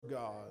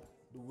God.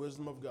 The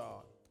wisdom of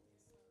God.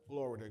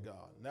 Glory to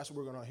God. And that's what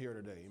we're going to hear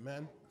today.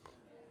 Amen.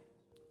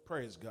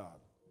 Praise God.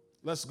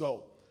 Let's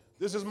go.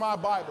 This is my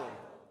Bible.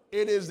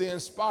 It is the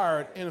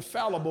inspired,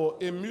 infallible,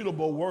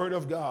 immutable Word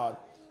of God.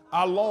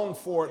 I long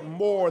for it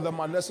more than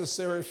my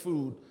necessary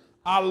food.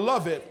 I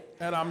love it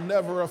and I'm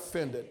never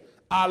offended.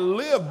 I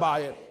live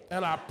by it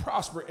and I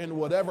prosper in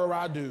whatever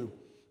I do.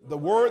 The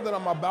word that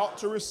I'm about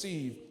to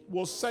receive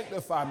will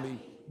sanctify me,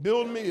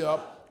 build me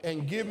up,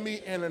 and give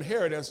me an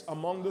inheritance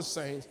among the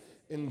saints.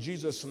 In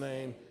Jesus'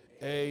 name,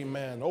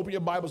 amen. Open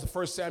your Bibles to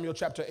 1 Samuel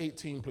chapter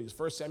 18, please.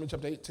 1 Samuel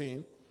chapter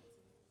 18.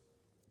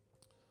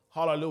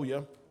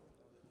 Hallelujah.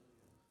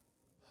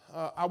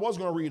 I was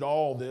going to read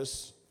all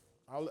this.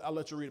 I'll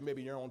let you read it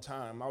maybe in your own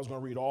time. I was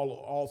going to read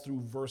all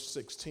through verse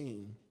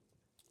 16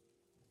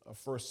 of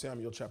 1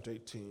 Samuel chapter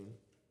 18.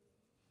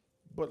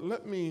 But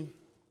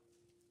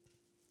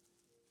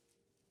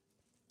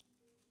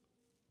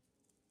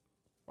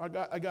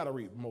I got to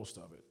read most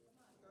of it.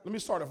 Let me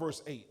start at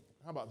verse 8.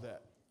 How about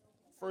that?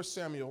 1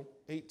 Samuel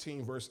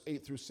 18, verse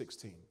 8 through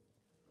 16.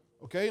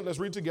 Okay, let's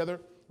read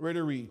together. Ready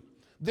to read.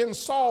 Then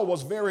Saul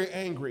was very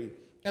angry,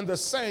 and the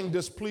saying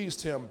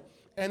displeased him.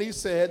 And he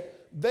said,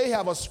 they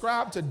have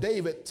ascribed to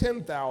David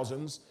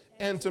 10,000s,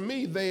 and to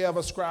me they have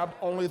ascribed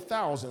only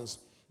thousands.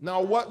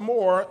 Now what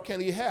more can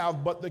he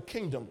have but the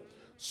kingdom?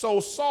 So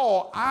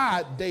Saul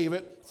eyed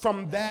David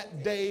from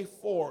that day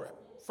forward.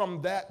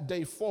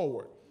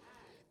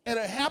 And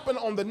it happened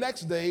on the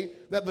next day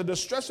that the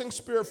distressing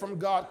spirit from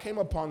God came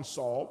upon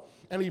Saul,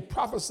 and he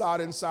prophesied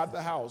inside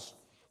the house.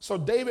 So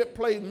David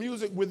played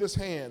music with his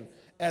hand,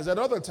 as at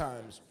other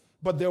times,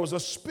 but there was a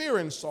spear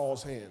in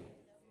Saul's hand.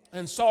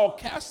 And Saul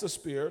cast the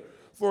spear,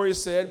 for he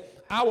said,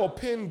 I will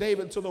pin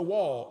David to the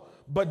wall.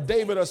 But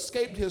David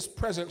escaped his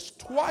presence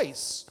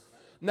twice.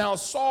 Now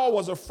Saul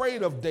was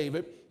afraid of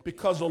David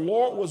because the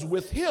Lord was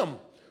with him,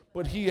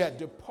 but he had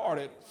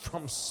departed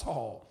from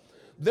Saul.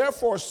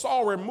 Therefore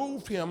Saul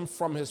removed him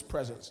from his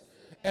presence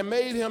and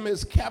made him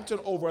his captain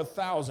over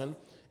 1,000,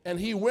 and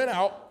he went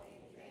out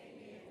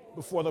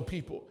before the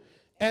people.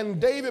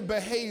 And David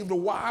behaved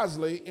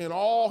wisely in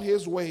all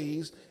his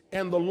ways,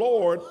 and the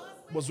Lord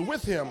was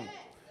with him.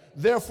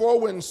 Therefore,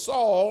 when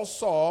Saul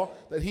saw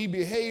that he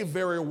behaved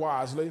very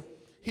wisely,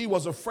 he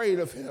was afraid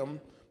of him.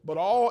 But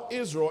all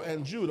Israel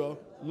and Judah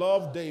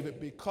loved David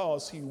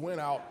because he went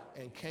out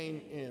and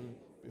came in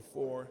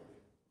before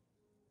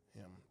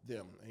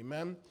them.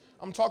 Amen.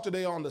 I'm talking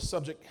today on the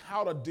subject,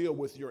 how to deal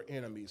with your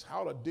enemies.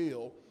 How to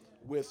deal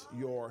with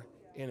your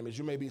enemies.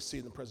 You may be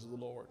seated in the presence of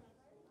the Lord.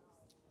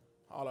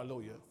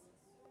 Hallelujah.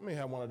 Let me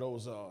have one of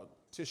those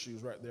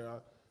tissues right there.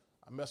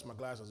 I messed my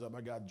glasses up.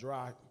 I got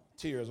dry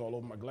tears all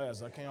over my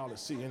glasses. I can't hardly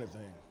see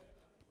anything.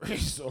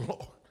 Praise the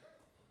Lord.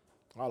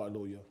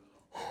 Hallelujah.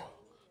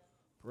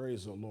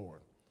 Praise the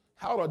Lord.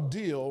 How to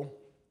deal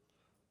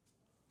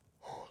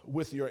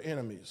with your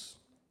enemies.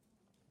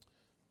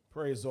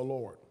 Praise the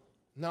Lord.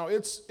 Now,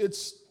 it's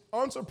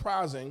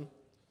unsurprising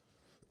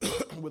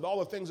with all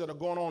the things that are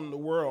going on in the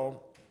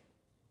world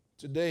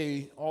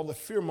today, all the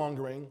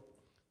fear-mongering,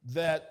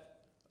 that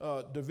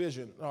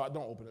division. No,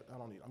 don't open it. I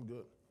don't need it. I'm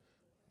good.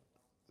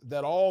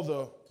 That all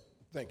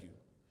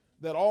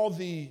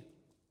the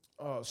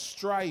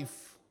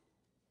strife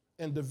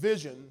and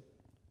division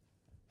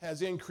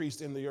has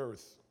increased in the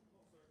earth.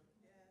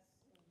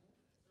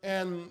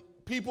 And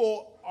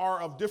people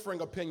are of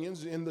differing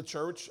opinions in the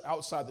church,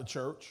 outside the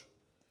church,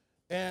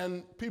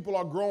 and people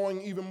are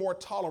growing even more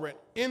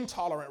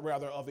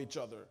intolerant of each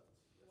other.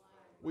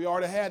 We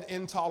already had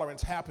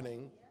intolerance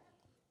happening.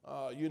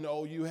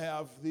 You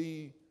have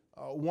the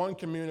one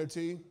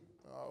community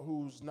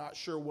who's not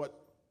sure what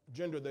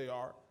gender they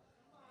are,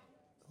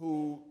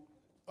 who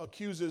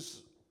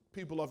accuses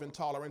people of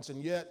intolerance,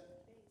 and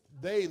yet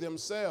they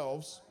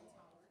themselves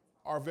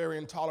are very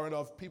intolerant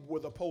of people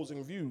with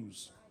opposing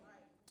views.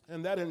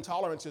 And that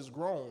intolerance has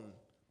grown.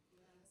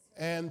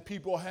 And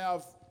people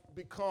have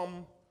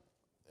become,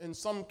 in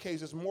some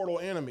cases, mortal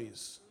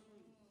enemies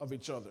of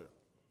each other.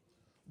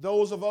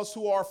 Those of us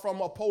who are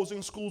from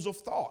opposing schools of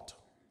thought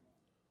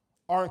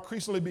are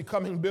increasingly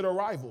becoming bitter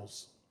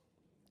rivals.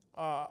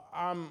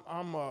 I'm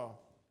a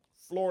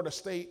Florida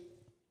State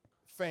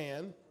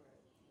fan,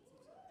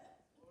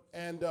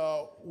 and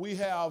we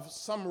have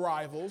some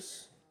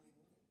rivals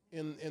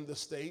in the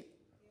state.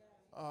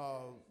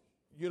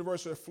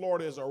 University of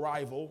Florida is a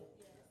rival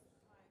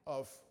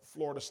of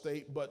Florida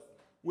State, but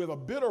we have a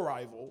bitter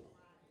rival,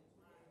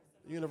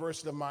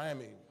 University of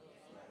Miami.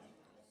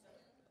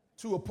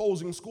 Two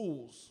opposing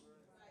schools.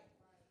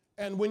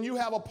 And when you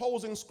have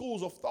opposing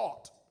schools of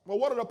thought, well,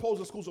 what are the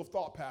opposing schools of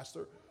thought,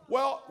 Pastor?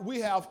 Well, we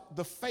have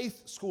the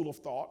faith school of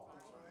thought,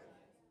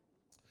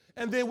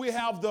 and then we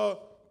have the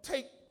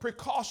take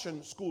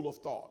precaution school of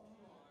thought.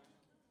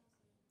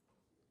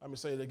 Let me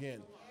say it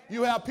again.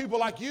 You have people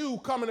like you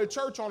coming to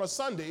church on a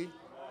Sunday,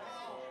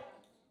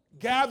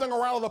 gathering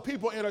around other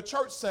people in a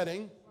church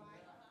setting.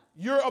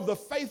 You're of the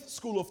faith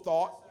school of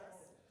thought,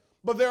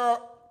 but there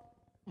are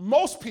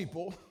most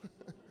people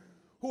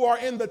who are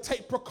in the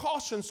take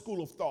precaution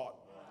school of thought.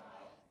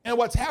 And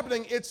what's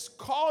happening, it's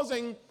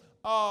causing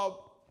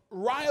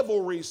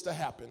rivalries to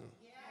happen.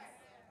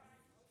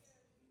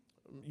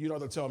 You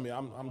don't have to tell me.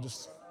 I'm going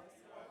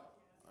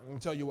to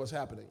tell you what's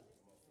happening.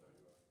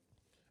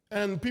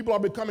 And people are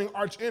becoming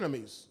arch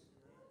enemies.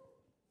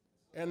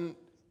 And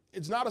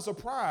it's not a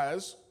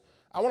surprise.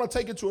 I want to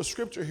take it to a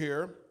scripture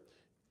here.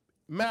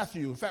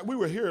 Matthew. In fact, we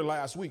were here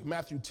last week,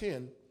 Matthew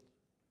 10.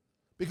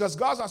 Because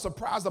God's not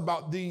surprised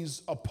about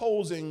these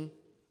opposing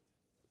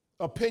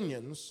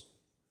opinions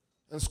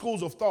and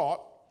schools of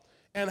thought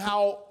and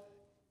how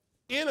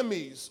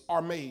enemies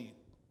are made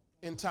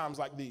in times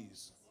like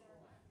these.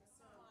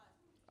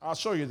 I'll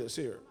show you this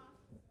here.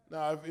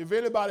 Now, if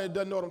anybody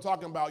doesn't know what I'm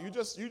talking about, you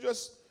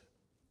just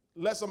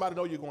let somebody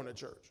know you're going to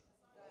church.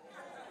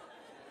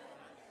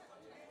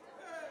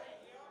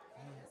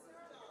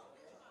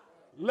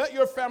 Let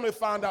your family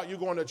find out you're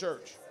going to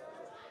church.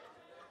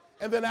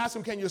 And then ask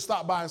them, can you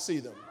stop by and see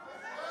them?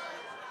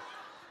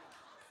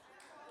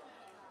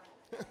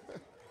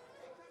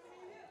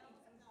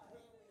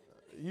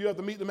 You have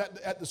to meet them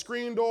at the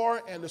screen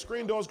door, and the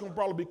screen door is going to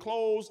probably be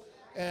closed.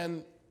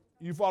 And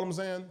you follow what I'm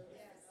saying?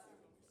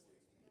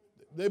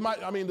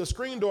 The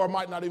screen door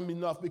might not even be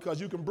enough because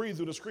you can breathe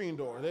through the screen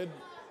door. They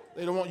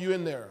don't want you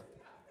in there.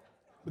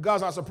 But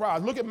God's not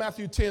surprised. Look at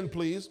Matthew 10,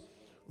 please.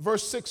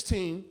 Verse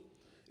 16.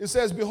 It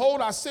says,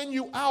 behold, I send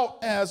you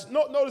out as,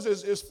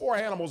 notice there's 4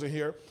 animals in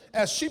here,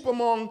 as sheep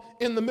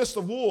in the midst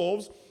of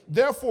wolves.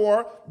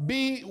 Therefore,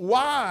 be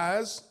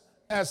wise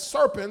as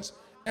serpents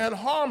and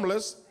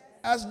harmless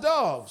as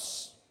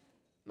doves.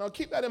 Now,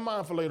 keep that in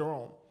mind for later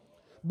on.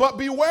 But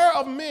beware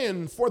of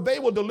men, for they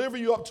will deliver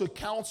you up to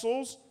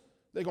councils.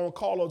 They're going to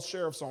call those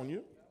sheriffs on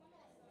you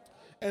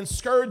and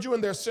scourge you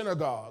in their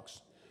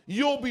synagogues.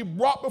 You'll be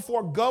brought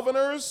before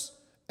governors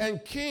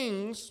and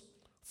kings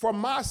for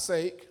my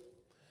sake,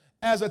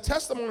 as a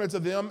testimony to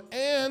them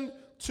and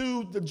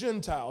to the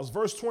Gentiles.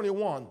 Verse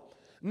 21.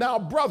 Now,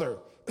 brother,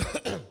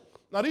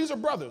 now these are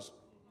brothers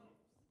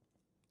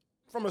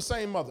from the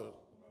same mother.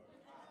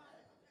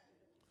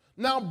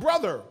 Now,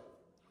 brother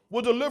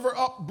will deliver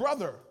up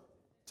brother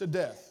to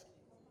death.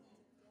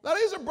 Now,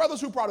 these are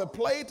brothers who probably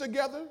played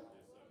together.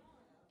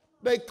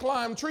 They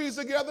climbed trees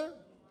together.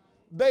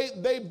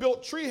 They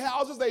built tree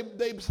houses.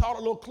 They started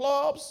little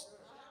clubs.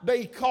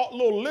 They caught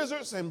little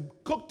lizards and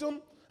cooked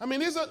them. I mean,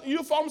 these are,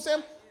 you follow what I'm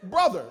saying?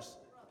 Brothers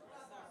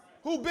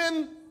who've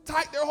been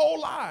tight their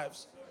whole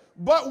lives.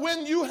 But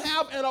when you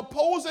have an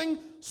opposing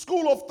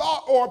school of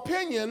thought or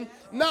opinion,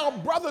 now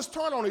brothers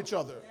turn on each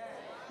other.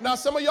 Now,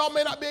 some of y'all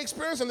may not be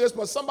experiencing this,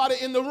 but somebody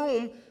in the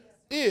room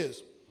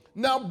is.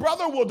 Now,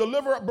 brother will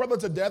deliver up brother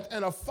to death,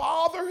 and a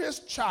father his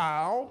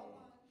child,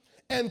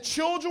 and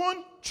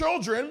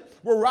children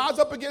will rise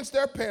up against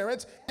their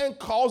parents and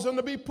cause them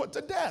to be put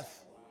to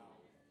death.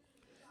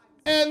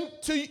 And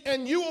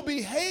you will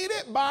be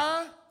hated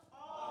by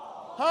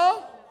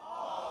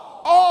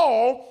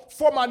all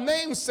for my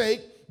name's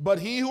sake, but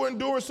he who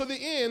endures to the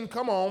end,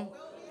 come on.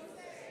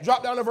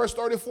 Drop down to verse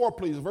 34,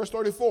 please. Verse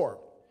 34.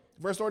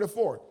 Verse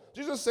 34.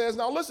 Jesus says,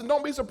 now listen,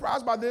 don't be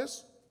surprised by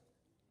this.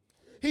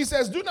 He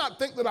says, do not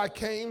think that I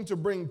came to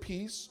bring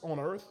peace on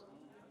earth.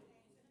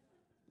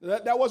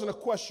 That wasn't a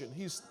question.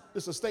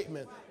 It's a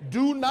statement.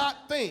 Do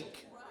not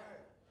think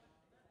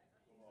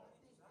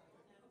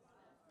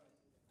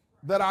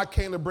that I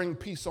came to bring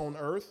peace on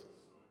earth.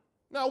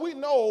 Now, we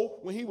know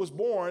when he was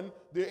born,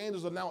 the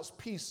angels announced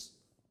peace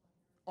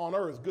on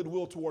earth,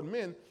 goodwill toward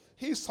men.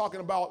 He's talking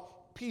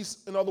about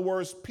peace, in other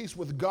words, peace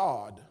with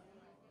God.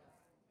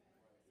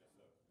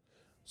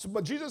 So,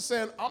 but Jesus is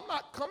saying, I'm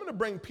not coming to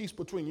bring peace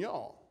between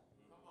y'all.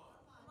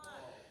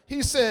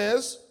 He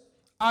says,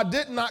 I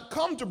did not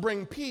come to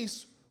bring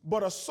peace,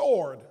 but a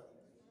sword.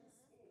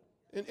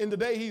 In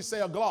today, he'd say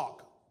a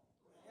Glock.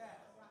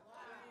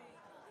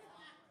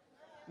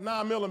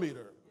 9mm.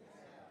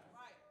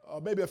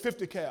 Maybe a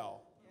 50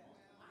 cal.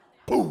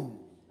 Boom.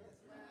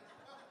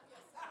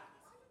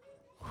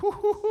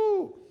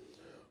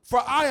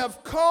 For I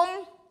have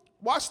come,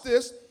 watch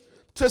this,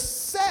 to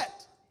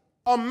set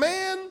a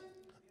man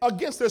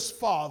against his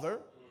father,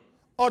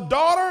 a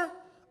daughter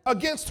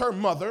against her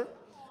mother,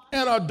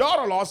 and a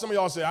daughter-in-law, some of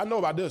y'all say, I know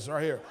about this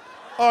right here,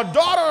 a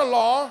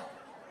daughter-in-law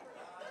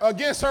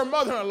against her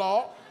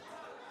mother-in-law.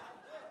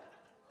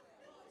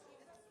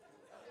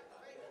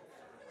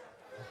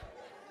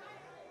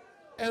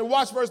 And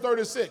watch verse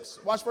 36.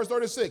 Watch verse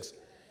 36.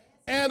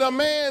 And a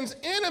man's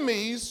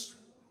enemies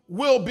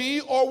will be,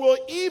 or will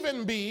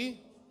even be,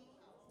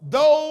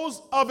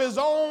 those of his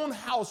own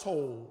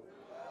household.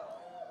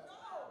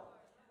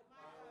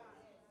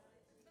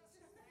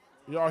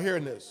 Y'all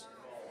hearing this?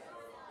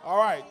 All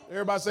right,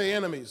 everybody say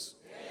enemies.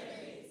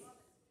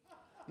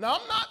 Now,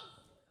 I'm not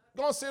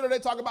going to sit here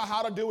and talk about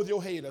how to deal with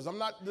your haters.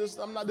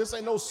 This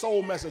ain't no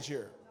soul message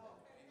here.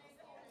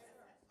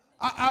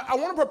 I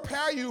want to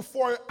prepare you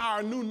for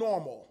our new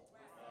normal.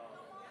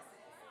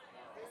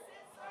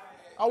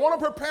 I want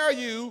to prepare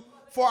you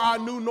for our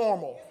new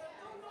normal.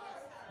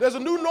 There's a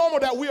new normal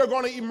that we are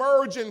going to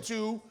emerge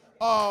into.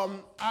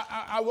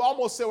 I will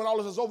almost say when all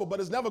this is over, but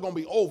it's never going to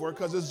be over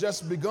because it's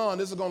just begun.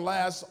 This is going to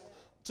last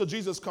till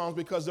Jesus comes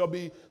because there'll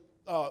be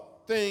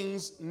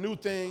things, new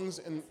things,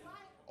 and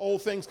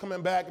old things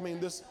coming back. I mean,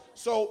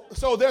 so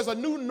there's a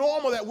new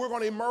normal that we're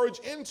going to emerge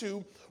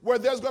into where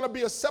there's going to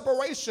be a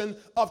separation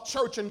of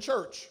church and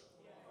church.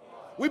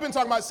 We've been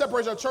talking about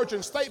separation of church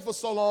and state for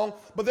so long,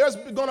 but there's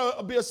going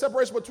to be a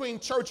separation between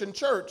church and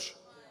church,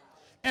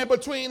 and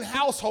between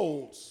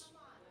households,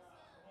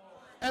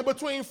 and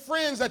between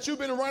friends that you've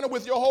been running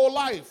with your whole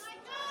life.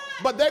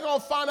 But they're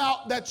going to find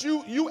out that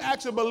you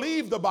actually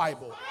believe the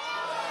Bible.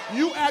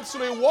 You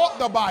actually walk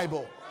the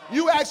Bible.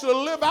 You actually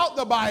live out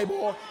the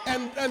Bible,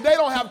 and they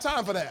don't have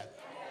time for that.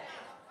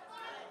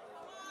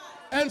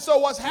 And so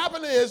what's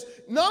happening is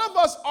none of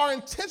us are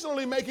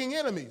intentionally making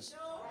enemies.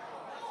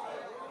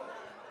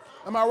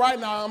 Am I right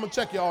now? I'm going to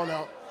check y'all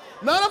now.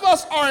 None of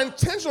us are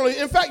intentionally.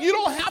 In fact, you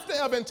don't have to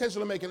ever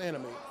intentionally make an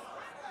enemy.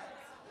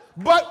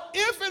 But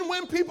if and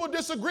when people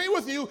disagree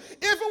with you,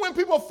 if and when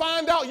people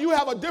find out you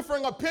have a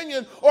differing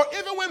opinion, or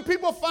even when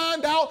people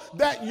find out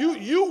that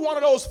you one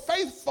of those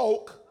faith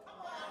folk,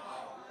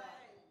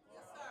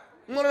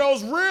 one of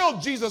those real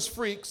Jesus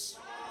freaks,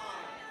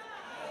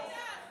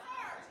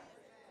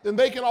 then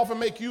they can often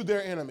make you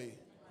their enemy.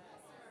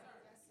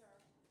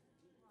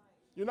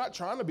 You're not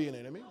trying to be an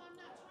enemy.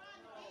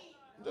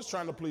 I'm just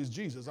trying to please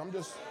Jesus. I'm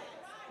just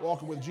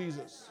walking with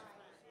Jesus.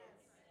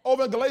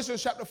 Over in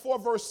Galatians chapter 4,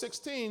 verse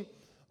 16,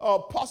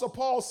 Apostle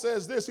Paul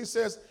says this. He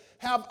says,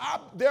 have I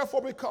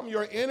therefore become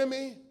your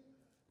enemy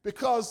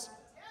because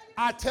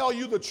I tell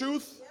you the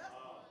truth?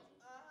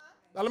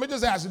 Now, let me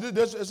just ask you,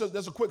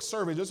 there's a quick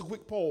survey, just a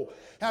quick poll.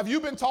 Have you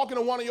been talking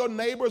to one of your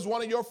neighbors,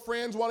 one of your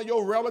friends, one of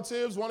your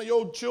relatives, one of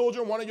your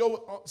children, one of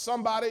your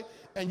somebody,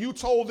 and you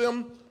told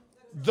them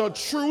the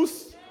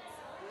truth,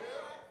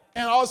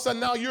 and all of a sudden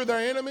now you're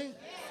their enemy?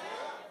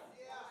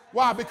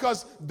 Why?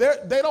 Because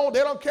they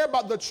don't care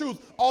about the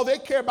truth. All they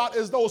care about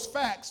is those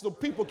facts the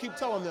people keep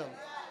telling them.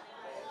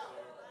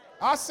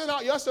 I sent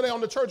out yesterday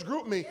on the church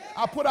group me,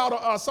 I put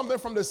out something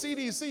from the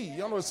CDC.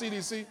 Y'all know the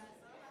CDC?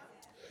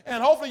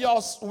 And hopefully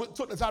y'all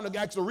took the time to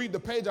actually read the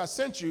page I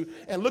sent you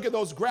and look at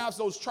those graphs,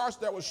 those charts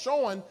that was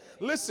showing.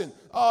 Listen,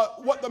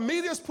 what the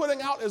media is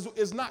putting out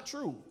is not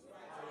true.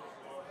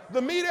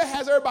 The media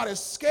has everybody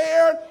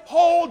scared,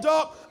 holed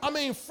up,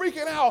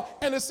 freaking out.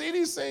 And the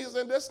CDC is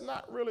saying that's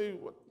not really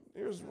what,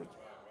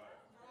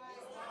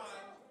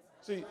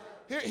 see,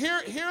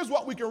 here's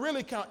what we can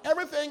really count.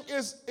 Everything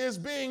is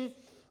being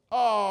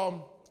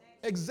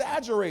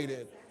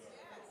exaggerated.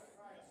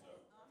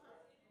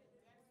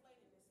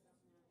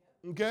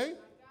 Okay?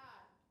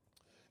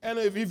 And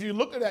if you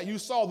looked at that, you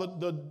saw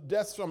the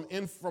deaths from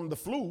the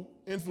flu,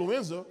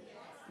 influenza,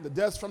 the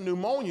deaths from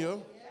pneumonia.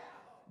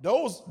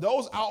 Those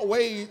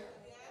outweigh.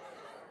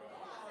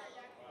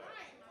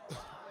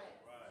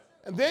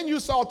 And then you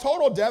saw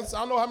total deaths. I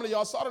don't know how many of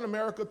y'all saw it in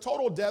America.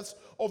 Total deaths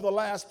over the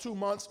last 2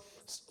 months,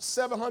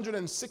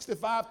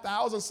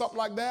 765,000, something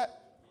like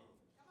that.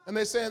 And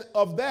they're saying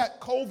of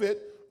that, COVID,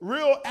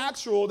 real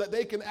actual that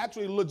they can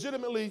actually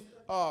legitimately,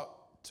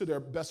 to their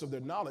best of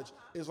their knowledge,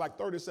 is like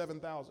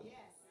 37,000.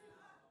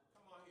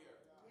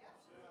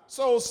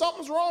 So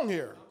something's wrong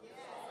here.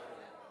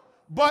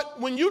 But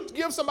when you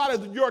give somebody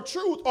your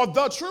truth or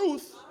the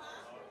truth,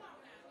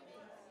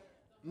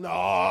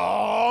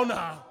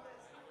 no.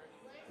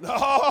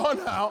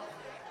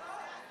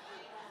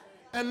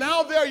 And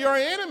now they're your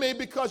enemy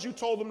because you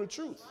told them the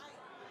truth.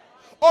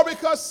 Or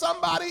because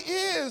somebody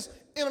is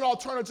in an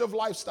alternative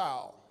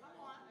lifestyle.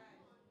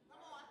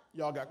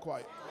 Y'all got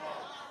quiet.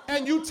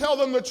 And you tell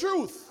them the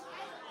truth.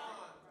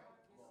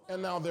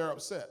 And now they're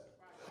upset.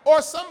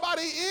 Or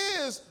somebody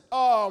is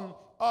a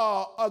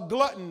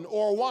glutton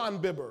or a wine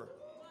bibber.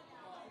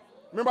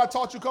 Remember I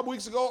taught you a couple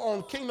weeks ago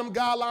on kingdom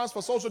guidelines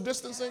for social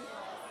distancing?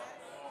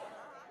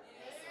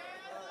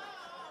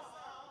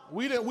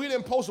 We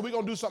didn't post it. We're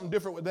going to do something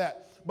different with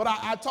that. But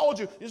I told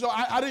you,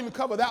 I didn't even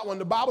cover that one.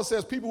 The Bible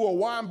says people who are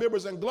wine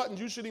bibbers and gluttons,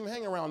 you shouldn't even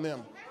hang around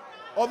them.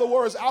 Other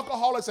words,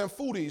 alcoholics and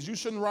foodies, you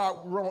shouldn't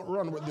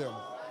run with them.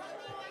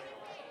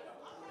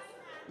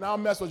 Now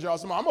I'm messing with y'all.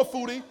 I'm a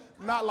foodie,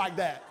 not like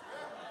that.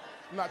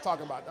 I'm not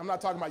talking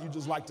about you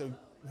just like to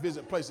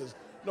visit places.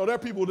 No, there are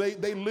people,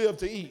 they live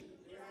to eat.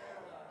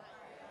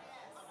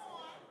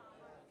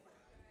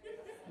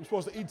 You're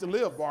supposed to eat to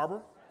live,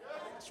 Barbara.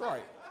 That's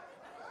right.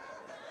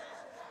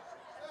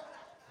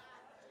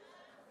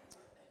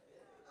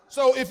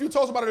 So if you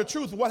tell somebody the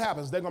truth, what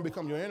happens? They're going to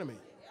become your enemy.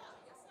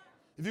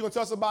 If you're going to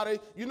tell somebody,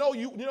 you know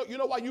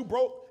why you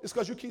broke? It's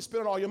because you keep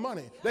spending all your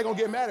money. They're going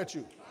to get mad at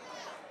you.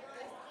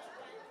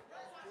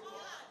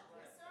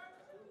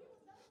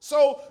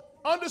 So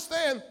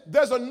understand,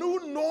 there's a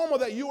new normal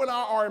that you and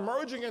I are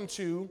emerging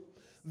into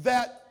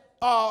that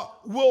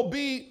will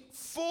be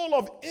full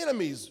of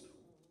enemies,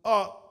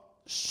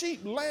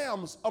 sheep,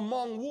 lambs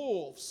among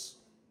wolves.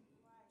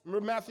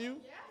 Remember Matthew?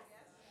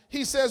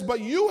 He says, but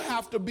you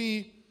have to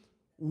be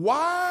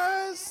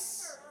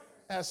wise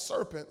as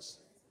serpents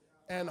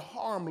and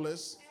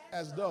harmless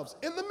as doves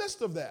in the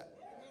midst of that.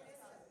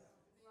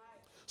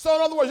 So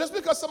in other words, just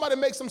because somebody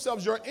makes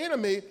themselves your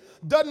enemy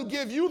doesn't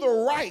give you the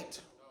right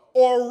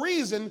or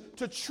reason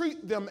to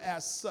treat them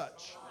as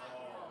such.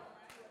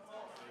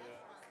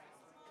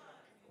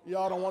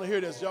 Y'all don't want to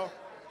hear this, y'all.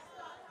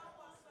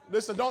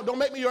 Listen, don't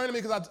make me your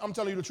enemy because I'm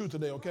telling you the truth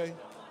today, okay?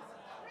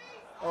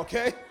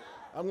 Okay?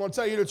 I'm going to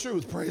tell you the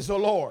truth. Praise the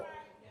Lord.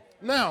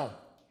 Now,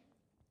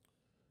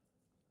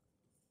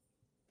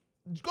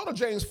 go to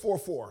James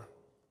 4:4.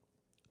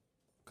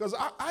 Because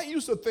I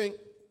used to think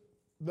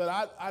that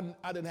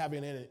I didn't have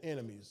any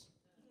enemies.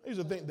 I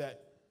used to think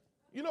that,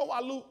 you know why,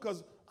 Luke?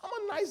 Because I'm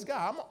a nice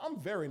guy. I'm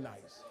very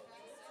nice.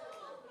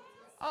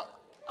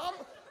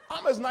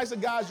 I'm as nice a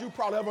guy as you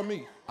probably ever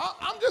meet.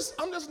 I'm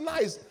just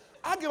nice.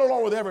 I get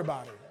along with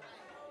everybody.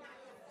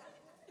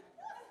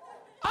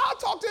 I'll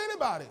talk to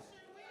anybody.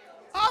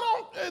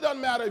 It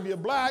doesn't matter if you're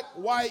black,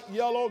 white,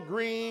 yellow,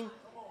 green,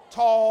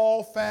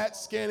 tall, fat,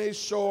 skinny,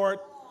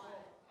 short,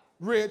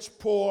 rich,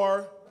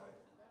 poor.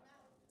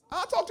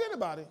 I'll talk to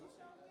anybody.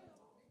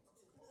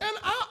 And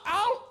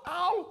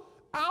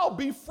I'll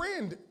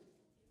befriend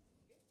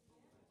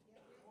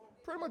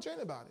pretty much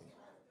anybody.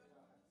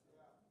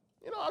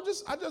 You know, I'm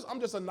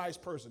just a nice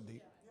person, D.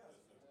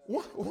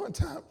 One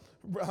time,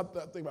 I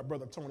think my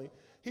brother Tony,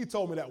 he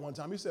told me that one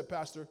time. He said,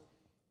 Pastor,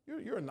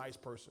 you're a nice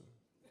person.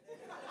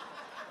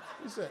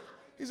 He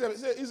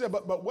said,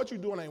 but what you're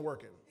doing ain't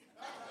working.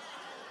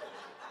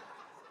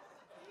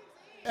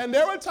 And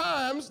there were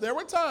times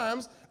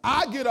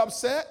I get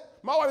upset.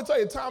 My wife will tell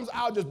you times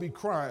I'll just be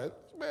crying.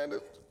 Man,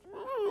 this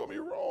don't be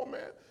wrong,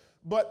 man.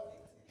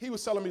 But he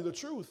was telling me the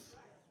truth.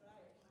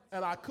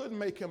 And I couldn't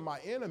make him my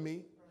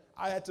enemy.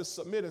 I had to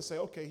submit and say,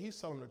 okay, he's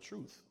telling the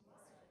truth.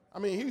 I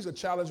mean, he used to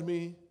challenge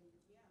me.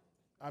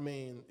 I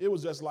mean, it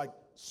was just like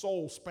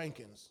soul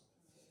spankings.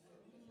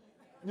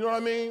 You know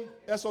what I mean?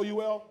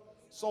 S-O-U-L?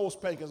 Soul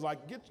spankings.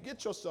 Like,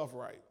 get yourself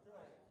right.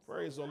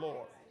 Praise the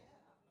Lord.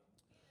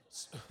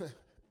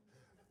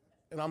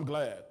 And I'm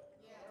glad.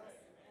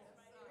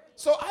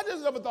 So I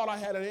just never thought I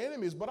had any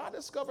enemies, but I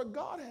discovered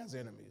God has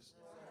enemies.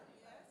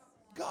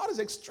 God is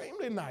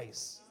extremely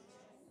nice.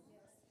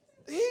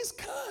 He's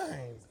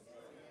kind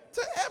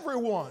to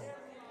everyone.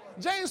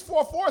 James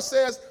 4:4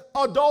 says,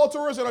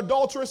 adulterers and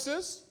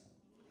adulteresses,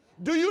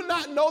 do you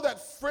not know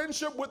that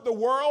friendship with the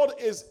world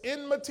is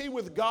enmity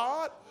with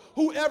God?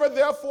 Whoever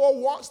therefore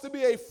wants to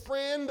be a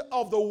friend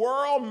of the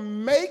world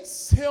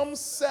makes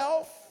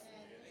himself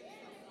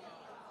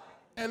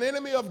an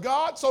enemy of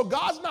God. So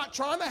God's not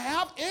trying to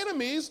have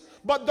enemies,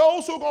 but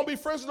those who are going to be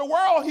friends of the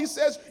world, he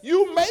says,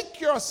 you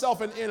make yourself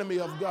an enemy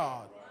of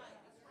God.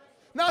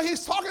 Now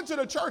he's talking to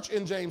the church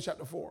in James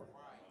chapter 4.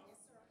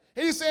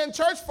 He's saying,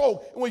 church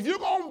folk, when you're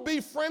going to be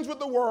friends with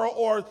the world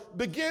or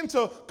begin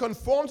to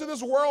conform to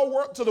this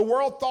world, to the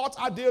world thoughts,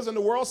 ideas, and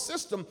the world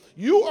system,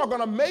 you are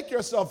going to make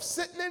yourself,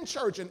 sitting in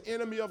church, an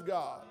enemy of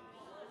God.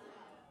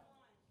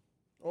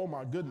 Oh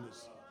my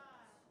goodness.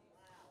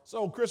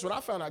 So, Chris, when I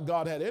found out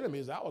God had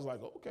enemies, I was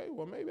like, okay,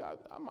 well, maybe I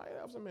might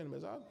have some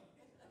enemies.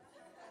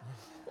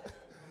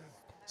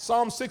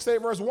 Psalm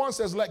 68 verse 1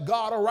 says, let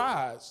God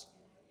arise.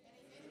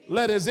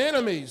 Let his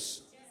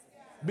enemies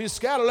be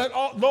scattered. Let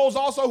those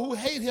also who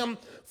hate him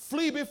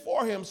flee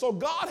before him. So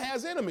God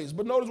has enemies.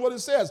 But notice what it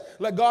says.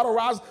 Let God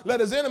arise. Let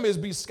his enemies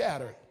be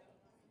scattered.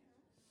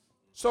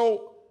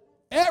 So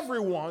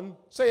everyone,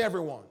 say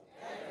everyone.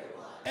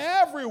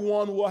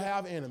 Everyone will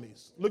have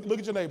enemies. Look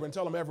at your neighbor and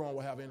tell them everyone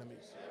will have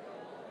enemies.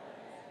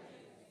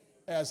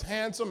 As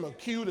handsome, as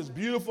cute, as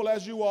beautiful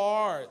as you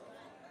are,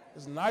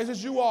 as nice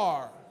as you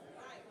are.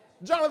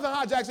 Jonathan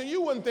High Jackson,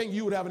 you wouldn't think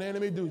you would have an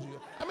enemy, do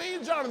you? I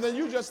mean, Jonathan,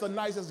 you're just the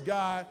nicest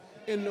guy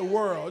in the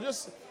world.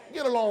 Just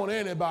get along with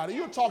anybody.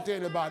 You'll talk to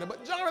anybody.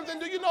 But Jonathan,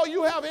 do you know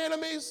you have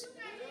enemies?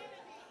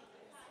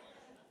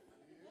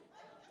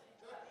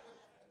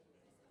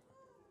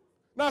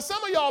 Now,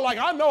 some of y'all like,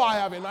 I know I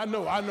have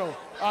enemies. I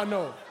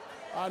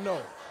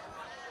know.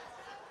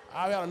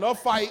 I've had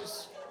enough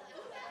fights.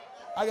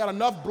 I got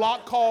enough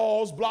blocked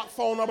calls, blocked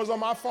phone numbers on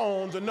my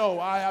phone to know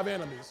I have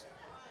enemies.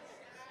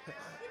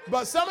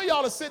 But some of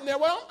y'all are sitting there,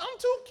 well, I'm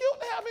too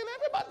cute to have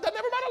everybody. Doesn't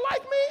everybody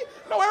like me?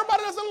 No,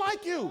 everybody doesn't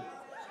like you.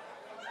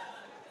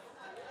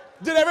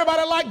 Did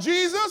everybody like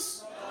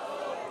Jesus?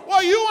 No.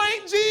 Well, you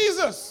ain't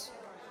Jesus.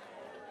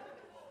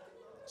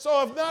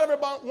 So if not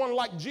everyone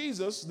liked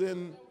Jesus,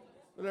 then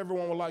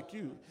everyone will like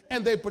you.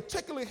 And they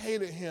particularly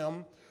hated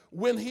him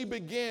when he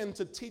began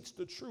to teach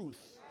the truth.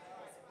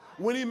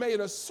 When he made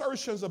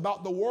assertions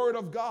about the word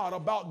of God,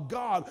 about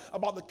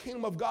the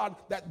kingdom of God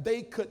that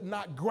they could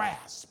not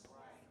grasp.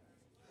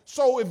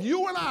 So if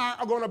you and I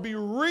are going to be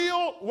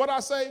real, what I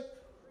say?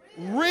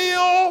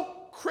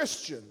 Real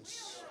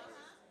Christians.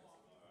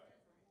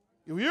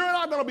 If you and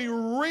I are going to be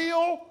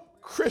real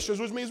Christians,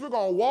 which means we're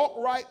going to walk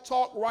right,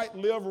 talk right,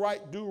 live right,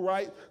 do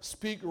right,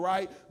 speak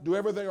right, do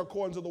everything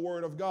according to the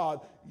word of God,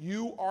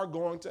 you are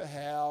going to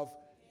have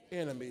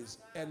enemies,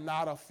 and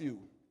not a few.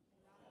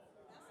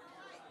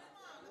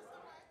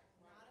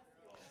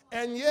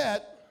 And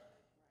yet,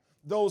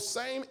 those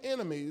same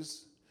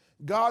enemies,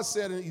 God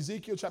said in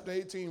Ezekiel chapter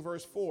 18,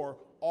 verse 4,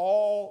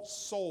 all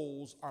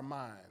souls are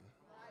mine.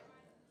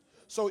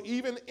 So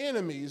even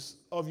enemies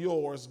of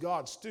yours,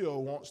 God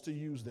still wants to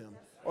use them,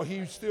 or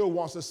he still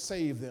wants to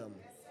save them.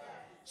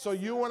 So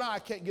you and I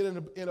can't get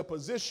in a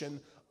position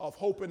of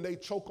hoping they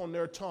choke on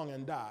their tongue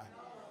and die.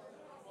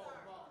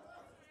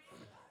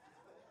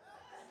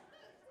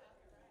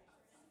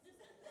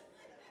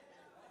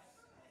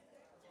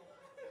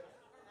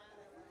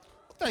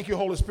 Thank you,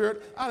 Holy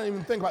Spirit. I didn't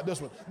even think about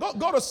this one.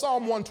 Go to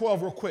Psalm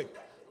 112 real quick.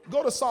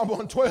 Go to Psalm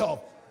 112.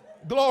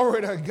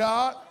 Glory to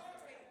God.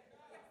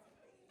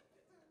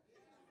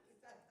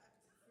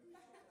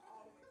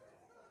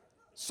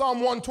 Psalm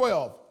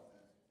 112.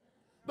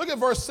 Look at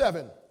verse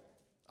 7. I'm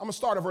going to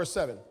start at verse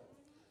 7.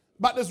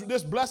 About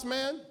this blessed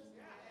man.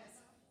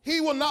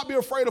 He will not be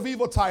afraid of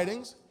evil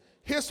tidings.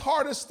 His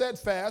heart is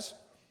steadfast,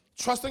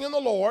 trusting in the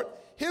Lord.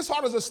 His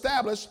heart is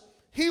established.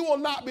 He will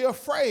not be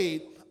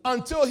afraid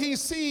until he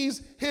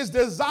sees his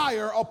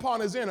desire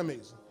upon his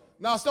enemies.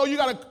 Now, so you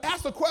got to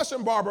ask the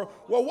question, Barbara,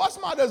 well, what's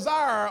my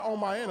desire on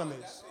my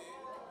enemies?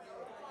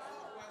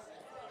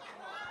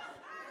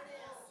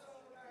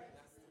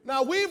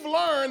 Now, we've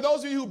learned,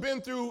 those of you who've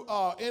been through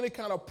any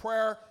kind of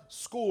prayer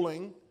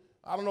schooling,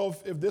 I don't know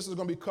if this is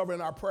going to be covered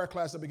in our prayer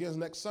class that begins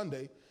next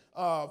Sunday,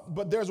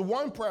 but there's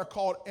one prayer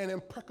called an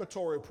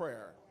imprecatory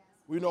prayer.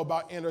 We know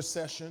about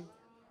intercession.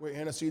 We're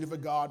interceding for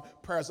God.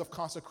 Prayers of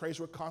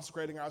consecration. We're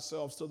consecrating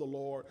ourselves to the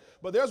Lord.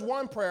 But there's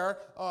one prayer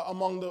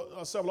among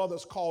the several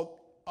others called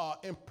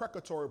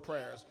imprecatory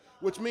prayers,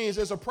 which means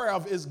it's a prayer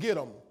of is get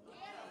 'em.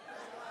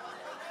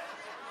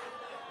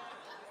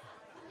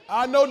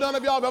 I know none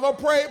of y'all have ever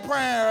prayed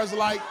prayers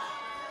like,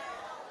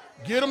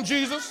 get 'em,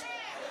 Jesus.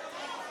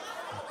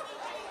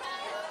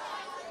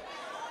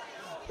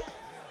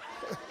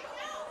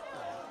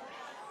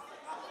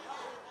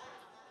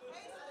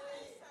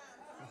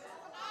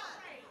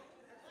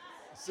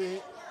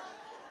 See?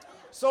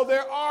 So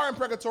there are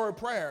imprecatory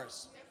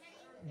prayers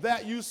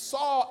that you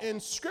saw in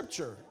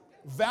Scripture.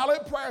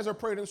 Valid prayers are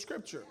prayed in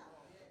Scripture.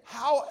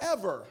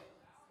 However,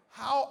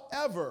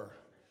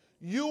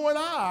 you and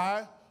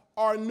I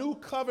are New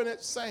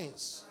Covenant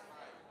saints,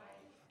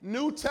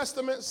 New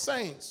Testament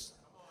saints,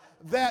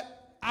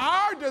 that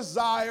our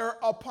desire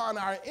upon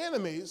our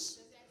enemies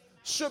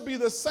should be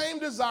the same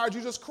desire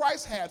Jesus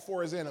Christ had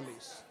for his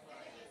enemies.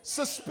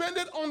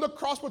 Suspended on the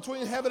cross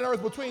between heaven and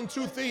earth, between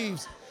two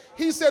thieves,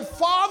 he said,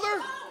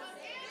 Father,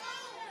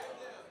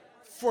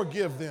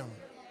 forgive them.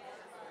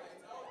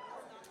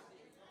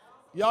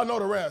 Y'all know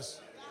the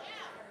rest.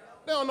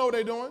 They don't know what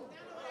they're doing.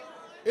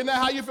 Isn't that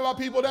how you feel about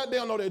people that they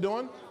don't know what they're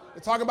doing?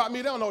 They're talking about me,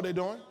 they don't know what they're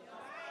doing.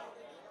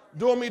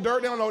 Doing me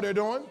dirt, they don't know what they're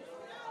doing.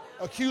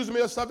 Accusing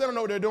me of stuff, they don't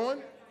know what they're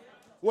doing.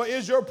 Well,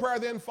 is your prayer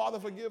then, Father,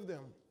 forgive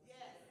them?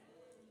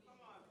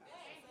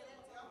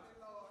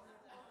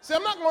 See,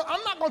 I'm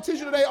not going to teach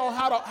you today on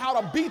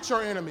how to beat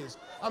your enemies.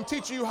 I'm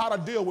teaching you how to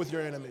deal with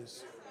your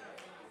enemies.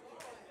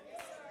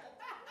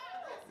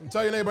 And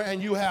tell your neighbor,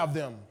 and you have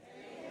them.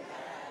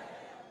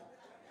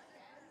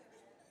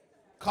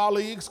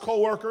 Colleagues,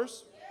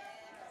 co-workers.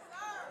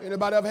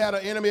 Anybody ever had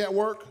an enemy at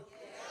work?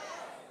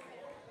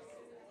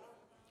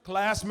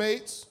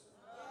 Classmates.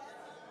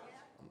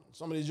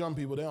 Some of these young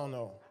people, they don't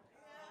know.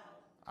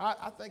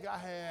 I think I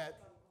had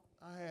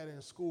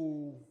in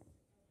school,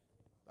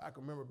 I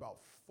can remember about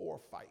 4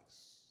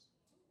 fights.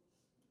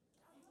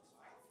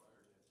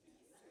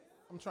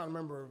 I'm trying to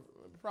remember,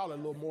 probably a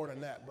little more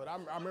than that, but I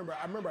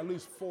remember at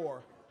least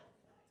 4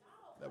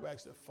 that we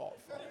actually fought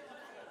for.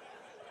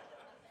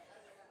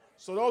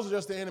 So those are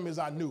just the enemies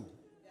I knew.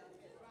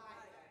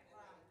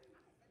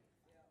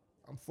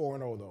 I'm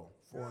 4-0 though,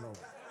 4-0.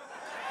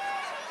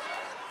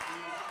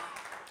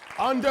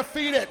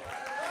 Undefeated.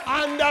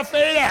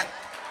 Undefeated.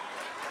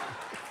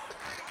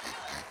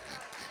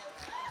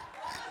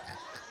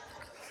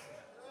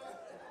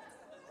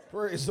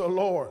 Praise the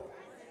Lord.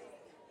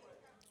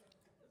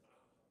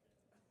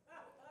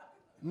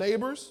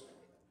 Neighbors.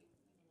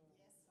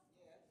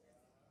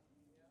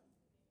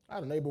 I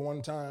had a neighbor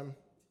one time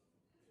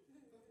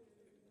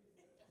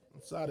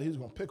decided he was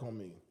going to pick on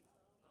me.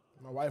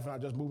 My wife and I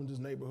just moved into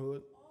this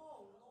neighborhood,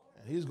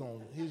 and he's going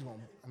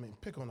to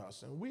pick on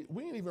us. And we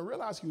didn't even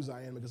realize he was our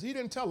enemy because he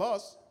didn't tell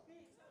us.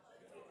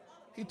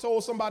 He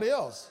told somebody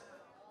else.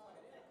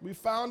 We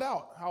found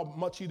out how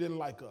much he didn't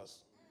like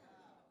us.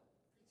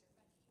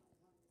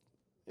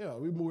 Yeah,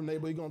 we moved in the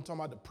neighborhood. He's going to talk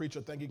about the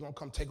preacher think he's going to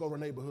come take over a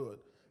neighborhood.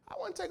 I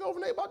wouldn't take over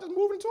a neighborhood. I just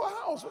moved into a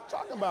house. What are you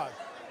talking about?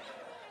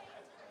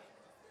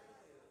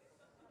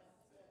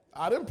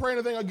 I didn't pray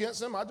anything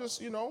against him. I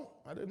just,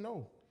 I didn't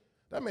know.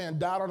 That man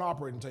died on the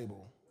operating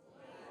table.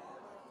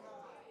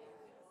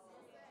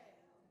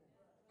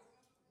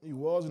 He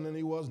was and then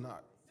he was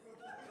not.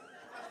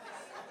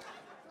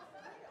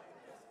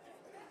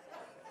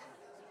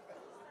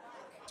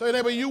 Tell your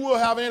neighbor, you will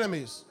have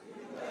enemies.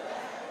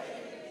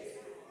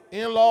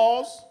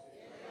 In-laws.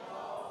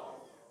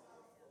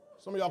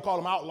 Some of y'all call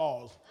them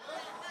outlaws.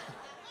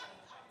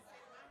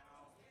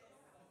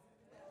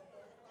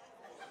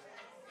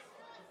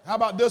 How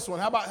about this one?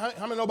 How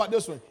many know about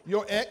this one?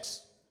 Your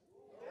ex.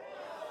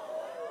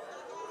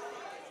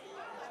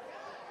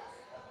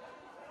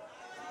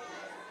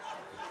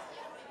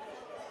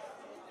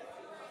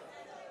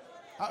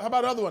 How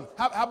about another one?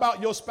 How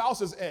about your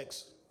spouse's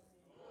ex?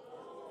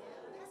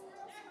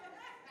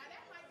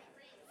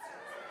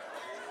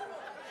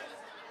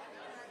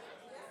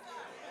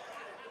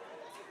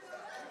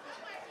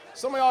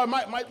 Some of y'all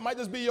might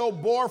just be your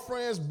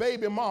boyfriend's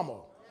baby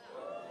mama.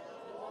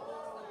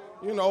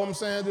 You know what I'm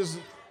saying?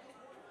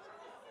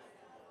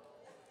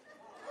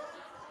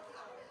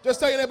 Just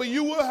tell you that, but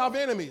you will have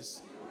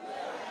enemies.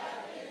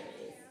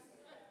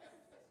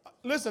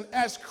 Listen,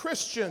 as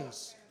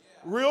Christians,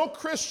 real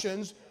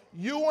Christians,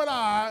 you and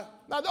I,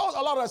 now a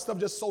lot of that stuff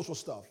just social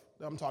stuff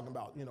that I'm talking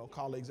about, you know,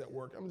 colleagues at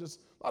work. A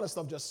lot of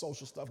stuff just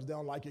social stuff because they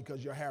don't like you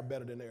because your hair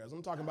better than theirs.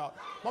 I'm talking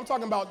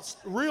about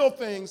real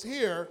things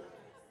here.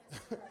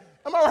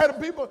 Am I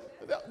right? People,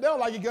 they don't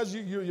like you because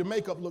your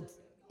makeup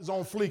is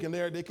on fleek and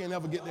they can't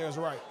ever get theirs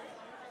right.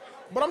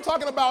 But I'm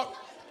talking about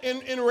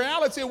in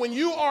reality, when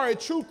you are a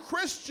true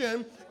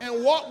Christian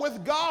and walk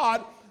with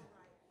God,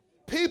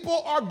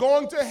 people are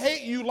going to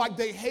hate you like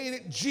they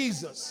hated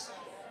Jesus.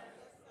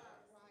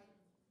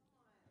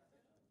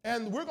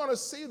 And we're going to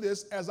see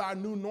this as our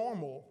new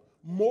normal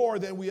more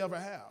than we ever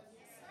have.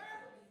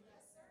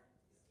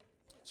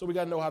 So we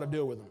got to know how to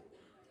deal with them.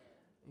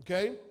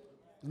 Okay?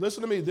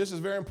 Listen to me. This is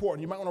very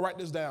important. You might want to write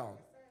this down.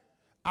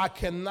 I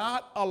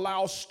cannot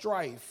allow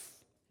strife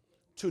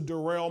to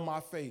derail my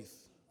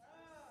faith.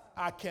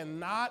 I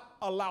cannot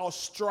allow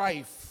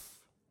strife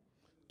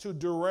to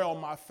derail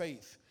my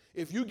faith.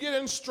 If you get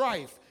in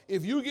strife,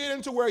 if you get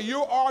into where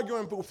you're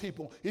arguing with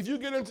people, if you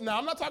get into, now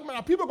I'm not talking about,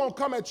 now people are going to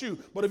come at you,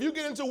 but if you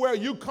get into where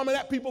you coming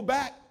at people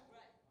back,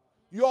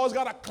 you always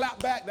got to clap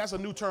back. That's a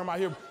new term I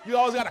hear. You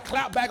always got to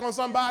clap back on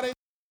somebody.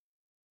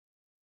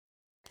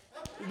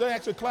 They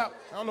actually clap.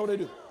 I don't know what they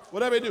do.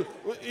 Whatever they do.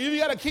 You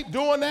got to keep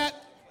doing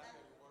that.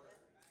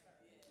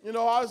 You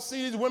know, I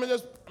see these women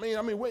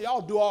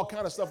y'all do all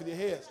kind of stuff with your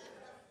heads.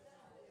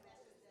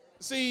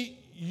 See,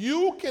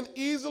 you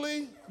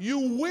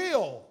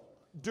will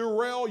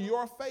derail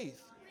your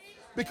faith.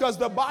 Because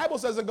the Bible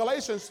says in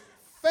Galatians,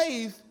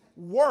 faith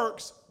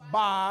works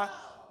by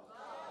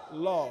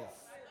love.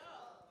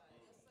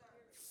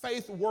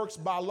 Faith works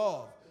by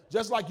love.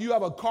 Just like you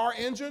have a car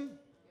engine,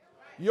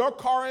 your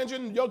car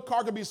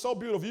could be so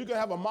beautiful. You can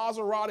have a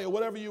Maserati or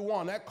whatever you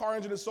want. That car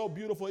engine is so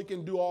beautiful, it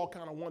can do all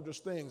kind of wondrous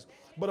things.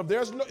 But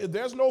if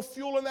there's no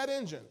fuel in that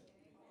engine,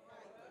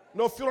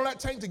 no fuel in that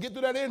tank to get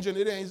through that engine,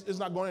 it's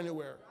not going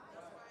anywhere.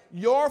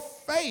 Your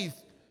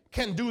faith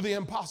can do the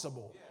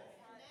impossible.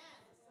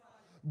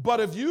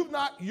 But if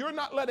you're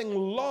not letting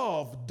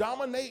love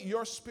dominate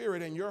your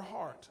spirit and your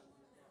heart,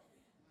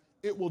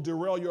 it will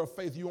derail your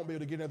faith. You won't be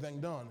able to get anything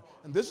done.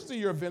 And this is the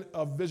year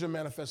of vision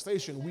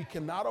manifestation. We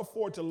cannot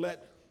afford to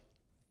let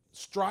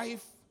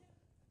strife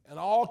and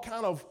all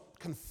kind of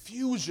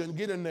confusion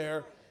get in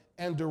there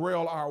and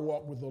derail our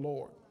walk with the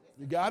Lord.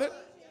 You got it?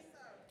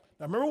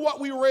 Now remember what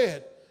we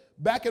read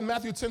back in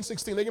Matthew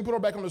 10:16. They can put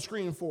it back on the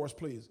screen for us,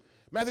 please.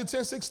 Matthew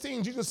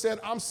 10:16, Jesus said,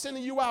 I'm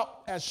sending you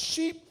out as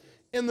sheep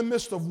in the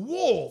midst of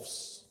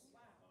wolves.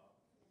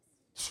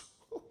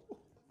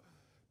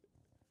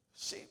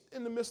 Sheep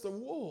in the midst of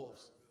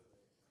wolves.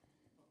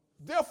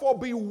 Therefore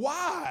be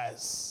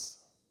wise.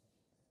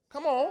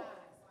 Come on.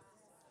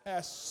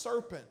 As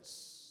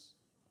serpents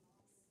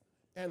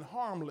and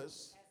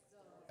harmless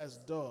as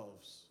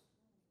doves.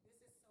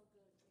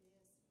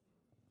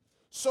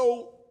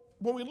 So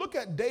when we look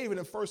at David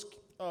in 1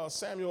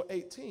 Samuel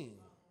 18,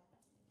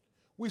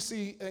 we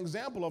see an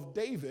example of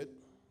David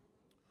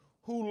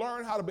who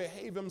learned how to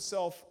behave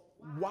himself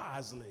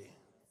wisely.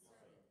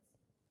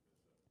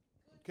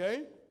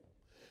 Okay?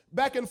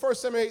 Back in 1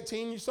 Samuel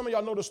 18, some of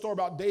y'all know the story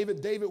about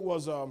David. David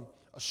was a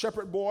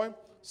shepherd boy,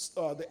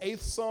 the 8th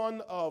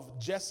son of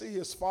Jesse,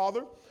 his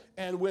father.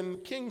 And when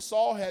King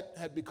Saul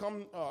had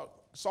become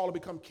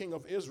king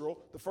of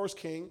Israel, the first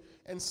king,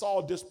 and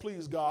Saul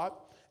displeased God.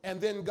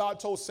 And then God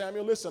told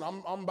Samuel, listen,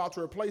 I'm about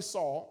to replace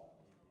Saul.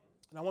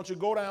 And I want you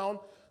to go down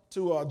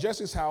to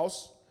Jesse's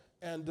house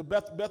and to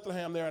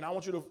Bethlehem there, and I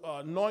want you to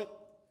anoint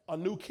a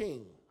new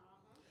king.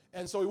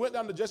 And so he went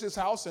down to Jesse's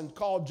house and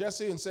called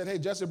Jesse and said, hey,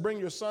 Jesse, bring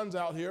your sons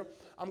out here.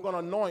 I'm going to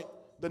anoint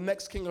the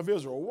next king of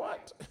Israel.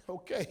 What?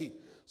 Okay.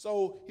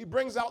 So he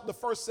brings out the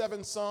first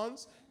 7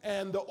 sons,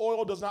 and the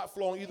oil does not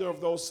flow on either of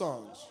those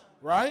sons,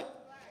 right?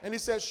 And he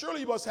said,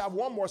 surely you must have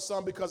one more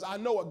son because I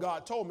know what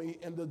God told me,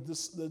 and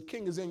the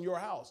king is in your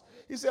house.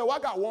 He said, well, I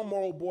got one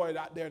more old boy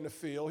out there in the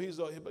field. He's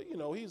out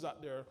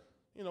there,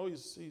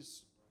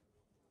 he's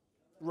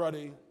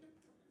ruddy,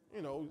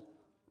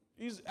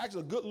 he's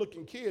actually a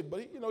good-looking kid,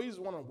 but he's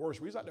one of the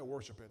worshipers. He's out there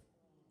worshiping.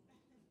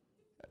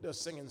 They're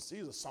singing.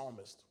 He's a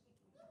psalmist.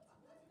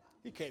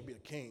 He can't be the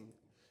king.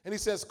 And he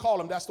says,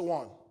 call him. That's the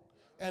one.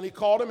 And he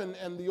called him,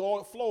 and the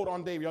oil flowed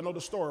on David. Y'all know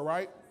the story,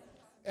 right?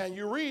 And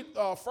you read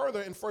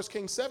further in 1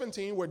 Kings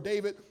 17 where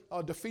David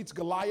defeats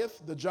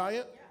Goliath, the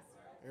giant.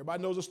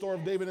 Everybody knows the story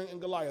of David and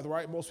Goliath,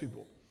 right? Most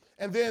people.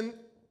 And then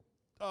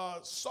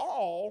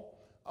Saul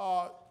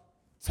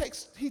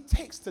takes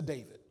to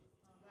David.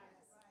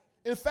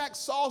 In fact,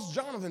 Saul's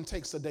Jonathan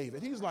takes to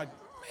David. He's like,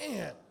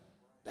 man,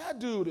 that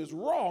dude is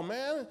raw,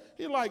 man.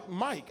 He's like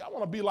Mike. I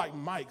want to be like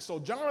Mike. So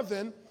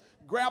Jonathan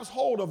grabs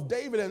hold of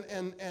David,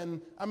 and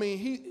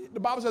the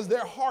Bible says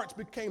their hearts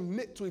became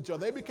knit to each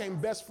other. They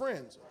became best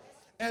friends.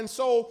 And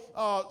so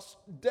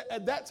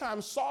at that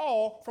time,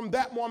 Saul, from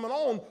that moment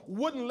on,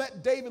 wouldn't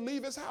let David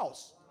leave his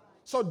house.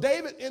 So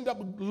David ended up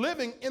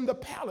living in the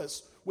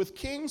palace with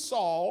King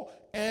Saul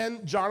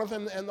and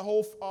Jonathan and the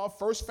whole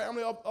first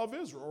family of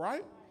Israel,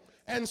 right?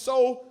 And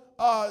so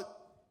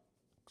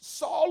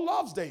Saul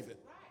loves David.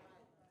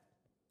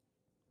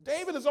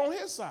 David is on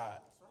his side.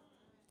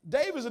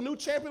 David is a new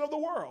champion of the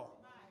world.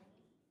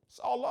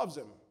 Saul loves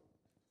him.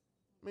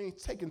 I mean,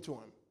 he's taken to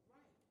him.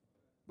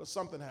 But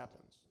something happens.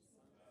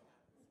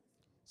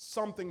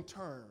 Something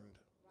turned.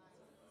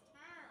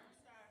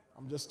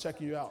 I'm just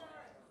checking you out.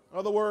 In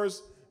other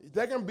words,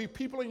 there can be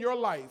people in your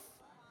life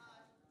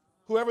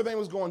who everything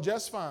was going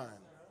just fine.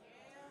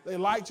 They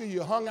liked you,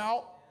 you hung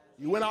out,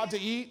 you went out to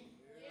eat,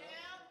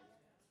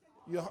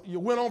 you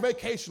went on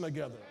vacation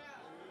together.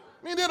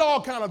 I mean, did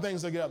all kind of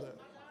things together.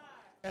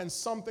 And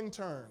something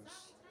turns.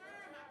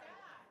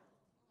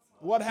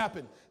 What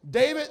happened?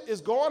 David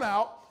is going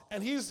out,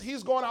 and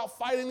he's going out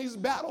fighting these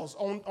battles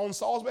on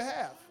Saul's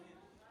behalf.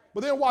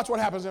 But then watch what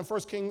happens in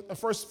 1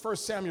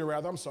 Samuel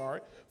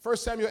 1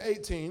 Samuel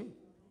 18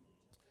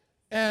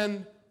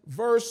 and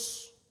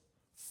verse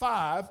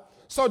 5.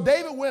 So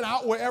David went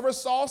out wherever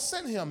Saul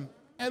sent him.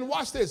 And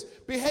watch this.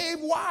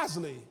 Behave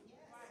wisely.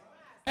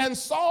 And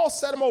Saul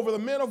set him over the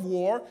men of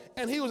war,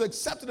 and he was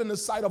accepted in the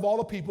sight of all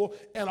the people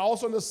and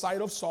also in the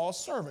sight of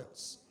Saul's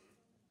servants.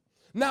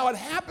 Now it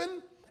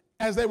happened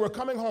as they were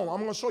coming home. I'm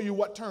going to show you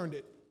what turned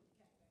it.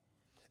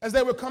 As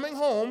they were coming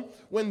home,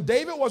 when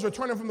David was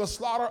returning from the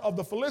slaughter of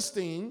the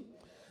Philistine,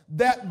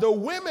 that the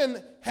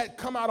women had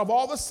come out of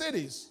all the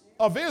cities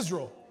of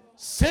Israel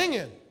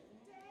singing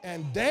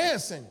and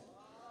dancing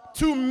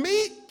to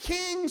meet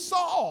King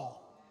Saul.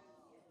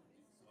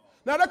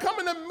 Now they're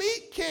coming to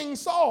meet King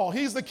Saul.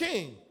 He's the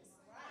king.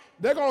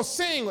 They're going to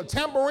sing with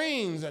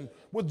tambourines and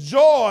with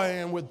joy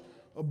and with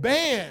a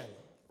band,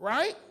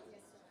 right?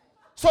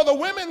 So the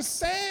women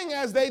sang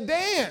as they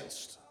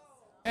danced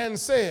and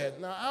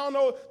said, now I don't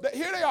know,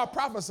 here they are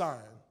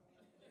prophesying.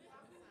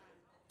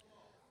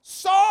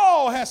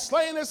 Saul has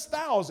slain his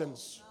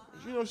thousands.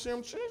 You know, see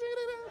him?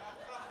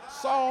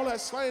 Saul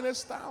has slain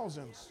his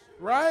thousands,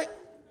 right?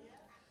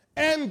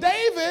 And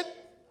David,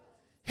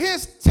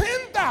 his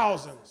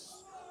 10,000s.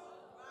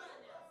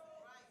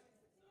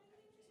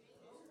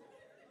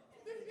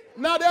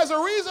 Now, there's a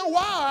reason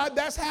why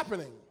that's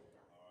happening.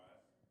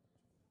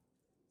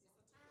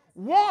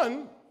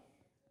 One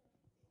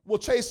will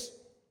chase.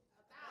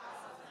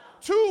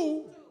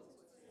 Two,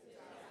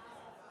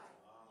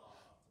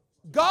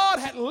 God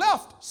had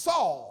left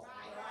Saul.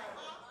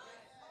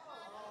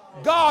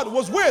 God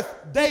was with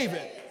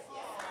David.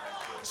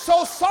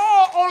 So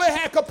Saul only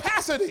had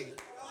capacity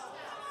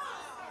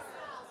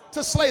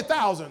to slay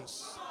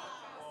thousands.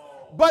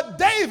 But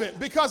David,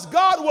 because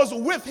God was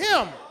with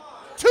him,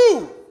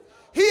 two,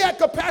 he had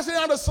capacity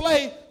now to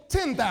slay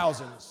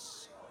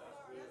 10,000s.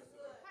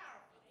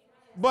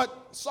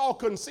 But Saul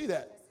couldn't see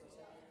that.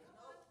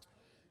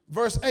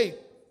 Verse 8.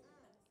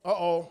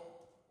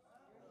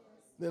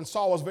 Then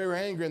Saul was very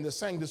angry, and the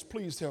saying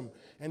displeased him.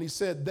 And he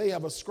said, they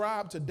have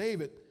ascribed to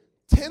David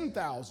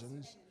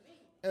 10,000s,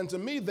 and to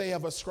me they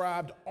have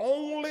ascribed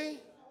only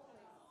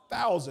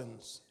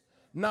thousands.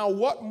 Now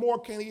what more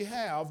can he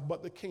have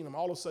but the kingdom?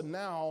 All of a sudden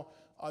now,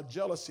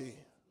 jealousy.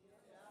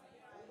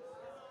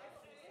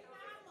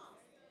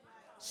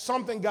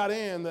 Something got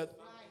in that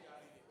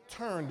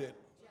turned it.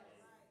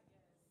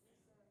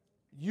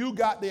 You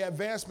got the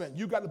advancement.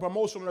 You got the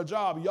promotion on the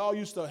job. Y'all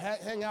used to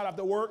hang out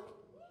after work.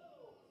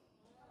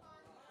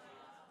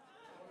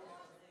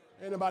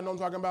 Anybody know what I'm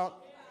talking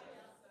about?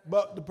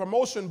 But the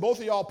promotion both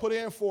of y'all put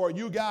in for,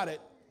 you got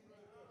it.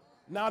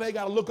 Now they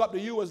got to look up to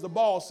you as the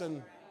boss.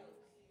 And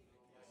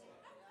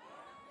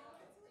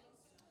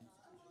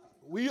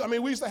we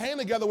used to hang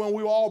together when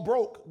we were all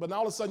broke. But now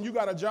all of a sudden you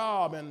got a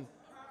job. And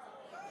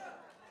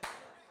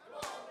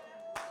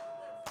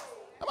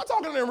am I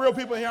talking to real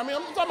people here? I mean,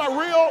 I'm talking about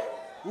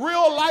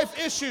real life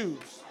issues.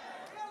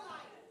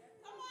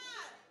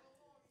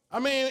 I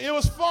mean, it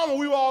was fun when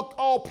we were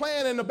all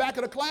playing in the back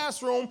of the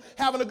classroom,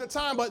 having a good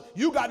time, but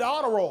you got the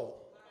honor roll.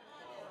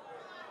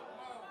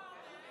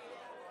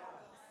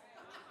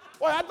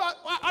 Well,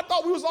 I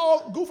thought we was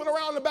all goofing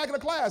around in the back of the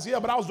class. Yeah,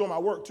 but I was doing my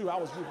work too. I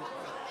was goofing.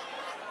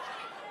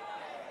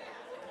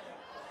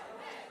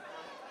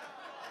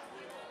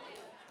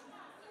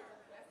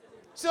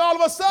 See, all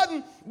of a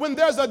sudden, when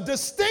there's a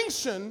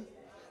distinction,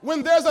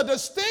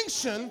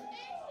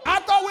 I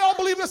thought we all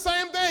believed the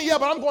same thing. Yeah,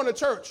 but I'm going to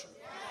church.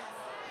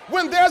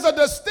 When there's a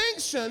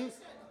distinction,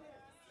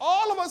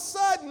 all of a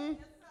sudden,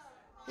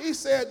 he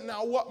said,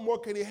 now what more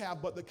can he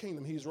have but the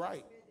kingdom? He's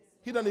right.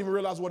 He doesn't even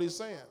realize what he's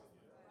saying.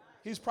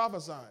 He's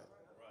prophesying.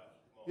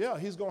 Yeah,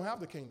 he's going to have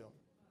the kingdom.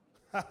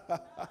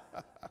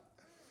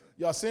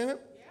 Y'all seeing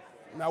it?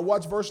 Now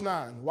watch verse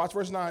 9. Watch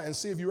verse 9 and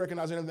see if you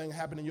recognize anything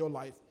happened in your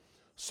life.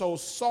 So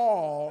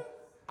Saul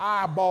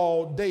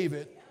eyeballed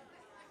David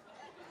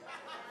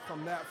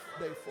from that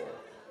day forward.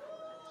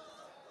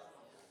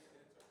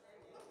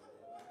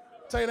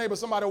 Tell your neighbor,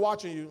 somebody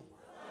watching you.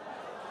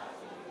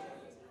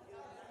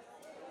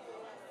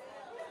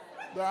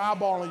 They're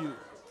eyeballing you.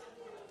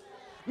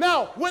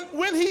 Now,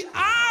 when he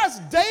eyes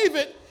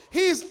David,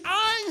 he's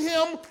eyeing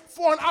him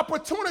for an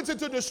opportunity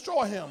to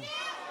destroy him.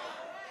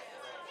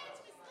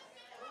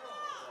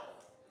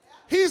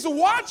 He's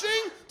watching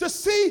to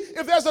see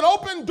if there's an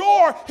open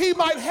door he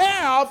might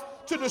have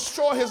to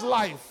destroy his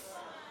life.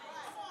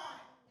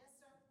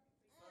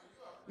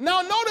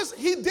 Now notice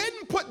he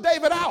didn't put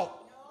David out.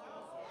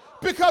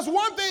 Because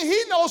one thing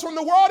he knows from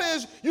the world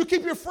is you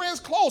keep your friends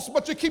close,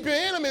 but you keep your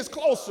enemies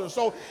closer.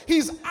 So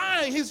he's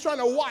eyeing, he's trying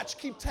to watch,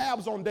 keep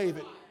tabs on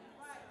David.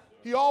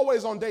 He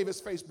always on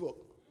David's Facebook.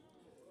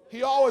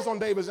 He always on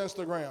David's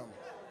Instagram.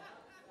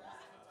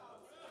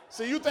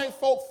 See, you think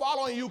folk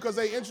following you because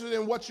they're interested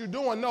in what you're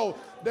doing. No,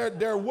 they're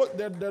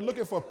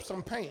looking for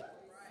some paint.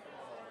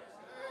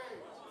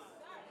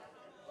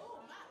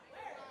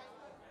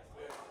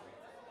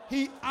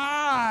 He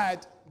eyed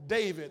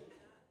David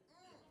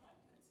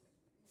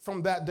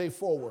from that day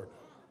forward.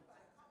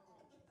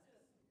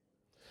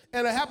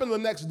 And it happened the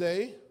next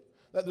day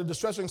that the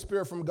distressing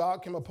spirit from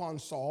God came upon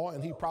Saul,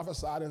 and he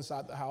prophesied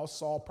inside the house.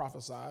 Saul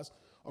prophesied,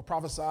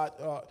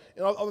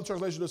 in other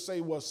translations, to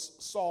say was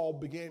Saul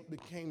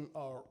became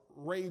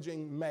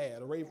raging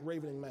mad,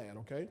 ravening mad,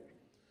 okay?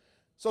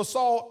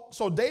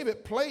 So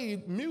David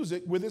played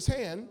music with his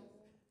hand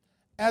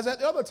as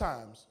at other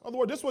times. In other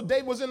words, this is what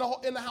David was in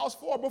the house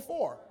for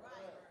before.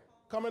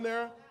 Come in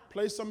there,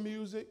 play some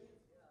music,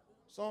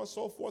 so on and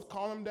so forth,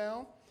 calm him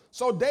down.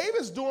 So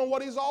David's doing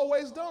what he's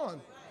always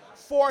done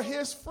for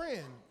his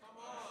friend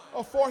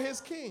or for his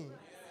king.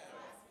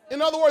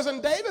 In other words, in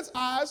David's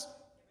eyes,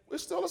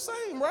 it's still the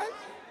same, right?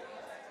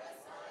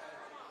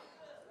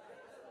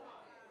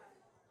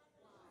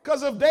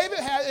 Because if David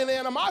had any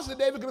animosity,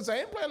 David could have said, I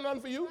ain't playing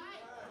nothing for you.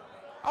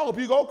 I hope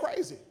you go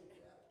crazy.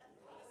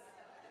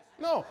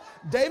 No,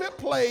 David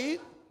played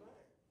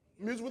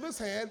music with his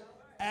hand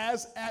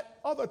as at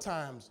other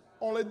times.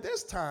 Only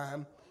this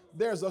time,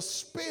 there's a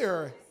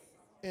spear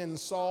in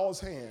Saul's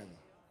hand.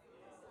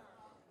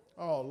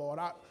 Oh, Lord,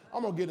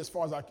 I'm going to get as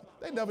far as I can.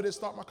 They never did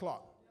start my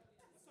clock.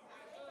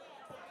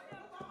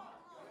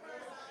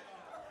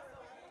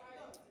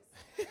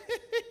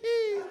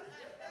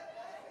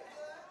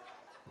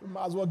 We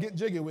might as well get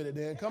jiggy with it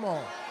then. Come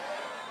on.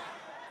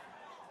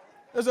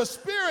 There's a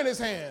spear in his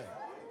hand.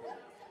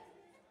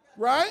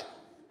 Right?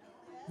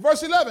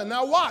 Verse 11.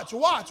 Now watch.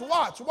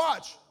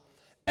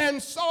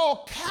 And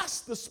Saul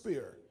cast the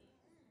spear.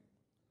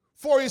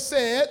 For he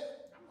said,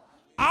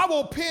 I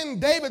will pin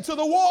David to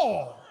the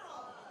wall.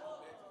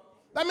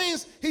 That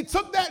means he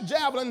took that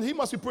javelin, he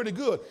must be pretty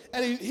good,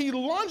 and he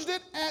lunged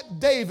it at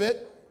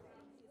David,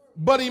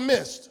 but he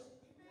missed.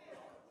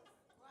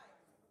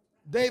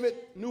 David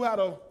knew how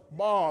to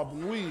bob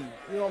and weave,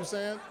 you know what I'm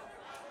saying?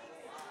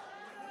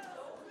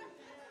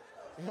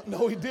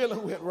 No, he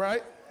dealing with,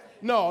 right?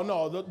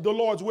 No, the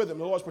Lord's with him.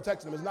 The Lord's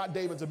protecting him. It's not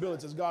David's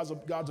ability, it's God's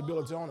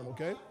ability on him,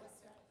 okay?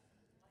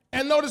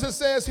 And notice it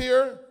says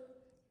here,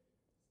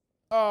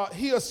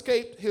 he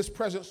escaped his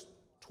presence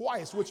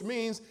twice, which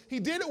means he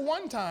did it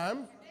one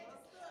time,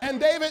 and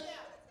David,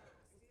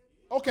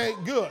 okay,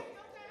 good.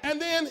 And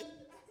then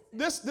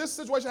this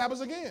situation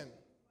happens again.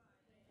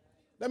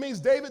 That means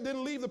David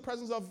didn't leave the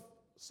presence of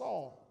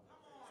Saul.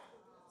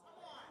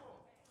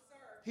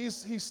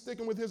 He's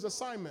sticking with his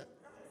assignment.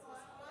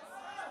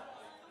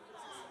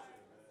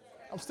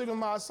 I'm sticking with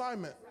my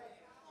assignment.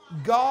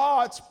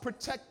 God's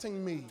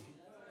protecting me.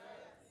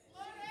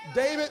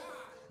 David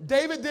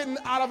didn't,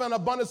 out of an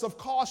abundance of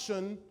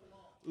caution,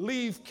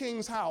 leave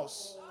King's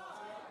house.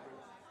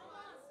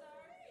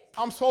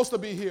 I'm supposed to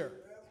be here.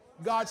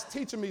 God's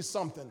teaching me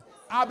something.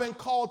 I've been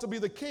called to be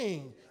the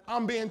king.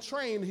 I'm being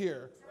trained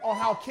here on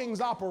how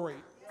kings operate.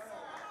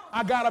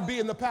 I got to be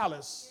in the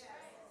palace.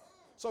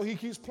 So he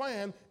keeps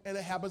playing, and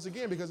it happens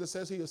again because it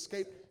says he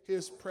escaped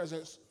his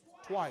presence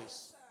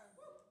twice.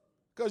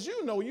 Because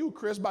you,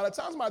 Chris, by the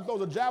time somebody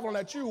throws a javelin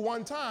at you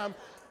one time,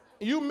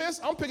 you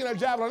miss, I'm picking that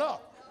javelin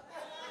up.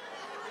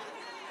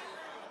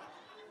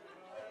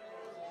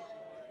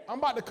 I'm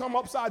about to come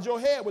upside your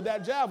head with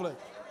that javelin.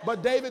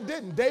 But David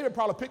didn't. David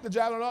probably picked the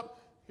javelin up.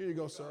 Here you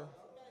go, sir.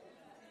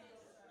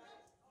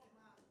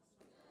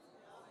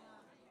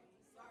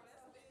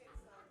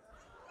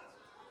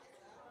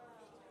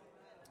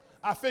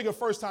 I figured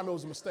first time it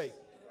was a mistake.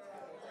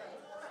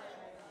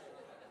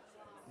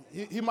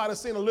 He might have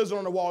seen a lizard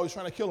on the wall. He was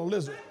trying to kill a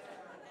lizard.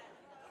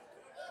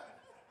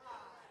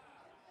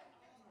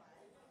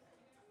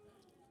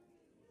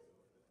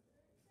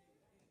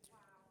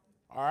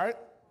 All right.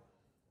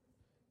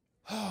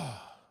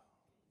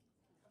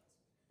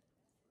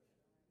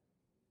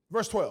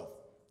 Verse 12.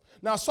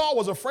 Now Saul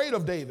was afraid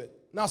of David.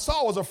 It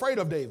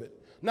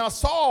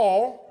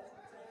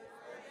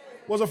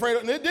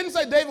didn't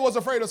say David was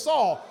afraid of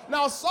Saul.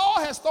 Now Saul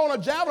has thrown a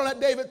javelin at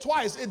David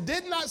twice. It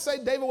did not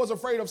say David was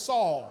afraid of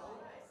Saul.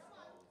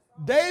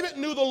 David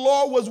knew the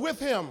Lord was with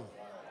him.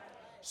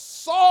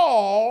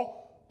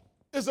 Saul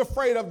is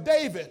afraid of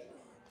David.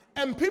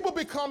 And people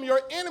become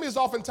your enemies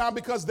oftentimes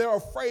because they're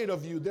afraid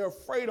of you. They're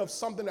afraid of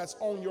something that's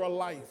on your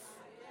life.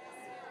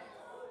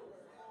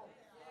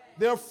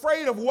 They're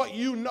afraid of what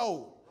you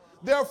know.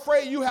 They're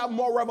afraid you have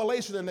more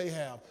revelation than they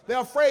have. They're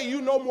afraid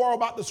you know more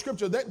about the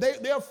scripture.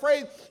 They're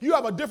afraid you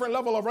have a different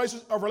level of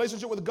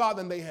relationship with God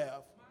than they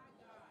have.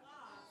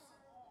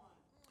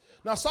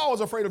 Now, Saul was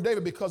afraid of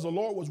David because the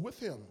Lord was with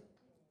him,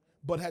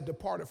 but had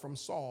departed from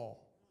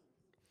Saul.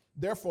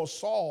 Therefore,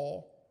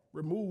 Saul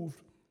removed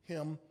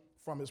him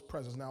from his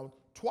presence. Now,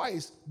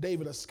 twice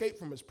David escaped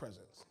from his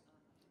presence.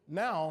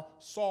 Now,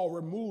 Saul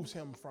removes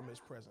him from his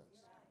presence.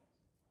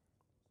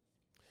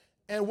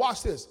 And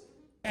watch this.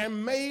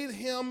 And made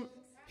him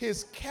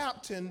his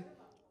captain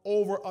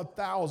over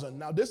 1,000.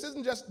 Now, this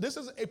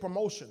is a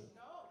promotion.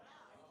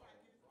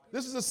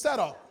 This is a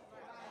setup.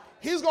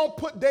 He's going to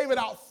put David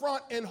out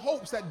front in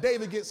hopes that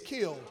David gets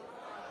killed.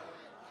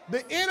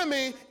 The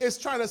enemy is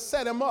trying to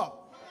set him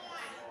up.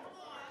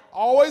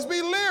 Always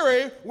be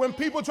leery when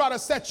people try to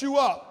set you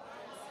up.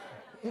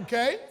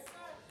 Okay?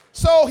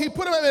 So he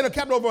put him in a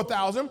captain over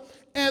 1,000.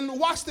 And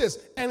watch this.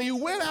 And he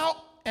went out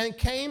and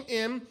came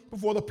in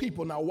before the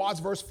people. Now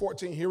watch verse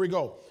 14. Here we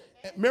go.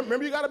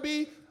 Remember, you got to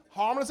be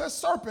harmless as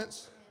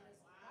serpents,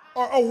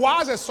 or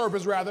wise as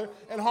serpents rather,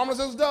 and harmless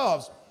as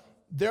doves.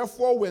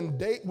 Therefore,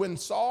 when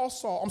Saul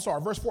saw,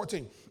 verse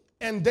 14,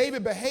 and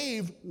David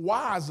behaved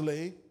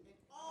wisely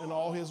in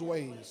all his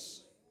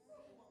ways,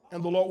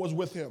 and the Lord was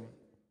with him.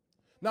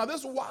 Now,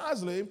 this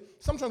wisely,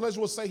 some translations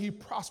will say he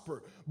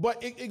prospered,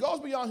 but it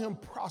goes beyond him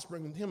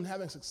prospering and him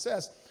having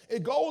success.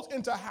 It goes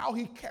into how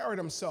he carried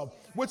himself,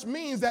 which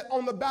means that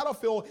on the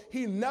battlefield,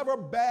 he never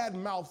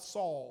bad-mouthed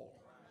Saul.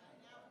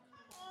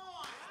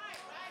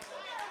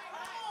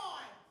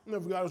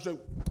 Never got to say,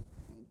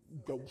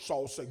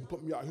 Saul said,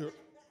 put me out here.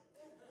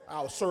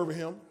 I was serving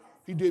him.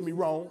 He did me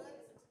wrong.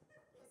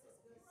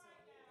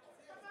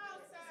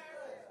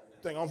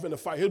 Think I'm finna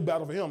fight his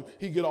battle for him.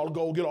 He get all the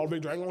gold, get all the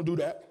victory. I ain't gonna do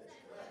that.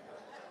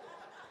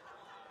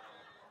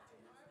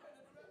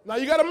 Now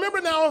you gotta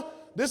remember now,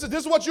 this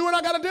is what you and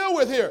I gotta deal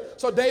with here.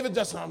 So David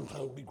just,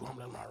 be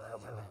grumbling.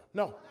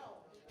 No,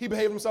 he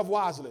behaved himself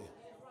wisely.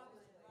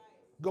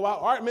 Go out,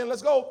 all right, man,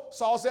 let's go.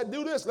 Saul said,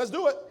 do this, let's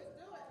do it.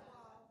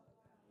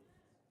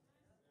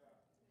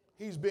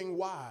 He's being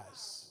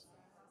wise.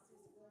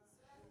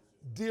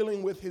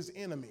 Dealing with his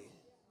enemy.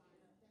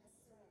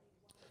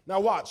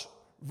 Now watch,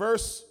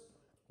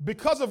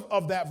 because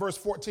of that, verse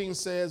 14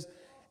 says,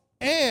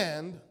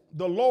 and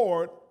the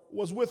Lord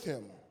was with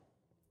him.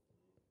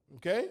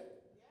 Okay?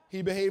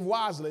 He behaved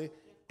wisely,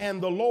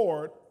 and the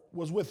Lord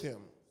was with him.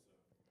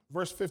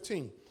 Verse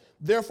 15,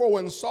 therefore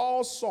when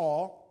Saul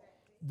saw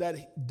that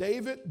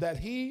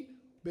he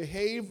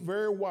behaved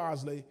very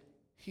wisely,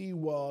 he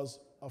was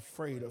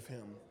afraid of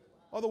him.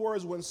 In other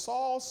words, when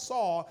Saul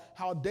saw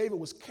how David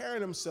was carrying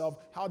himself,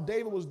 how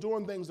David was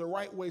doing things the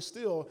right way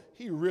still,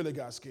 he really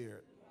got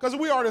scared. Because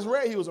we already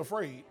read he was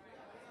afraid.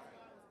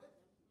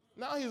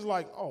 Now he's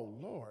like, oh,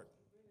 Lord,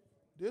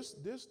 this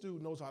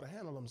dude knows how to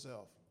handle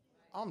himself.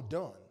 I'm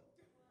done.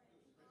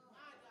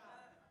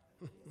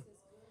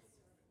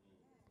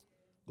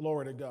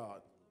 Glory to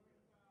God.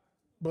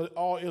 But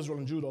all Israel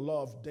and Judah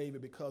loved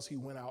David because he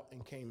went out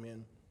and came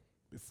in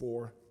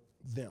before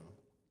them.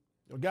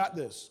 You got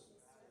this?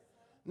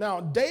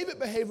 Now, David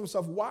behaved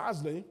himself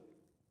wisely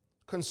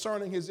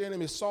concerning his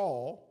enemy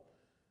Saul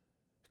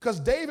because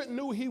David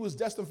knew he was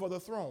destined for the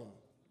throne.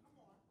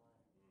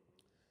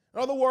 In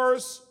other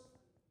words,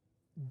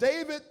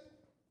 David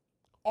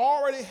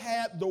already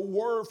had the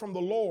word from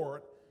the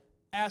Lord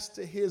as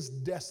to his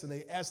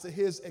destiny, as to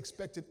his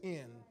expected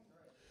end.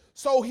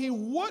 So he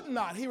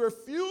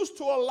refused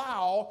to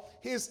allow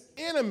his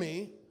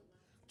enemy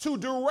to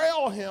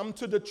derail him,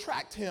 to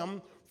detract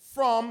him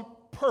from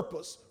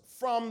purpose,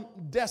 from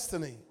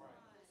destiny.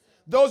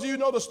 Those of you who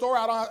know the story,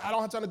 I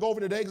don't have time to go over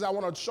today because I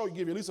want to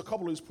give you at least a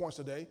couple of these points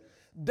today.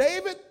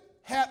 David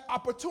had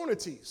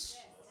opportunities.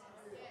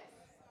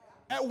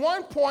 At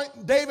one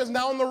point, David's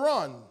now on the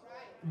run.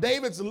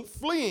 David's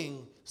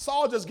fleeing.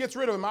 Saul just gets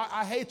rid of him.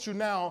 I hate you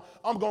now.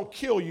 I'm going to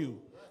kill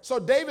you. So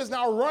David's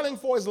now running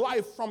for his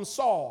life from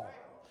Saul.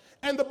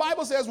 And the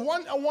Bible says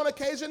on one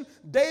occasion,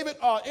 David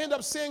ended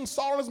up seeing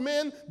Saul and his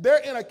men. They're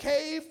in a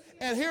cave,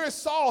 and here is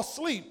Saul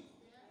asleep.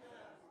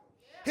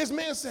 His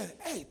men said,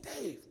 hey,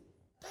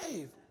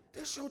 Dave,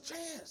 this your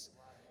chance.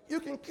 You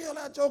can kill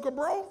that joker,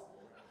 bro.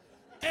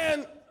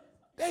 And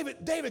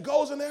David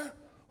goes in there.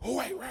 Oh,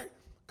 wait, right.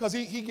 Because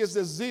he gets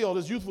this zeal,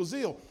 this youthful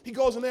zeal. He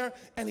goes in there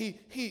and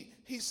he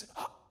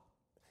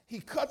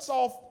cuts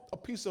off a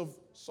piece of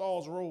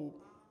Saul's robe.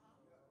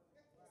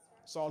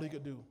 That's all he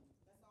could do.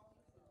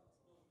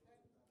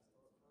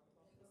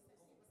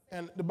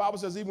 And the Bible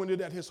says even when he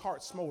did that, his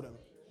heart smote him.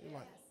 He's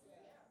like,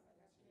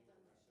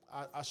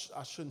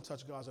 I shouldn't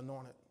touch God's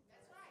anointed.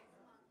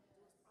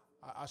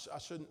 I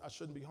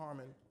shouldn't be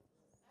harming.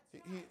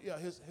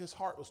 His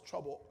heart was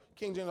troubled.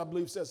 King James, I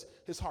believe, says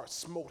his heart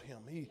smote him.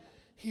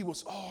 He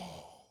was,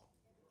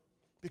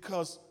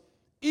 because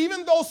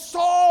even though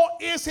Saul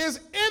is his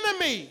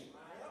enemy,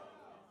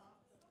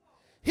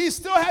 he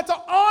still had to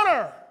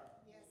honor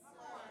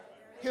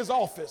his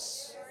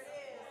office.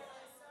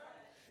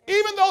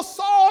 Even though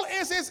Saul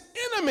is his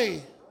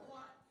enemy,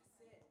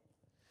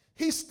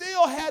 he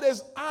still had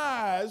his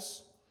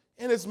eyes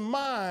and his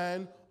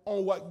mind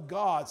on what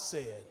God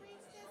said.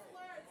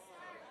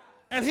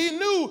 And he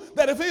knew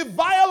that if he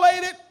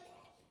violated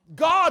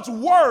God's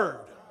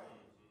word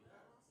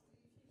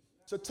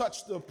to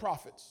touch the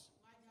prophets,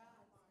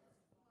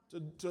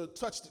 to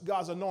touch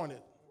God's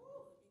anointed,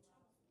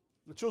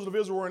 the children of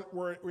Israel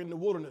were in the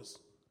wilderness.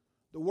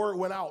 The word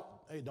went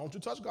out, hey, don't you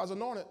touch God's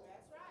anointed.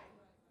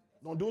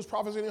 Don't do his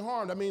prophets any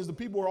harm. That means the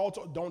people were all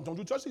told, don't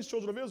you touch these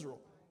children of Israel.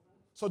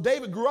 So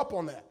David grew up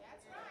on that.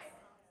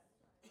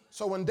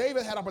 So when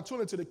David had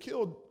opportunity to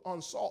kill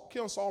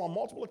Saul on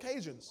multiple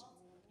occasions,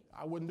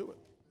 I wouldn't do it.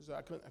 He said,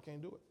 I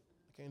can't do it.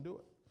 I can't do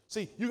it.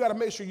 See, you got to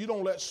make sure you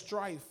don't let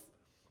strife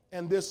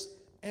and this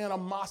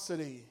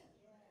animosity,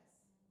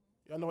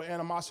 y'all know what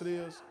animosity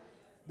is?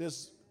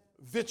 This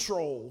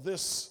vitriol,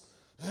 this,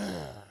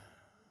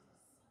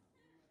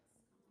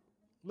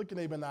 look at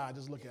neighbor in the eye,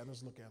 just look at them.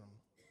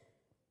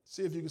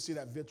 See if you can see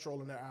that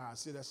vitriol in their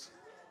eyes. See, that's,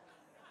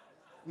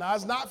 now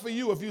it's not for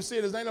you. If you see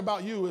it, it ain't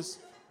about you. It's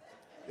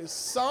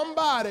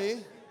somebody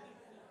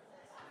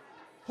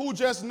who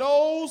just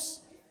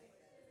knows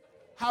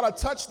how to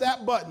touch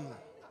that button,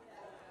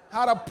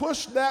 how to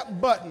push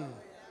that button.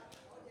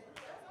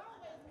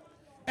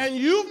 And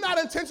you've not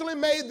intentionally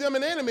made them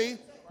an enemy,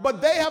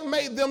 but they have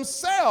made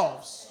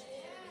themselves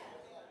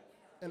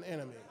an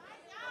enemy.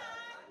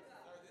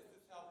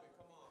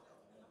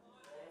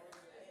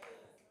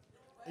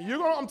 And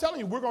I'm telling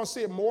you, we're going to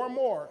see it more and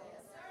more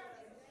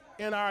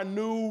in our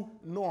new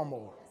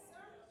normal.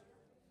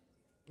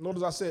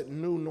 Notice I said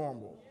new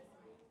normal.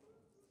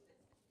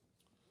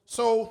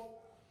 So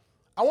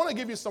I want to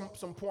give you some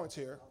points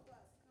here.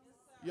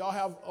 Y'all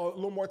have a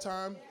little more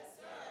time?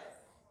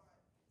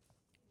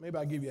 Maybe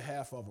I'll give you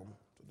half of them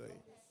today.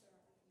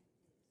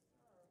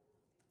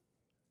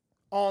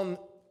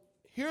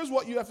 Here's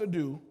what you have to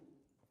do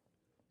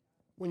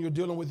when you're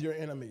dealing with your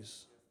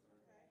enemies.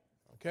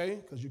 Okay?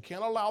 Because you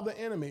can't allow the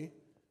enemy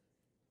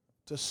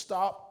to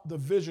stop the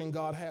vision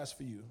God has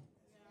for you.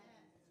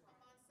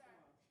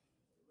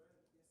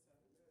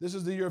 This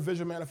is the year of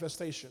vision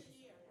manifestation.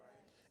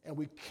 And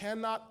we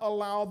cannot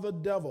allow the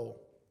devil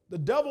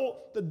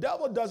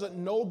doesn't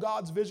know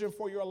God's vision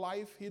for your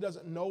life. He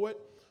doesn't know it,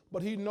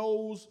 but he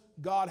knows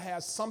God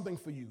has something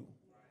for you.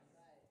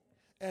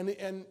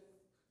 And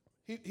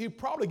he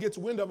probably gets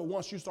wind of it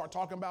once you start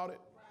talking about it.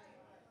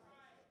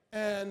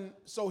 And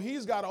so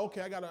he's got to,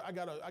 okay, I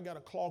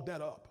gotta clog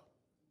that up.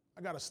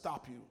 I got to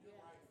stop you.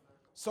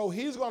 So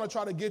he's going to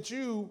try to get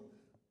you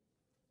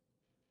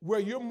where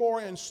you're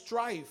more in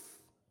strife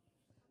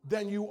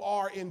than you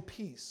are in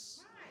peace.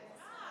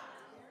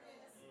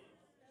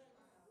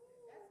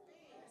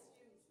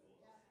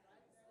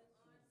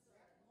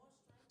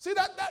 See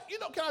that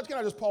can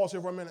I just pause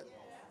here for a minute?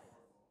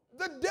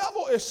 The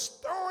devil is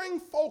stirring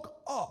folk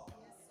up,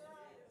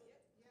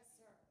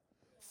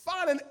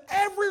 finding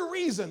every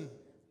reason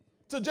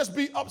to just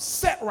be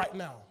upset right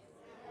now.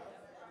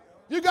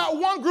 You got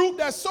one group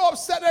that's so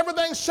upset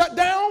everything's shut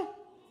down.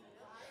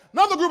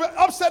 Another group is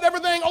upset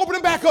everything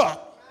opening back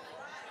up.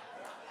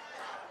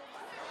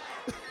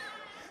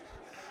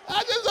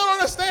 I just don't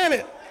understand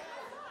it.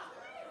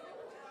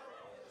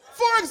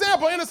 For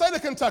example, in the state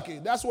of Kentucky,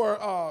 that's where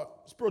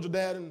Spiritual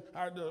Dad and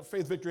the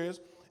Faith Victory is,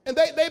 and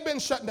they've been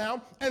shut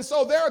down, and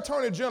so their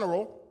attorney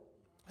general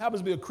happens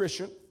to be a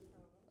Christian,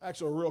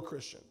 actually a real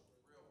Christian,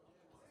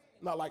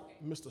 not like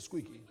Mr.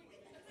 Squeaky,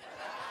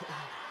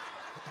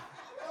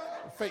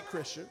 a fake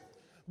Christian,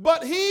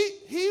 but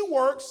he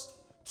works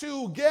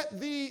to get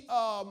to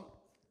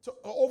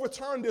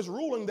overturn this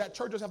ruling that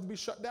churches have to be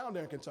shut down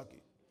there in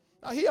Kentucky.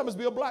 Now he happens to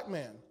be a black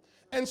man.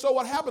 And so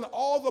what happened,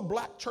 all the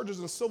black churches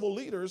and civil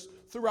leaders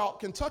throughout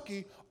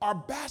Kentucky are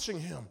bashing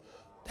him.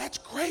 That's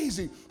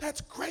crazy. That's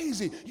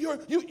crazy. You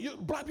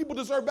black people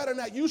deserve better than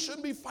that. You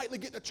shouldn't be fighting to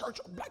get the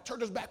black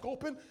churches back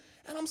open.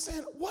 And I'm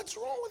saying, what's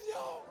wrong with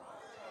y'all?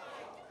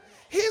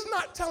 He's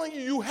not telling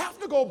you have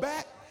to go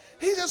back.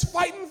 He's just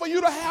fighting for you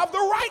to have the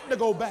right to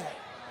go back.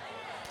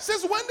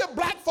 Since when did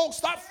black folks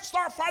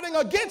start fighting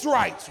against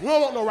rights? We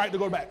don't want no right to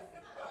go back.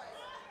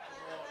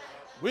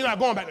 We're not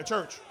going back to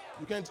church.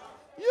 You can't.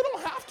 You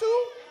don't have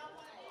to.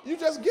 You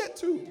just get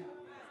to.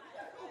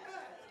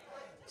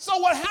 So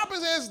what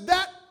happens is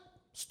that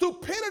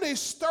stupidity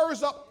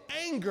stirs up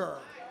anger.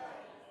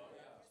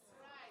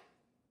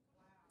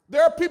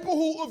 There are people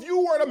who, if you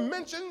were to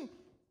mention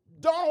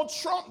Donald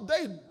Trump,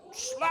 they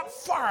slap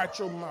fire at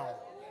your mouth.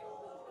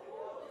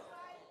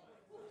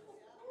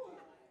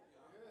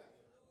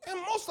 And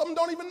most of them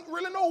don't even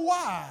really know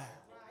why.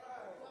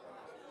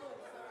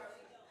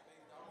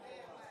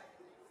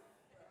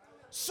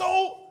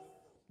 So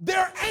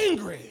they're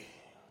angry.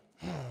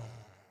 I'm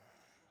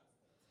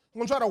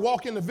going to try to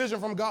walk in the vision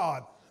from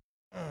God.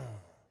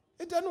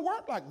 It doesn't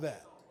work like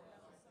that.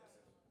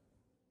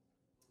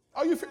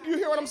 Oh, you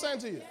hear what I'm saying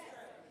to you?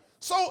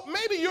 So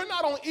maybe you're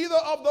not on either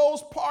of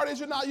those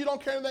parties. You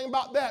don't care anything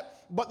about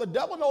that. But the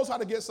devil knows how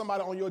to get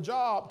somebody on your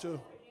job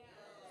to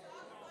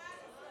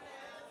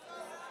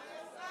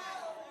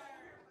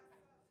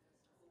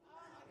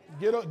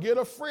get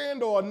a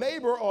friend or a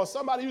neighbor or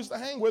somebody you used to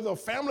hang with, a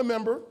family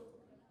member,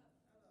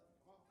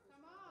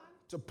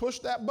 to push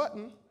that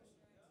button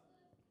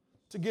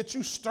to get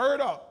you stirred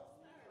up.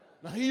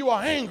 Now here you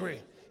are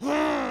angry.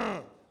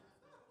 And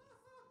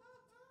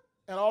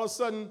all of a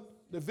sudden,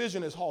 the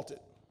vision is halted.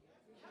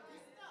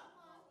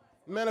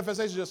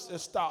 Manifestation just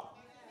is stopped.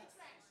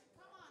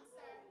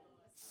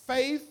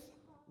 Faith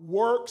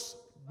works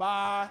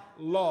by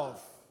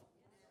love.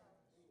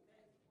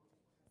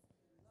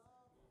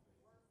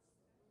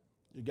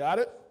 You got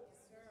it?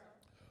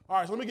 All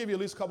right, so let me give you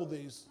at least a couple of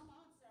these.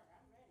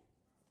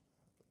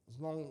 As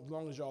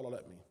long as y'all will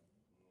let me.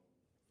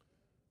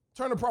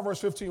 Turn to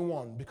Proverbs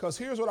 15:1, because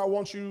here's what I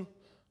want you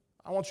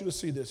to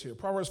see this here.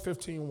 Proverbs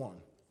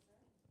 15:1.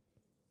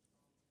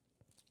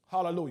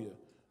 Hallelujah.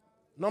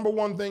 Number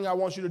one thing I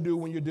want you to do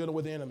when you're dealing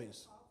with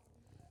enemies.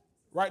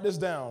 Write this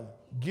down.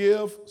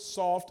 Give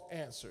soft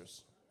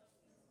answers.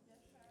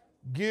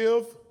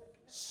 Give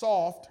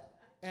soft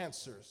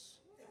answers.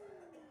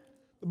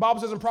 The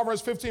Bible says in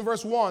Proverbs 15,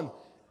 verse 1,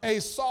 a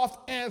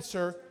soft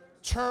answer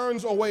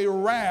turns away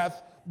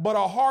wrath, but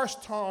a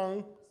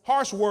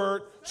harsh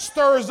word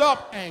stirs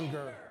up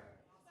anger.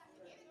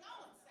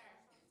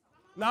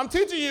 Now I'm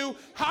teaching you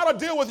how to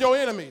deal with your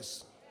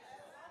enemies.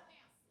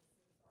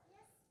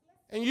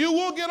 And you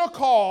will get a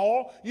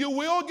call, you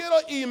will get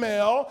an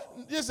email.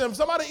 Listen, if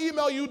somebody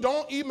email you,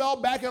 don't email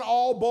back in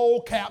all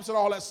bold caps and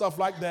all that stuff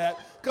like that,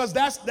 because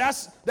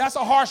that's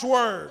a harsh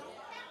word.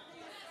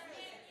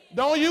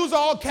 Don't use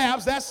all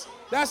caps.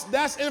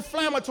 That's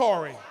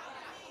inflammatory.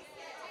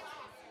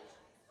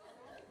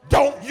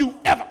 Don't you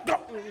ever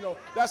go.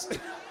 That's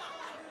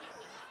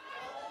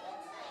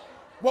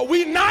what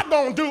we not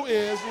gonna do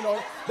is,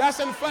 that's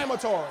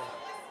inflammatory.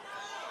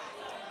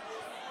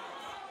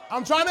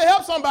 I'm trying to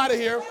help somebody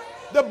here.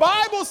 The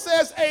Bible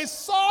says a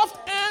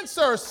soft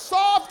answer.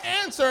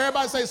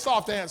 Everybody say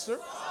soft answer.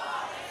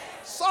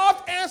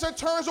 Soft answer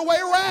turns away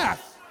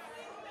wrath.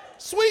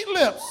 Sweet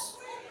lips.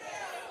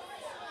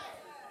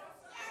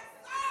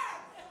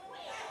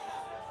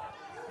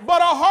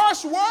 But a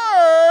harsh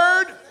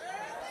word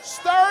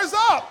stirs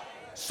up.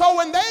 So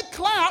when they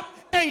clap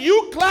and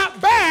you clap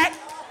back,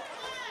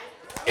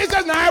 it's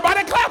just not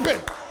everybody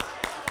clapping.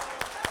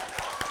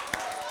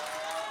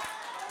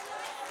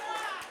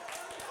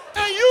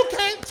 And you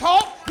can't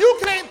talk, you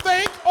can't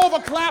think over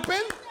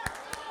clapping.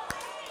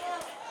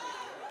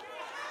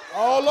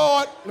 Oh,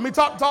 Lord, let me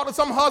talk to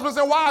some husbands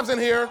and wives in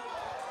here.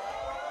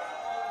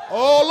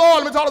 Oh,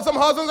 Lord, let me talk to some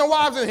husbands and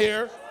wives in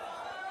here.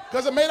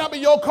 Because it may not be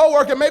your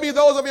coworker, maybe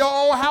those of your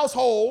own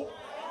household.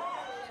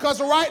 Because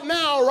right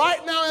now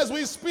as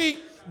we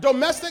speak,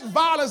 domestic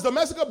violence,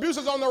 domestic abuse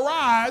is on the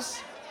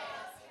rise.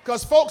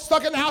 Because folks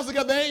stuck in the house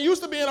together, they ain't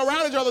used to being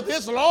around each other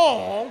this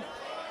long.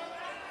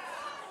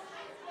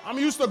 I'm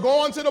used to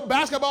going to the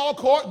basketball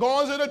court,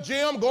 going to the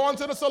gym, going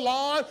to the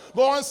salon,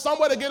 going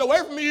somewhere to get away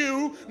from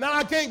you. Now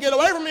I can't get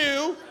away from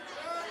you.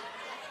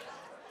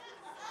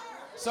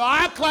 So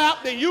I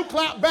clap, then you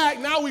clap back.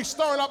 Now we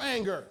stirring up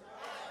anger.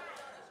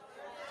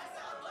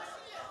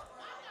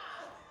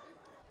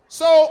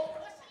 So,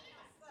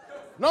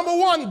 number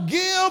one,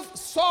 give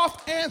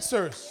soft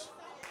answers.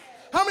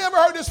 How many ever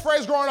heard this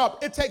phrase growing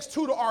up? It takes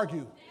two to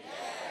argue.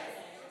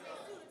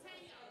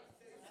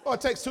 Oh,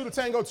 it takes two to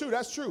tango too.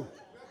 That's true.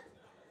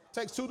 It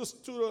takes two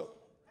to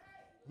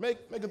make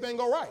a thing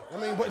go right. I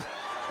mean, but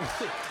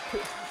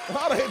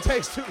how it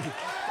takes two.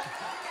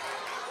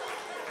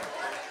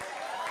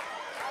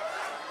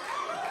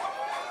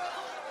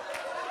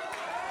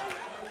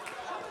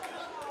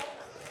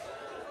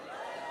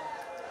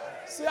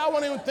 See, I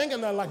wasn't even thinking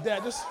nothing like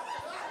that. Just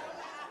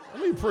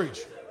let me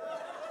preach.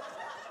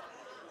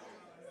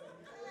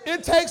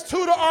 It takes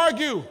two to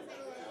argue.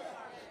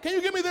 Can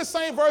you give me this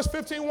same verse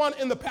 15:1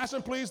 in the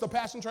Passion, please? The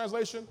Passion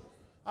translation.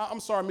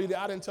 I'm sorry, media,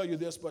 I didn't tell you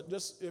this, but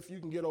just if you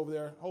can get over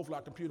there, hopefully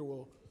our computer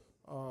will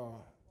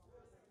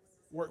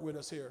work with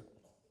us here.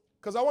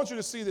 Because I want you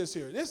to see this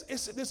here. This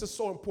is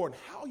so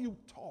important. How you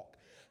talk,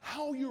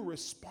 how you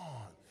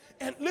respond.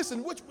 And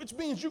listen, which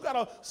means you got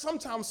to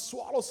sometimes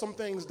swallow some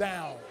things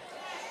down.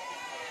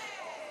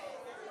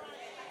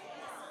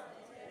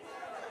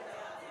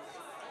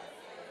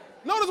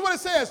 Notice what it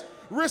says.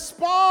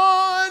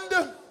 Respond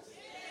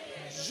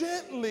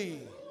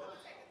gently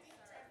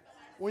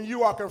when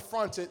you are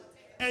confronted,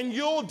 and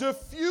you'll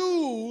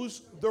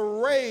diffuse the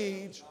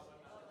rage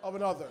of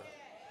another.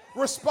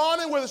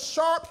 Responding with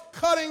sharp,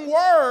 cutting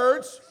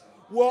words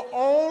will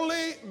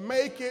only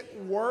make it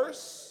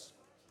worse.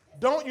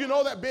 Don't you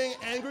know that being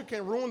angry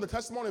can ruin the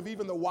testimony of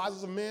even the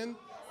wisest of men?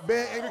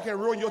 Being angry can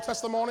ruin your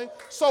testimony.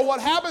 So what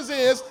happens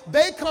is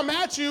they come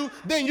at you,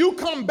 then you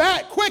come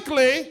back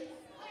quickly,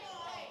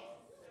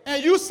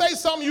 and you say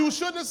something you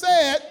shouldn't have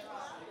said.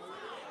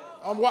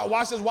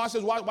 Watch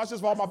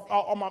this for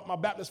all my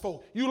Baptist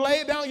folk. You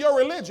lay down your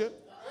religion.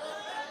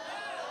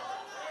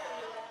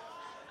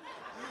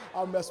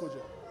 I'll mess with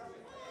you.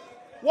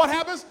 What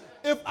happens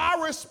if I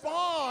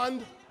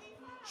respond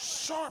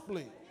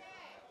sharply,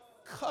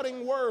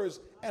 cutting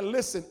words? And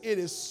listen, it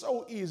is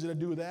so easy to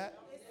do that.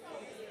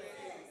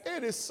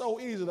 It is so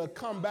easy to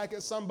come back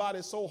at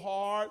somebody so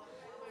hard.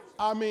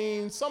 I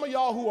mean, some of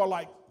y'all who are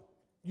like,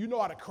 you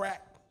know how to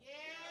crack.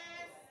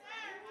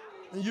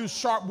 and you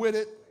sharp with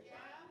it,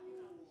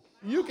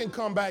 you can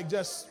come back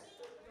just,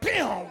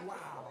 bam, wow.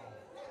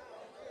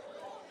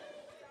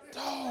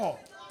 Dog.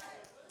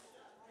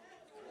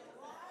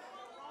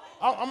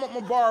 I'm going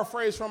to borrow a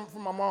phrase from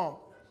my mom.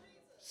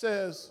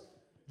 Says,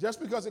 just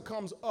because it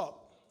comes up,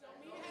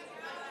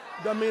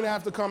 doesn't mean it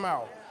have to come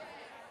out.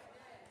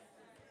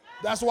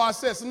 That's why I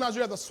said sometimes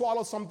you have to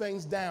swallow some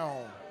things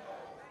down.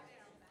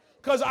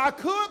 Because I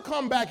could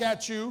come back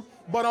at you,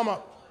 but I'm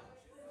a.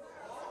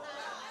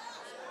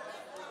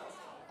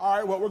 All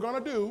right, what we're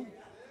going to do.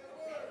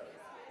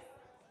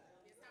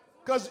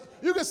 Because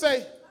you can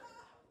say,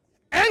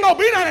 ain't going to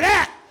be none of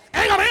that.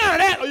 Ain't going to be none of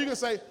that. Or you can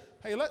say,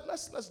 hey,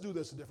 let's do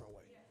this a different way.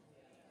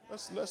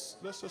 Let's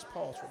just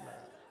pause for a minute.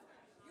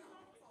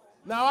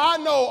 Now, I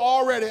know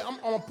already, I'm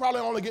going to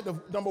probably only get to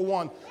number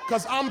one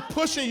because I'm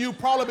pushing you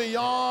probably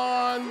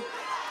beyond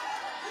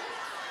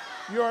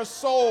your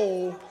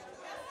soul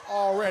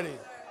already.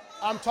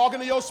 I'm talking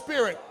to your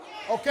spirit,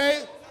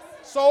 okay?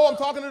 Soul, I'm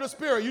talking to the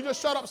spirit. You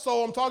just shut up,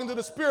 soul. I'm talking to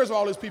the spirits of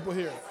all these people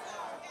here.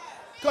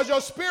 Because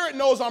your spirit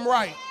knows I'm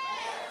right.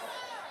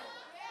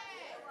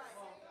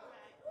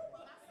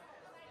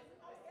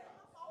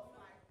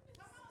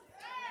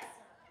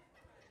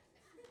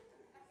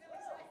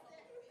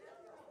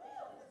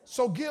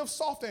 So give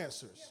soft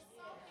answers.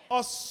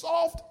 A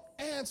soft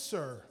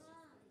answer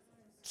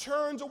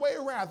turns away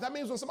wrath. That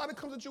means when somebody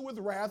comes at you with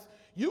wrath,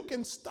 you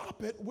can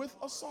stop it with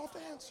a soft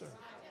answer.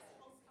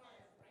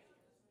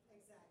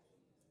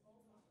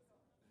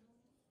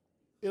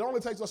 It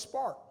only takes a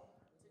spark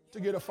to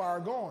get a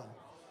fire going.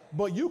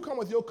 But you come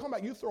with your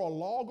comeback, you throw a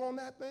log on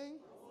that thing.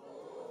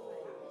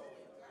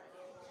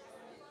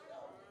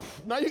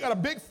 Now you got a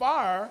big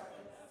fire.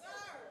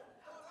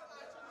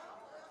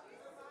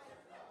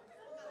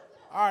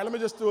 All right, let me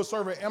just do a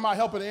survey. Am I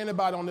helping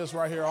anybody on this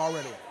right here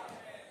already?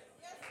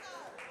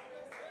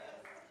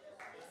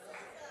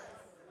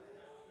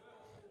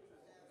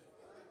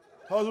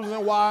 Husbands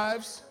and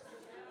wives,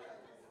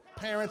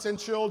 parents and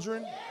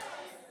children.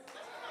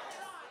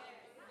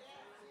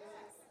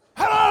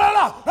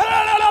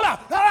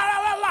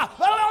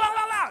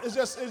 It's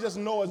just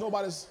noise.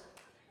 Nobody's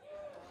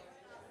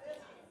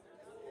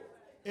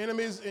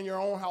enemies in your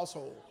own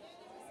household.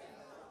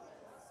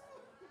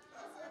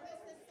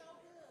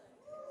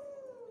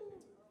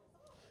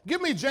 Give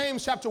me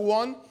James chapter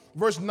 1,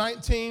 verse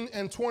 19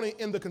 and 20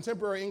 in the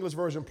Contemporary English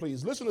Version,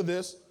 please. Listen to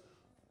this.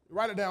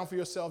 Write it down for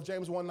yourself,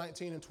 James 1,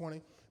 19 and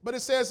 20. But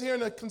it says here in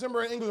the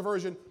Contemporary English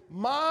Version,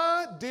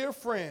 my dear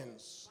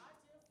friends,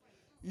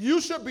 you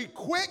should be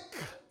quick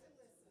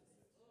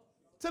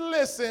to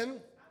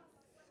listen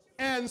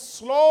and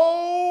slow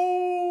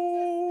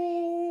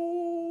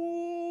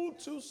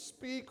to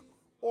speak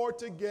or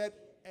to get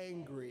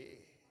angry.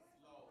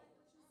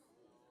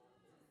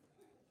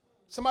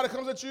 Somebody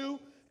comes at you,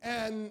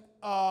 and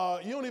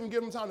you don't even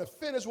give them time to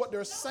finish what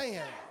they're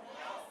saying.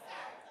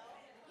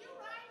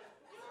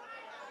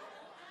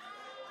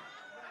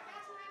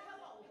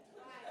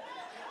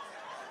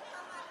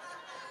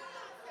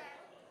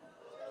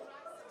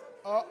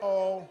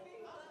 Uh-oh.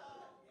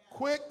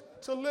 Quick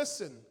to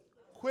listen.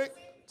 Quick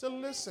to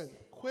listen.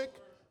 Quick,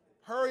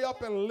 hurry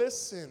up and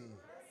listen.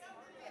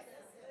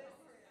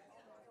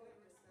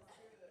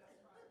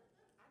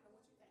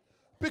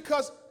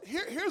 Because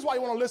here's why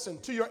you want to listen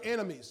to your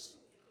enemies.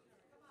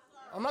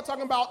 I'm not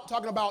talking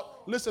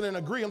about listen and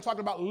agree. I'm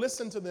talking about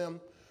listen to them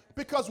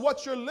because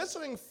what you're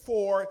listening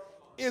for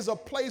is a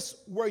place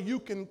where you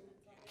can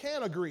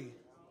agree.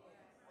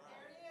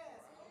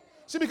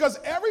 See, because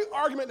every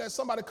argument that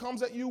somebody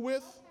comes at you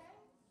with,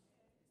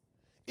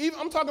 even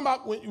I'm talking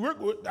about when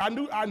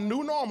our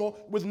new normal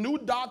with new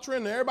doctrine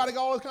and everybody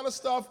got all this kind of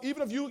stuff.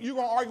 Even if you're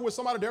gonna argue with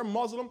somebody, they're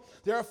Muslim,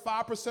 they're a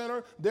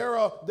 5%er, they're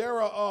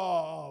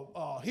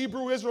a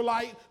Hebrew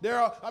Israelite, they're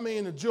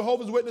a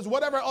Jehovah's Witness,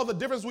 whatever other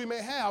difference we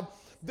may have.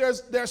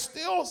 There's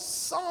still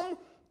some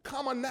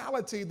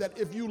commonality that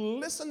if you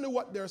listen to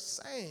what they're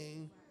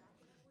saying,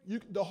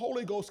 the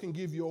Holy Ghost can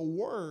give you a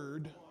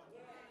word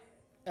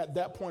at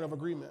that point of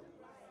agreement.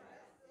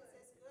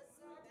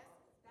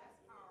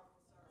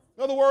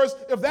 In other words,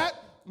 if that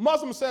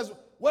Muslim says,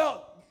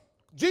 well,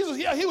 Jesus,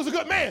 yeah, he was a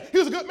good man. He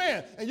was a good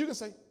man. And you can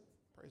say,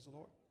 praise the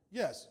Lord.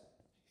 Yes,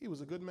 he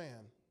was a good man.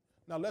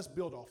 Now let's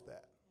build off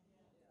that.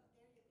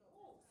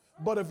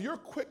 But if you're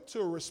quick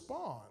to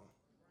respond,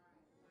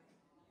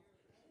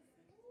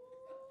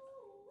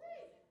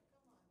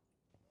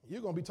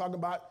 you're going to be talking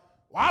about,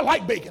 well, I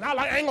like bacon. I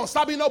ain't going to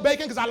stop eating no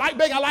bacon because I like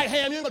bacon. I like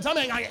ham. You ain't going to tell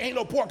me I ain't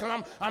no pork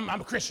because I'm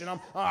a Christian.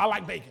 I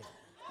like bacon.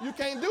 You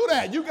can't do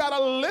that. You got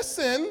to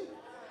listen.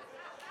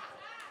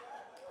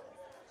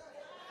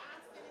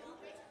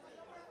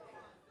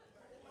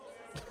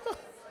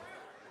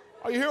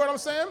 Are you hearing what I'm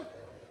saying?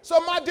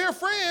 So my dear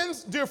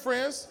friends,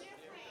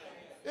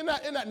 isn't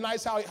that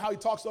nice how he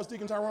talks to us,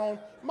 Deacon Tyrone?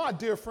 My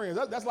dear friends,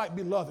 that's like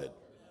beloved.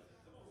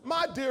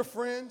 My dear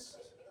friends,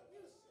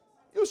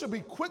 you should be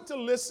quick to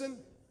listen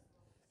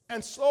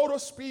and slow to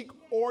speak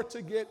or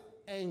to get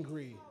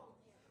angry.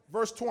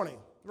 Verse 20.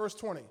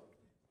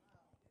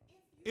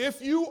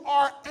 If you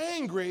are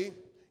angry,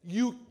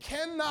 you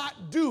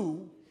cannot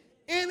do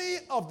any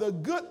of the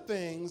good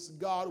things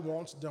God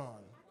wants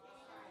done.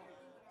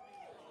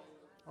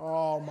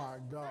 Oh my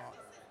God.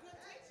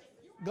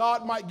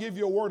 God might give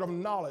you a word of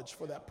knowledge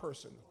for that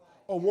person,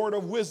 a word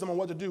of wisdom on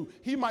what to do.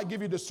 He might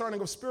give you discerning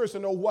of spirits to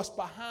know what's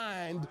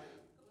behind.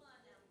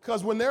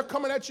 Because when they're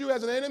coming at you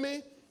as an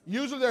enemy,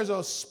 usually there's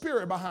a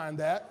spirit behind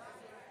that.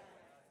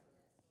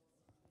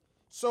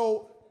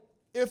 So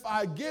if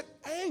I get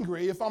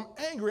angry, if I'm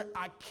angry,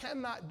 I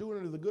cannot do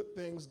any of the good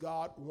things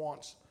God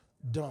wants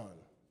done.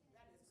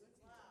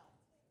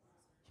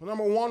 So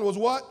number one was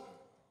what?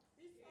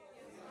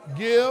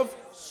 Give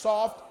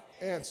soft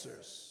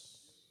answers.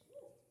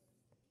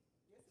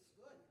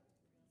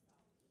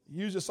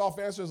 Use your soft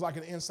answers like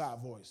an inside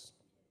voice.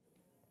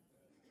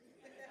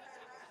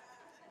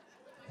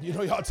 You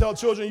know, y'all tell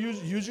children,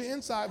 use your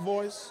inside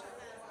voice.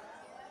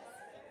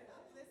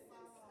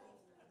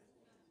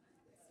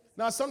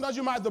 Now, sometimes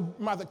you might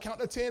have to count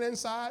to 10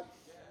 inside.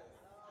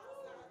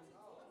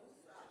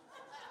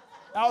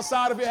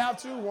 Outside if you have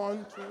to. 1,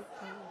 2, 3,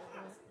 4.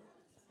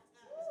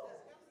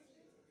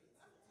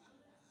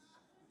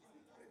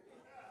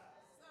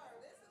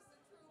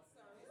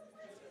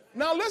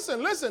 Now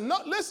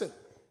listen.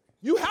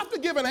 You have to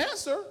give an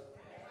answer.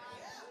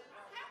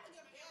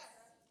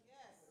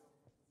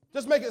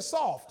 Just make it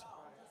soft.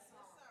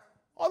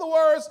 In other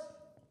words,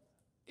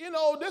 you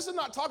know, this is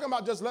not talking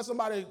about just let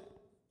somebody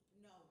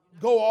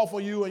go off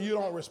on you and you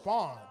don't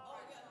respond.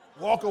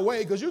 Walk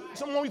away, because when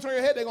you turn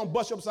your head, they're going to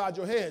bust you upside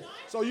your head.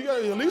 So you got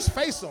to at least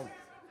face them.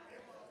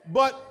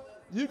 But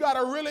you got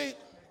to really,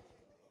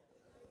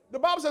 the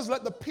Bible says,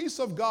 let the peace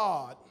of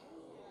God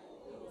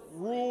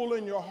rule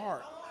in your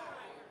heart.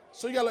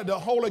 So you got to let the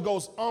Holy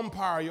Ghost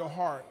umpire your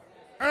heart.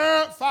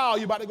 Foul,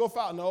 you about to go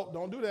foul. No,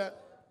 don't do that.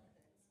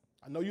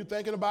 I know you're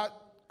thinking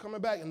about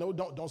coming back. And no,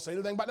 don't say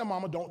anything about their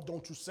mama.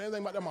 Don't you say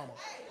anything about their mama.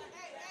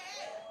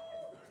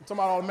 I'm talking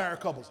about all the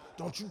married couples.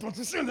 Don't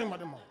you say anything about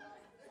their mama.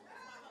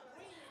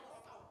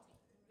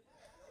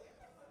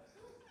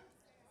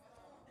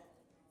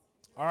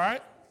 All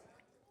right?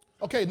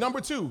 Okay, number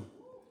 2.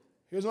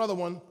 Here's another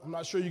one. I'm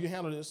not sure you can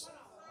handle this.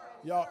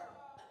 Y'all,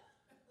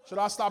 should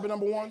I stop at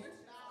number 1?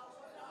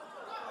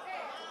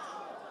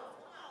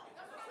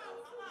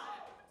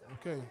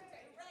 Okay.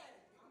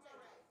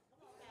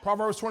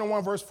 Proverbs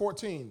 21, verse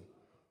 14.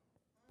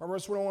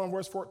 Proverbs 21,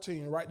 verse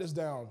 14. Write this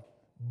down.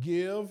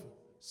 Give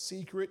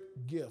secret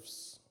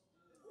gifts.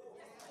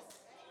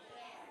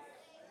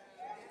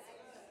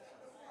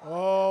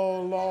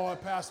 Oh,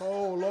 Lord, Pastor.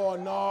 Oh,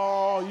 Lord,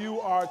 no, you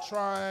are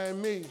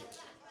trying me.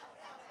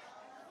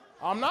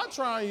 I'm not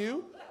trying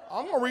you.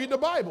 I'm going to read the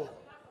Bible.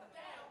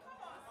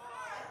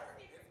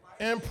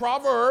 In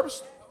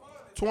Proverbs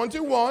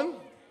 21,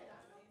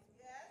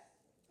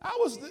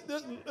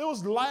 it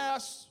was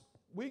last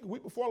week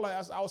before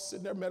last, I was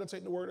sitting there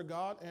meditating the word of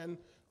God, and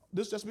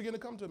this just began to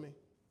come to me.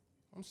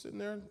 I'm sitting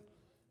there.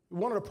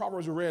 One of the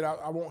Proverbs we read,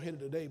 I won't hit it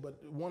today,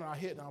 but one I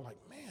hit, and I'm like,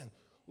 man,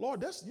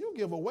 Lord, you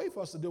give a way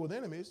for us to deal with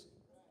enemies.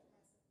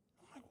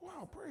 I'm like,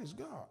 wow, praise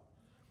God.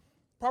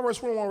 Proverbs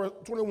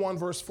 21,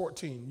 verse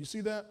 14. You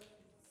see that?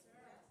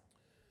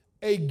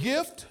 A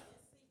gift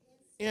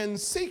in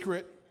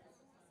secret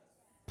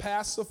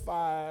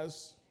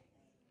pacifies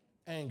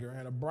anger,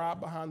 and a bribe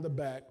behind the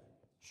back,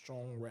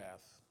 strong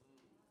wrath.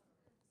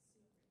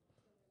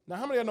 Now,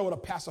 how many of you know what a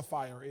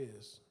pacifier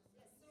is?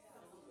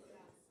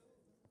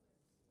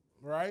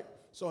 Right?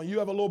 So when you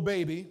have a little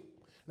baby, and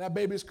that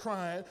baby's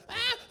crying,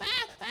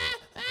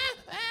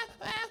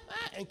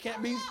 and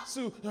can't be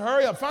soothed.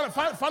 Hurry up, find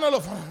a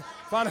little.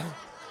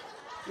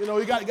 You know,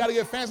 you got to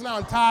get fancy now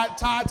and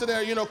tied to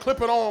there, you know,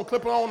 clip it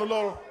on a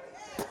little.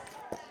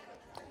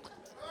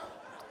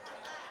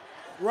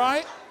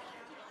 Right?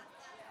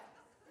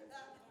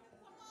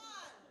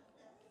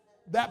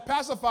 That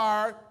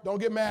pacifier, don't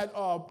get mad,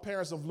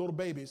 parents of little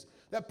babies.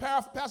 That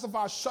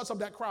pacifier shuts up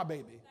that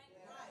crybaby.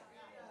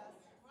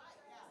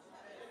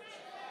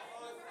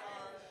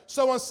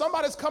 So when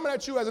somebody's coming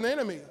at you as an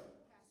enemy,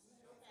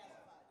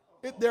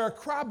 they're a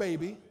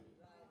crybaby,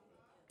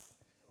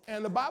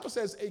 and the Bible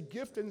says a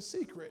gift in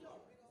secret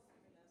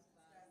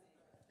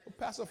will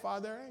pacify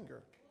their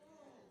anger.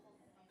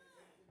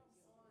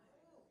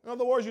 In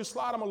other words, you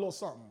slide them a little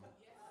something.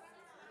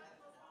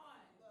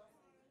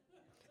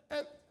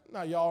 And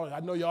now, y'all, I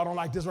know y'all don't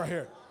like this right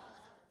here.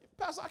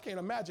 Pastor, I can't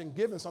imagine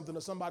giving something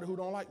to somebody who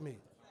don't like me.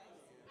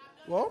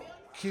 Well,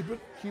 keep them,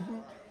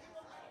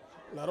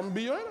 let them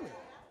be your enemy.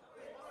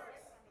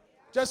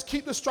 Just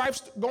keep the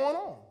stripes going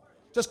on.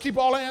 Just keep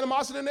all the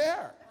animosity in the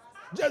air.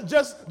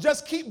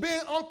 Just keep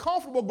being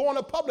uncomfortable going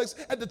to Publix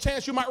at the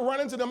chance you might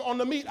run into them on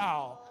the meat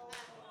aisle.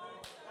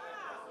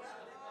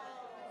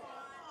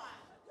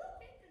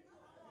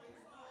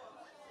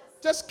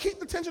 Just keep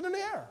the tension in the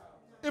air,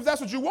 if that's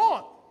what you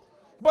want.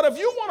 But if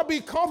you want to be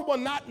comfortable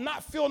and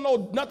not feel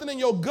nothing in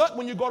your gut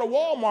when you go to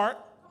Walmart,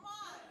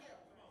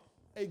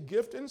 a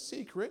gift in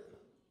secret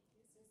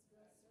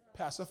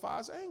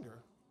pacifies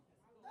anger.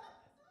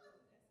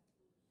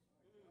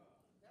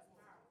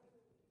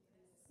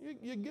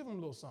 You give them a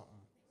little something.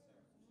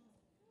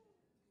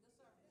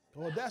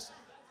 Well,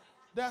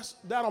 That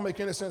don't make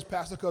any sense,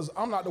 Pastor, because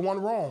I'm not the one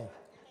wrong.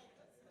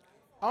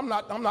 I'm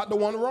not the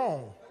one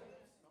wrong.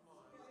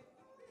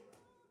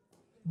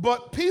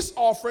 But peace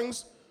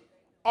offerings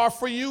are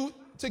for you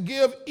to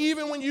give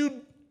even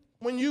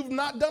when you've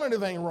not done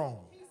anything wrong.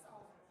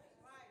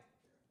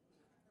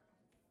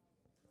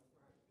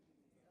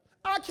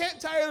 I can't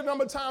tell you the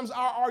number of times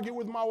I argue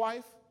with my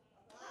wife.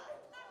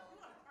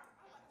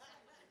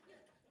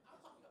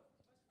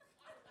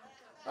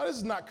 Now, this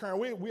is not current.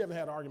 We haven't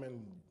had an argument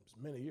in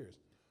many years.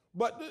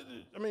 But,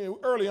 I mean,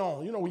 early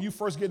on, when you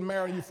first get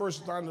married, you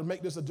first starting to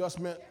make this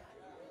adjustment,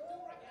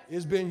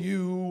 it's been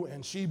you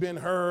and she been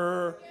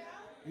her,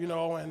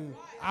 and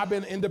I've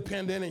been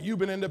independent and you've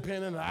been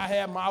independent and I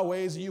had my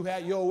ways and you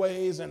had your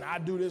ways and I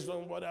do this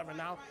and whatever.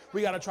 Now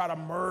we got to try to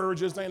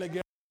merge this thing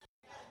together.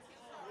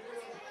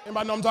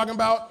 Anybody know what I'm talking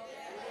about?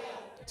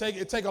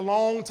 It take a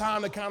long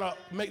time to kind of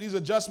make these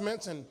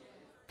adjustments and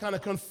kind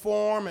of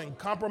conform and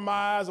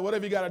compromise or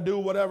whatever you got to do,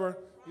 whatever,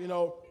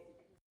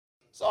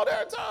 So there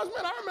are times,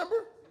 man, I remember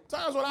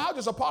times when I'll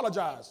just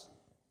apologize.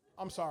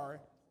 I'm sorry.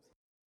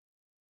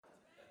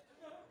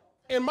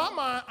 In my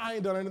mind, I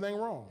ain't done anything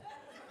wrong.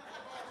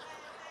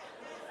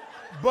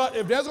 But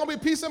if there's going to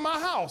be peace in my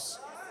house,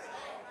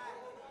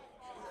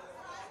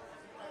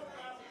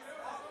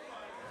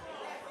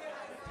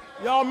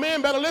 y'all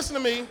men better listen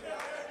to me.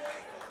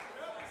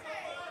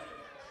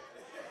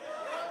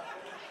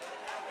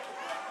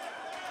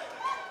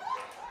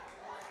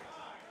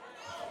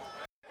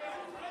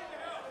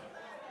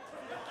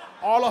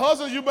 All the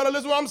husbands, you better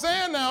listen to what I'm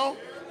saying now.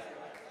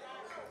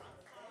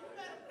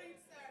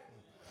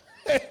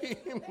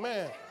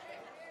 Amen.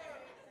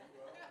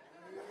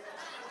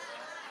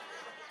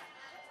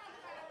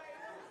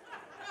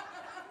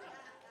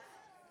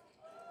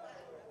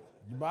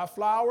 You buy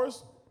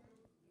flowers,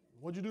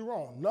 what'd you do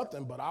wrong?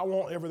 Nothing, but I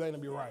want everything to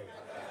be right.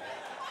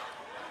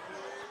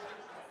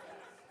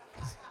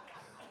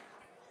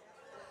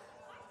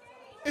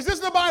 Is this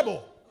the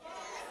Bible?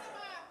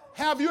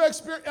 Have you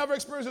ever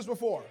experienced this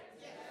before?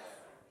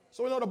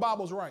 So we know the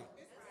Bible's right.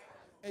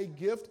 A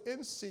gift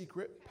in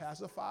secret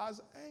pacifies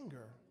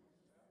anger.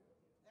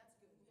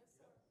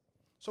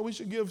 So we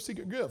should give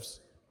secret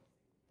gifts.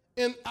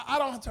 And I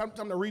don't have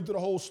time to read through the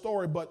whole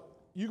story, but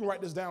you can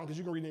write this down because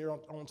you can read it in your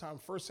own time.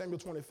 1 Samuel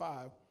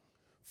 25.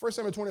 1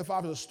 Samuel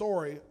 25 is a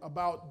story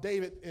about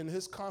David and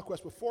his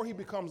conquest before he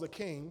becomes a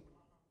king.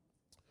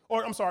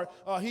 Or I'm sorry,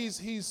 he's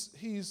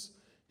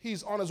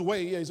on his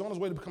way. Yeah, he's on his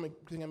way to becoming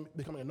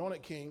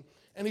anointed king,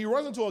 and he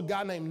runs into a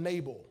guy named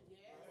Nabal.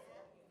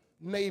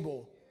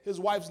 Nabal. His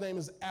wife's name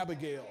is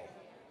Abigail.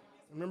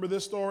 Remember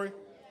this story?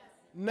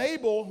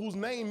 Nabal, whose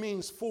name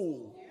means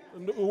fool.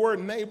 The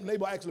word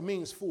Nabal actually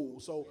means fool.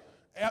 So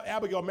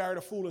Abigail married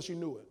a fool and she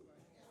knew it.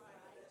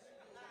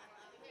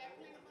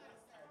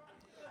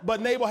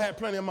 But Nabal had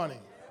plenty of money,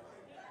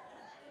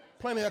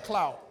 plenty of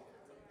clout.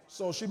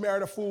 So she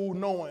married a fool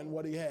knowing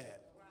what he had.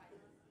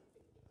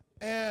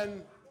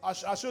 And I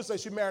should say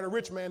she married a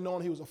rich man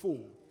knowing he was a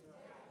fool.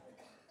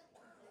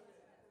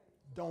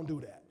 Don't do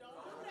that.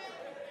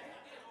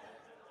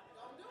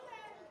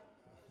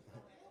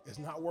 It's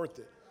not worth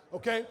it.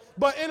 Okay?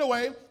 But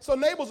anyway, so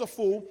Nabal's a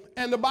fool,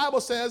 and the Bible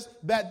says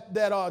that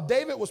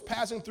David was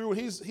passing through, and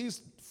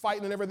he's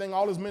fighting and everything,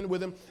 all his men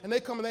with him, and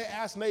they come and they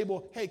ask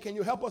Nabal, hey, can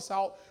you help us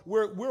out?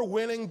 We're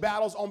winning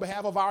battles on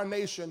behalf of our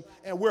nation,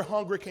 and we're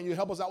hungry. Can you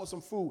help us out with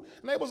some food?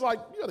 And Nabal's like,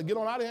 you got to get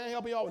on out of here. I ain't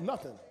helping y'all with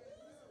nothing.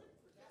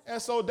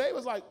 And so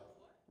David's like,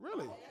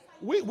 really?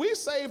 We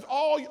saved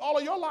all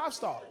of your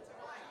livestock.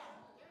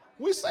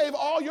 We saved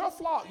all your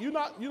flock. You're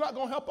not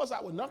going to help us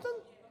out with nothing?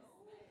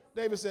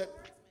 David said,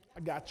 I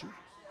got you.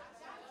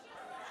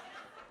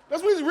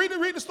 Let's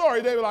read the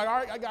story. David like, all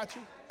right, I got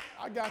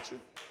you.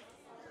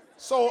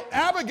 So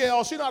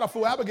Abigail, she's not a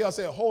fool. Abigail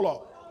said, hold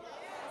up.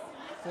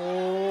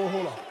 Oh,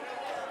 hold up.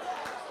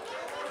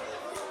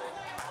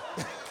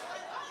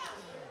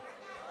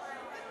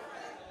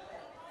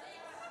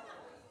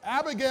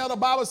 Abigail, the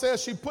Bible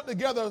says she put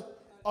together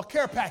a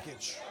care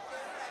package.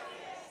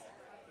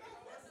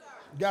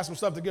 Got some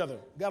stuff together.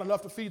 Got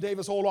enough to feed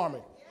David's whole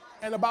army.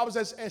 And the Bible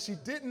says, and she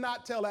did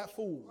not tell that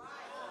fool.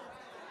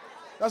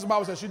 That's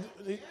what the Bible says.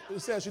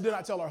 It says she did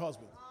not tell her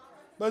husband.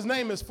 But his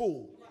name is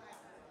Fool.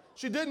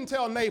 She didn't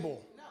tell Nabal.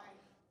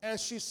 And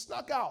she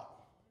snuck out,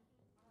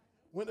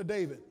 went to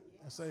David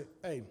and said,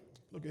 hey,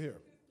 look at here.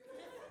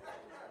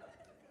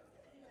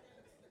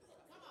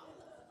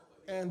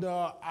 And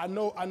I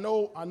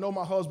know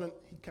my husband,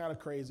 he's kind of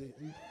crazy.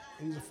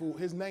 He's a fool.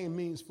 His name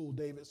means fool,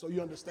 David, so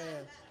you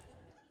understand.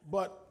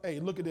 But, hey,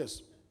 look at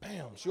this.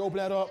 Bam. She opened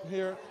that up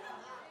here.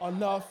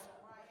 Enough.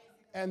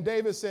 And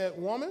David said,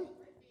 woman,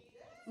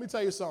 let me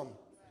tell you something.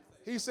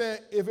 He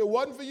said, if it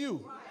wasn't for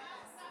you,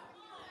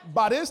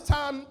 by this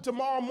time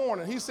tomorrow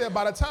morning, he said,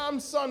 by the time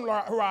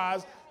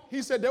sunrise,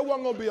 he said, there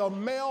wasn't going to be a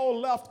male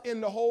left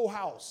in the whole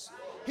house.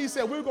 He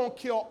said, we're going to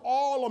kill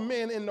all the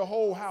men in the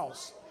whole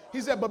house.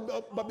 He said,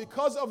 but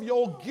because of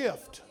your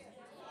gift,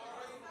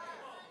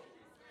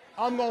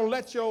 I'm going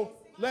to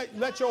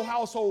let your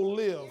household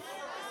live.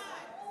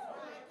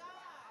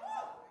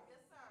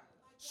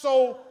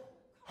 So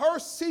Her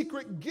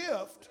secret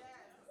gift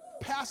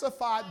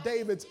pacified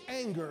David's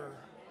anger,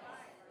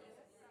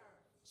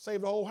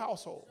 saved the whole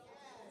household.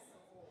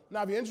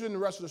 Now, if you're interested in the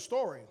rest of the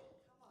story,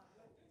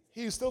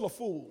 he's still a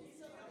fool.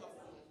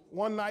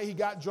 One night he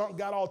got drunk,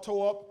 got all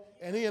tore up,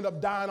 and he ended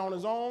up dying on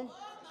his own.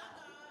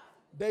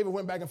 David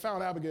went back and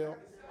found Abigail.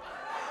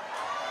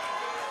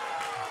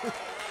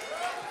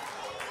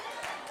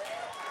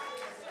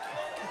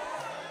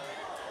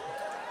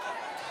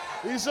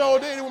 He sure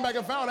did. He went back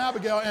and found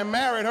Abigail and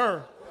married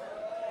her.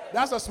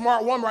 That's a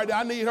smart woman right there.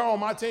 I need her on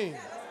my team.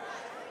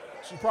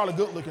 She's probably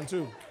good looking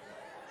too.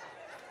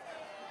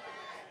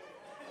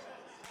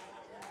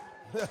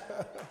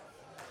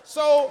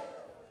 So,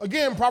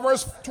 again,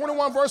 Proverbs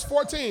 21, verse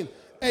 14.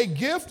 A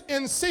gift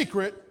in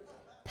secret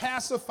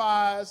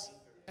pacifies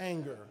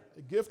anger.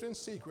 A gift in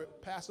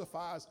secret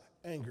pacifies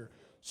anger.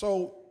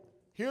 So,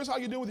 here's how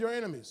you deal with your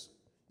enemies.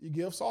 You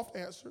give soft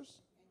answers,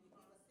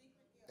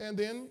 and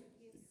then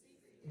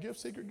give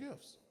secret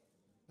gifts.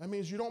 That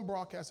means you don't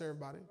broadcast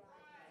everybody.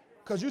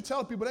 Because you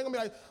tell people, they're going to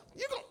be like,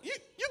 you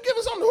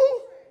giving something to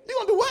who? You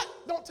going to do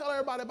what? Don't tell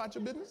everybody about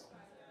your business.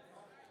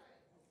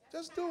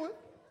 Just do it.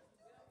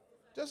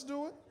 Just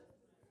do it.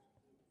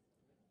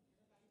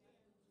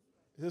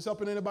 Is this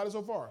helping anybody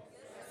so far?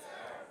 Yes,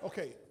 sir.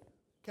 Okay.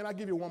 Can I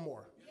give you one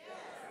more? Yes.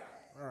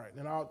 All right.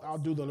 Then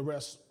I'll do the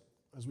rest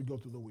as we go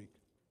through the week.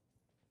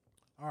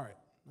 All right.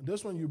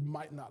 This one you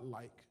might not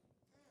like.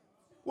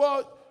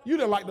 Well, you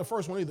didn't like the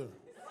first one either.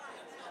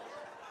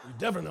 You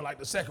definitely didn't like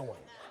the second one.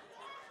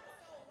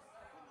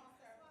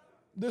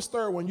 This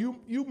third one,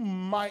 you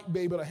might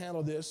be able to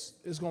handle this.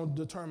 It's going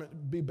to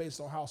be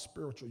based on how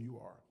spiritual you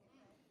are.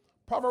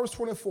 Proverbs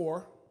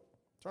 24.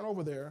 Turn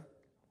over there.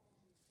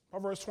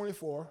 Proverbs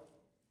 24.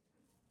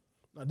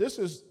 Now, this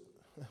is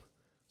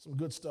some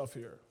good stuff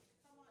here.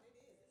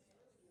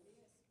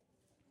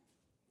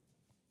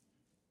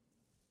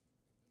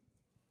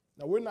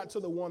 Now, we're not to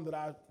the one that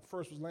I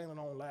first was landing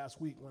on last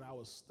week when I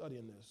was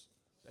studying this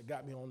that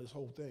got me on this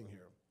whole thing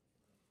here.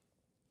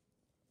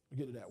 We'll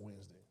get to that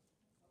Wednesday.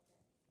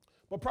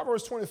 But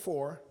Proverbs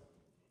 24,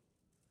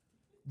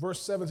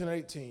 verse 17 and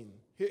 18.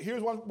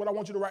 Here's what I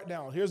want you to write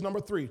down. Here's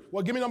number 3.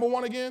 Well, give me number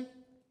 1 again.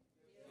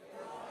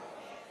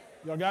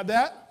 Y'all got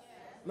that?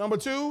 Number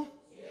 2.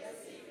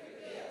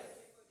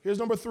 Here's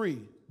number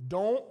 3.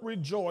 Don't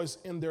rejoice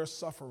in their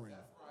suffering.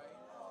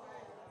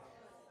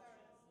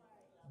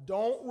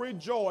 Don't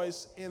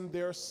rejoice in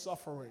their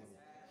suffering.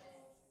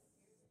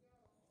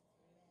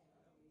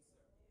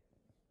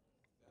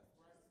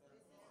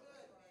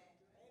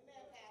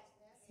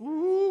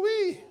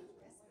 Ooh-wee.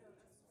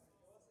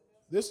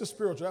 This is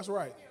spiritual. That's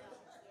right.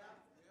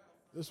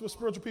 This is for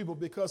spiritual people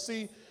because,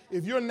 see,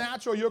 if you're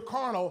natural, you're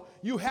carnal,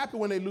 you're happy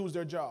when they lose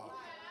their job.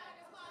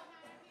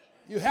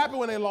 You're happy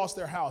when they lost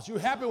their house. You're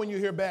happy when you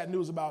hear bad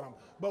news about them.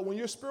 But when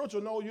you're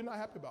spiritual, no, you're not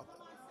happy about that.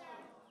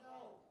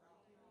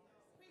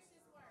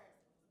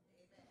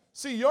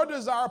 See, your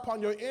desire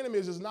upon your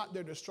enemies is not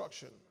their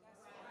destruction.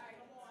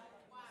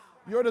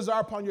 Your desire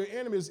upon your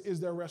enemies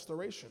is their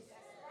restoration.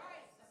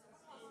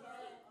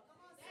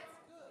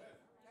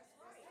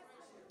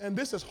 And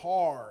this is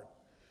hard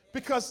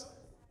because,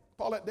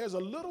 Paulette, there's a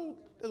little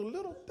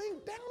thing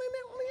down in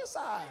there on the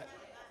inside.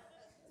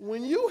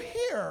 When you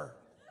hear,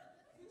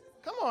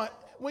 come on,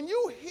 when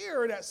you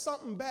hear that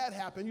something bad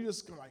happened, you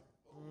just go like,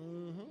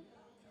 mm-hmm.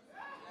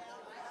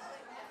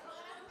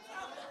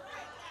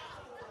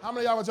 How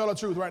many of y'all want to tell the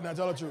truth right now?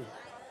 Tell the truth.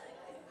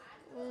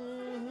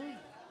 Mm-hmm.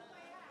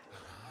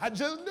 I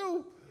just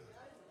knew.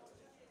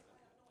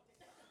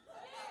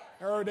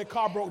 Heard their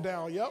car broke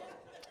down. Yep.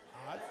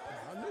 I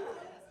knew it.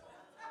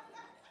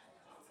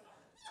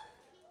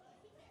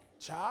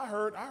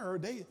 Child, I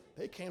heard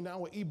they came down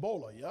with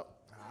Ebola. Yep.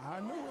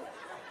 I knew it.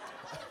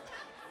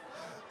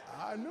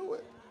 I knew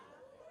it.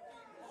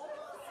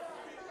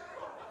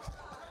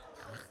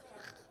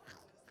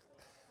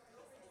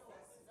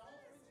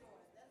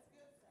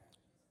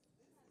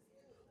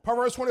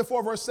 Proverbs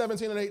 24, verse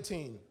 17 and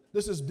 18.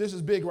 This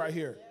is big right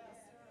here.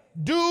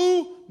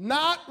 Do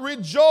not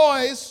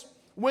rejoice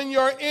when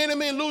your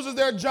enemy loses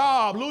their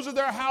job, loses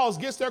their house,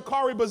 gets their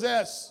car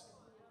repossessed,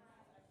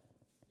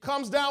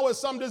 comes down with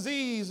some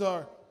disease,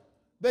 or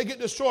they get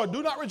destroyed.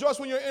 Do not rejoice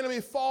when your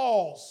enemy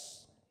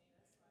falls.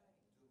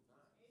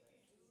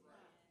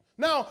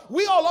 Now,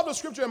 we all love the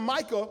scripture in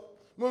Micah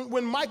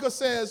when Micah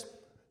says,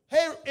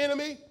 hey,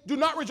 enemy, do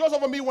not rejoice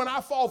over me when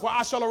I fall, for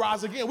I shall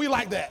arise again. We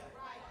like that.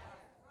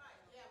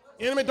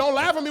 Enemy, don't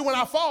laugh at me when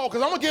I fall,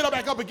 because I'm going to get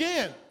back up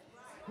again.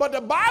 But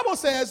the Bible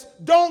says,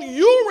 don't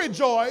you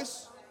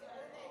rejoice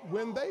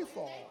when they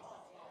fall.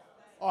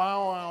 Oh,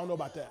 I don't know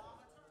about that.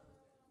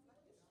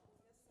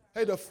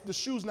 Hey, the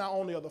shoe's now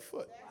on the other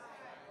foot.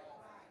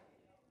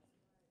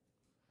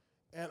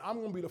 And I'm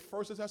going to be the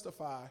first to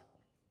testify.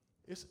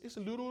 It's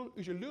a little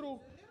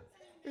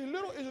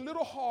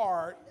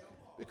hard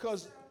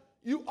because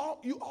you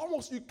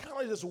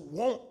kind of just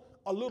want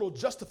a little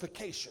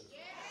justification.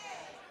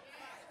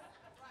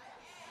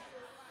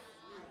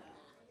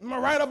 Am I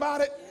right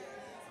about it?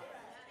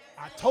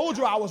 I told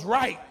you I was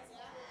right.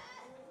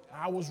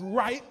 I was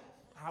right.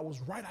 I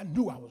was right. I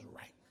knew I was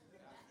right.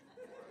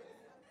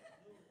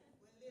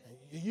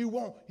 And you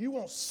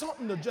want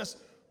something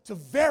to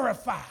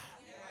verify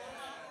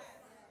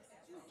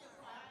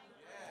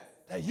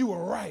that you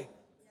were right.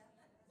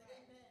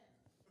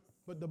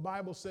 But the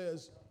Bible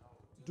says,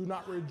 do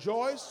not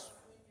rejoice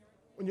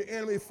when your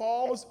enemy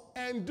falls,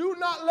 and do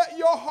not let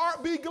your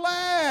heart be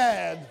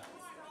glad.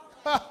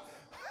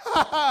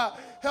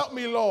 Help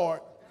me, Lord.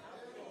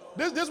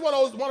 This is one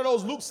of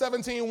those Luke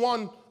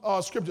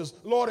 17:1 scriptures.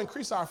 Lord,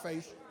 increase our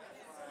faith.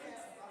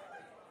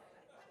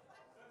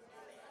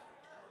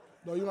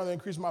 No, you don't have to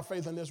increase my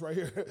faith in this right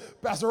here.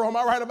 Pastor Ro, am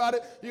I right about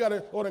it? You got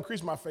to, Lord,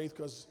 increase my faith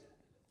because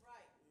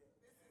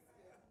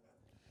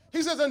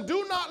he says, and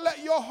do not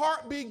let your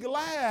heart be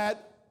glad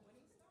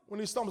when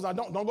he stumbles. Now,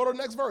 don't go to the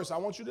next verse. I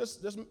want you to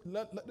just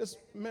let this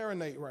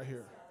marinate right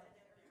here.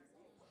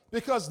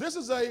 Because this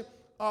is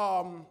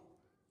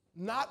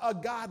not a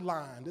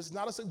guideline. This is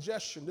not a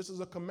suggestion. This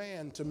is a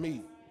command to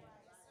me.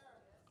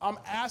 I'm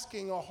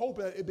asking or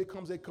hoping that it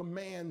becomes a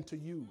command to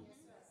you.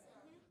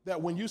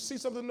 That when you see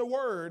something in the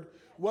Word,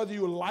 whether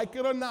you like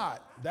it or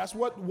not, that's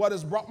what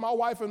has brought my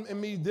wife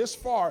and me this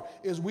far,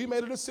 is we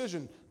made a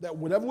decision that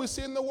whatever we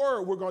see in the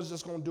Word, we're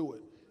just going to do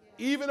it.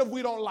 Even if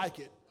we don't like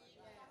it.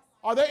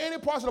 Are there any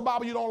parts of the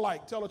Bible you don't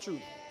like? Tell the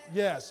truth.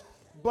 Yes.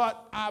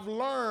 But I've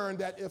learned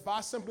that if I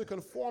simply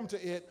conform to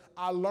it,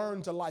 I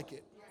learn to like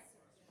it.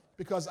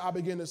 Because I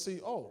begin to see,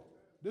 oh,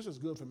 this is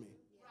good for me.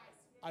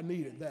 I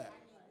needed that.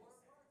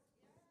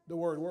 The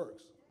Word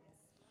works.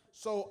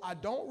 So I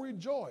don't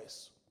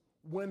rejoice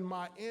when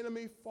my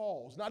enemy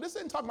falls. Now, this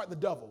isn't talking about the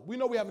devil. We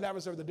know we have an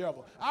adversary, the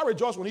devil. I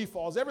rejoice when he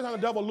falls. Every time the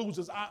devil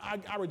loses,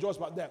 I rejoice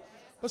about that.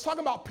 Let's talk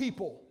about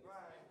people.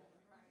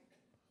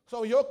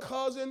 So your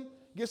cousin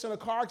gets in a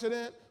car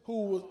accident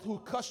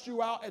who cussed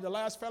you out at the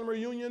last family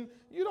reunion.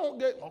 You don't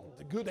get, oh,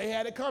 good, they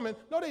had it coming.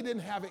 No, they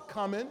didn't have it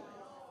coming.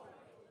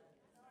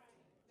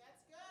 That's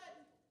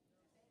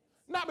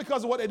good. Not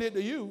because of what they did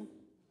to you.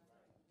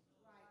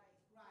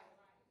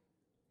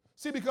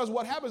 See, because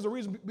what happens, the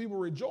reason people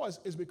rejoice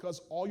is because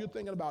all you're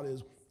thinking about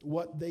is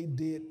what they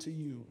did to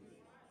you.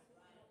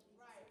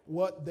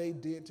 What they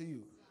did to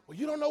you. Well,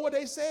 you don't know what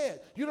they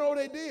said. You don't know what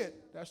they did.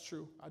 That's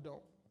true. I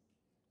don't.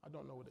 I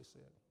don't know what they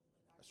said.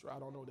 That's true. I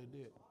don't know what they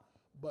did.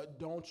 But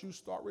don't you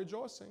start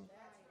rejoicing.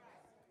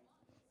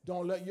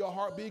 Don't let your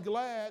heart be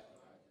glad.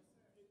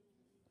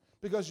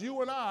 Because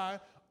you and I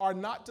are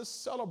not to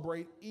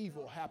celebrate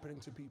evil happening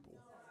to people.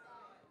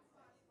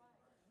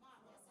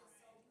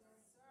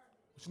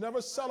 You should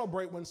never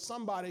celebrate when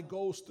somebody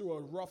goes through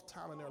a rough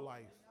time in their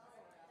life.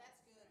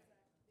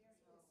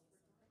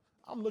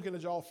 I'm looking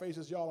at y'all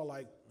faces. Y'all are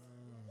like,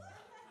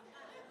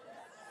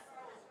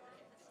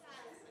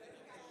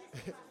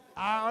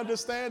 I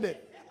understand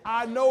it.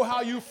 I know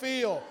how you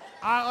feel.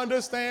 I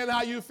understand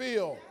how you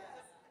feel.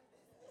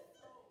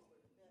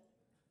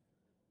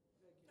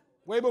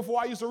 Way before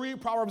I used to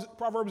read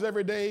Proverbs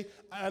every day,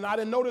 and I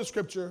didn't know this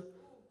scripture,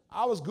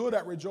 I was good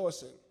at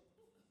rejoicing.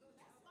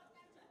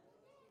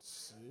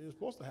 It's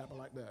supposed to happen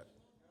like that.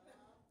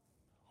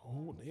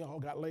 Oh, they all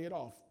got laid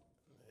off.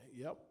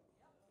 Yep,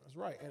 that's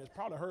right. And it's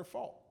probably her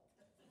fault.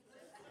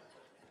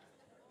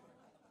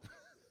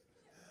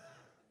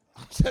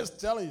 I'm just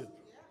telling you.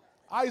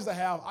 I used to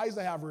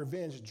have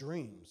revenge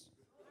dreams.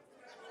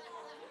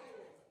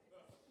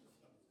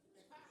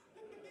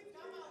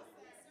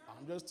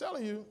 I'm just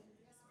telling you.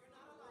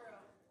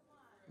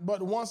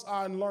 But once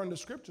I learned the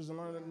scriptures and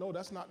learned that no,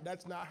 that's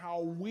not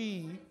how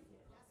we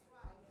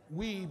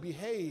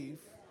behave.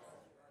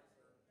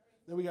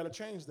 Then we got to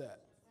change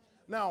that.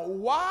 Now,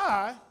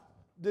 why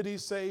did he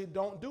say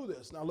don't do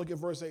this? Now look at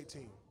verse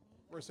 18.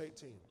 Verse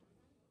 18.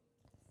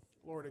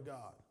 Glory to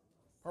God.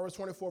 Proverbs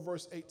 24,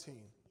 verse 18.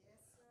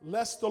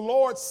 Lest the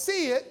Lord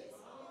see it,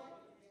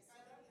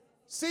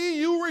 see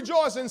you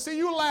rejoicing, see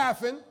you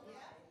laughing,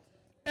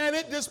 and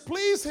it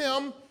displease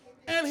him,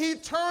 and he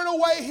turn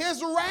away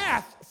his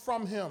wrath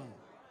from him.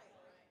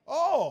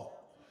 Oh,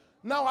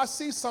 now I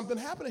see something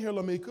happening here,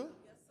 Lamika.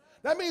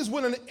 That means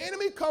when an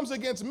enemy comes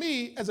against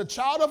me as a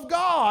child of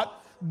God,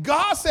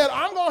 God said,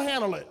 I'm going to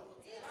handle it.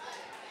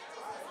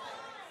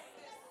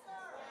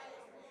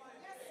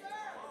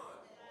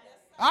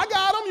 I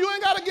got them. You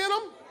ain't got to get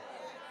them.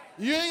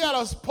 You ain't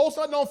got to post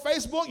nothing on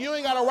Facebook. You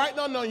ain't got to write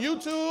nothing on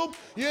YouTube.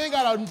 You ain't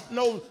got to,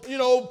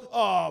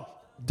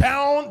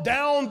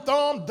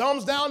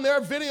 thumbs down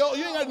their video.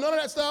 You ain't got none of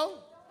that stuff.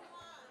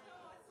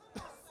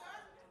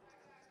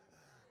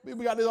 We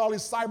got all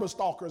these cyber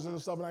stalkers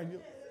and stuff like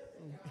that.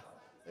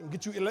 And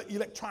get you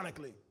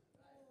electronically.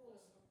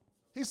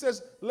 He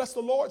says, lest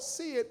the Lord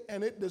see it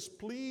and it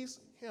displease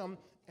him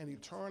and he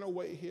turn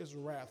away his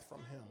wrath from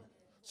him.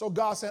 So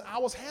God said, I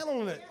was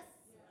handling it.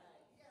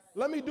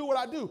 Let me do what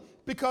I do.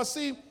 Because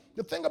see,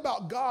 the thing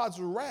about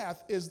God's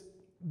wrath is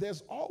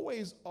there's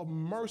always a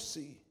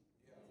mercy.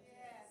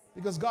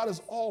 Because God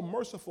is all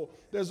merciful.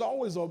 There's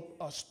always a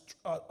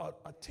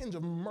tinge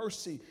of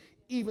mercy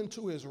even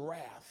to his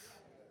wrath.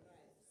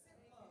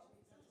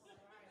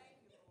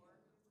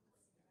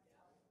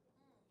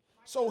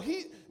 So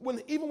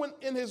even when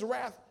in his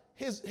wrath,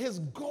 his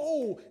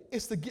goal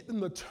is to get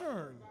them to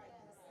turn.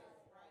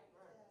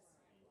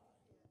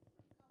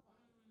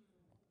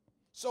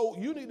 So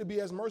you need to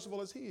be as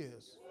merciful as he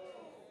is.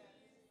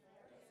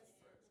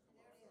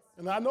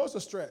 And I know it's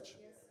a stretch,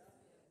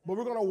 but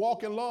we're going to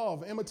walk in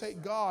love,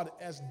 imitate God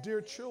as dear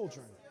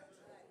children,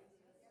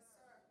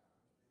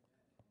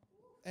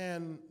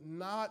 and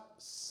not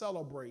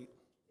celebrate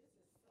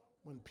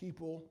when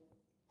people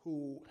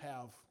who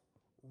have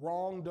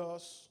wronged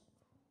us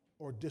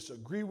or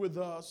disagree with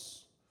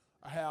us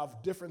or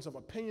have difference of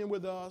opinion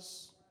with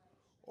us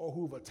or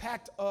who've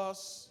attacked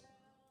us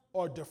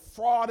or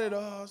defrauded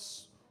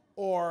us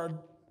or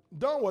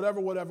done whatever,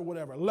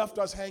 left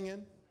us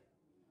hanging.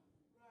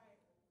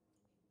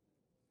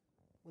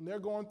 When they're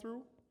going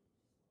through,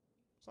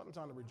 it's not the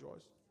time to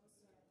rejoice.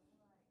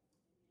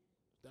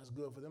 That's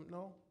good for them?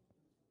 No.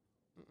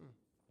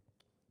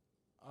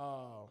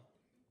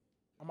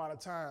 I'm out of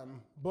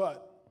time,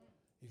 but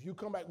if you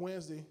come back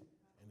Wednesday,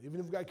 and even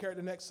if we got carried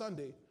the next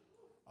Sunday,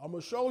 I'm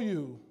going to show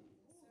you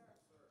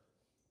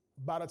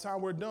by the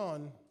time we're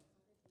done,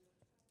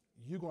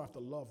 you're going to have to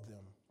love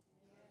them.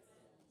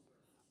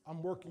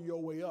 I'm working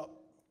your way up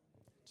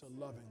to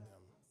loving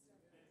them.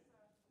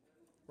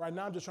 Right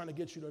now, I'm just trying to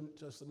get you to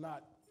just to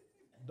not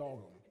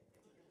dog them,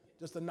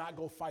 just to not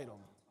go fight them.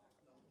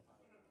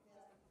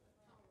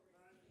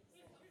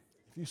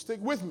 If you stick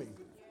with me,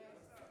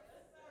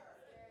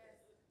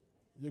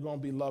 you're going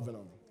to be loving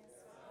them.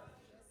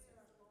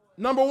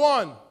 Number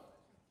one,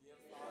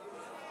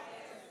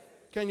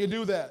 can you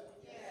do that?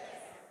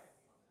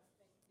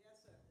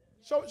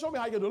 Show me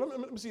how you going to do it.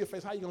 Let me see your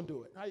face. How you going to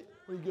do it?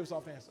 When you give us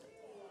off answer.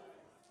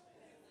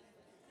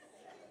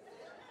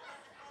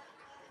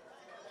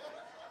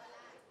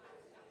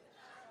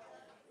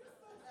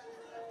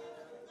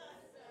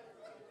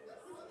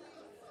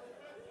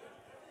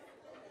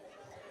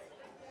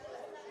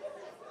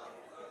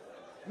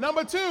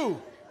 Number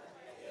two.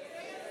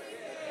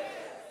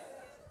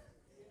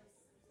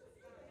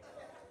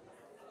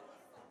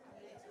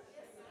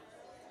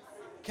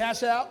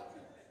 Cash out.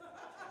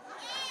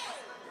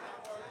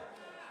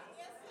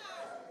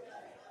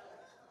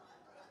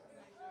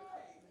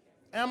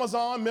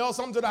 Amazon, mail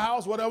something to the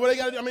house, whatever they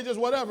got to do. I mean, just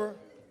whatever.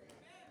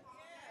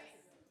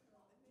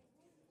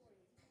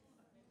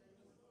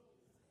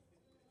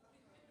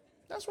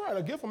 That's right.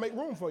 A gift will make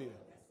room for you.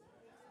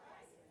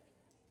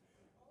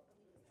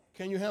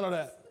 Can you handle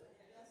that?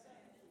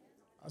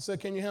 I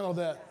said, can you handle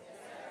that?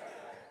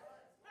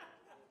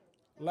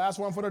 Last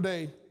one for the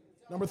day.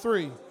 Number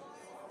three.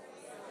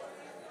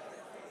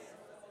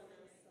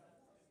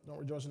 Don't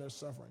rejoice in their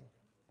suffering.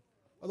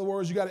 In other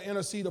words, you got to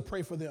intercede or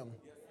pray for them.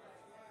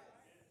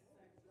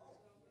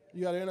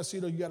 You got to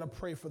intercede or you got to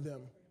pray for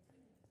them.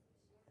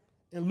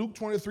 In Luke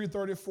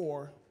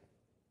 23:34,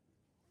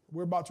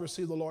 we're about to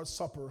receive the Lord's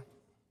Supper.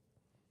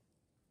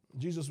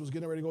 Jesus was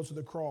getting ready to go to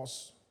the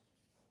cross.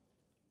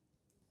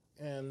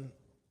 And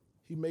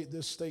he made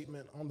this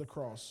statement on the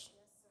cross.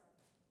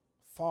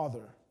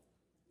 Father,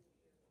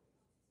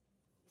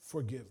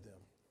 forgive them.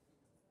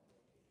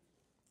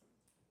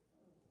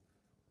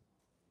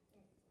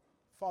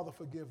 Father,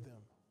 forgive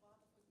them.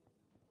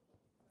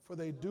 For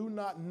they do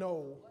not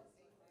know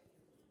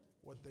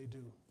what they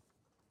do.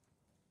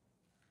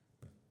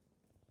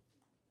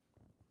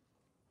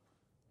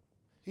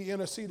 He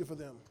interceded for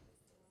them.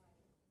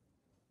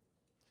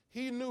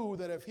 He knew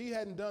that if he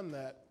hadn't done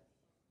that,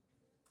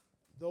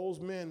 those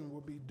men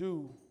would be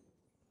due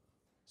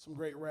some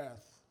great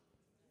wrath.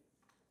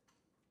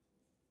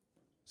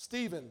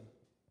 Stephen,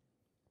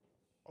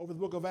 over the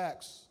book of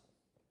Acts,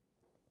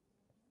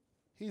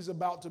 he's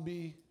about to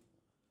be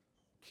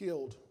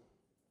killed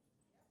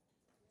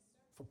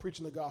for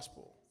preaching the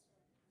gospel.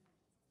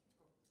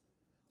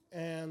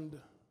 And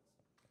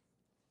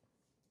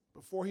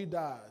before he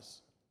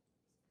dies,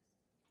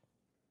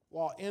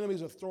 while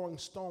enemies are throwing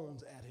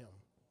stones at him,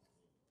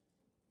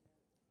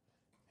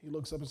 he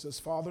looks up and says,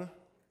 Father,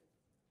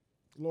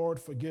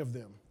 Lord, forgive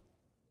them.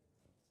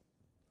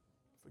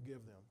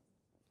 Forgive them.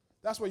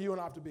 That's where you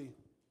and I have to be.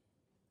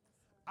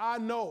 I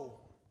know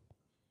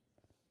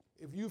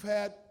if you've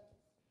had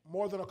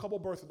more than a couple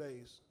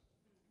birthdays,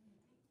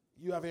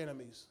 you have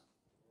enemies.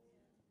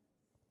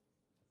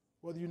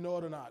 Whether you know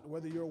it or not,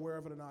 whether you're aware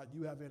of it or not,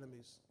 you have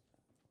enemies.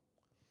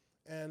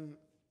 And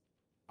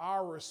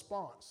our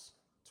response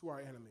to our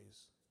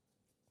enemies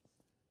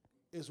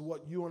is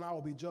what you and I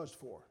will be judged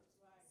for.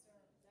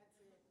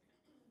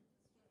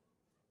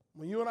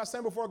 When you and I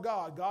stand before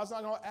God, God's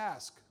not going to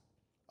ask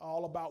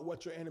all about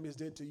what your enemies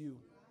did to you.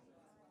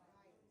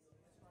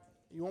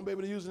 You won't be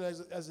able to use it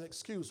as an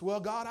excuse. Well,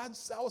 God, I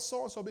was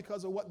so-and-so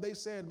because of what they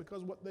said,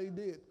 because of what they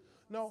did.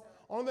 No,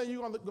 only thing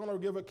you're going to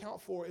give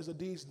account for is the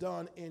deeds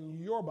done in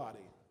your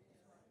body.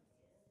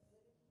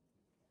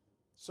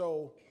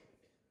 So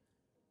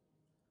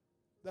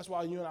that's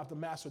why you and I have to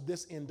master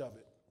this end of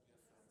it.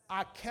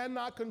 I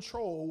cannot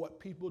control what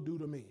people do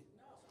to me.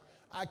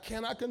 I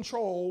cannot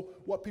control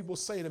what people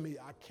say to me.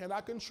 I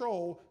cannot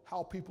control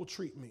how people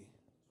treat me.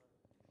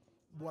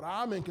 What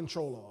I'm in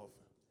control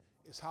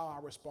of is how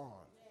I respond.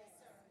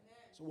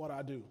 So what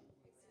I do.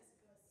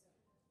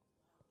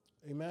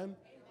 Amen?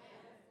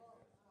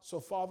 So,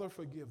 Father,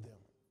 forgive them.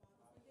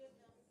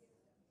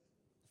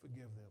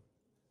 Forgive them.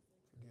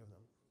 Forgive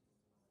them.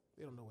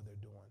 They don't know what they're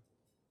doing.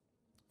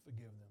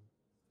 Forgive them.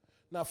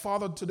 Now,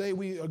 Father, today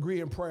we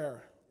agree in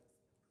prayer.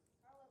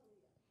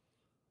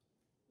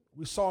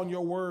 We saw in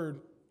your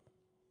word,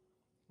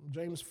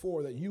 James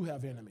 4, that you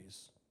have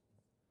enemies.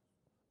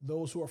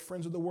 Those who are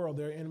friends of the world,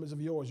 they're enemies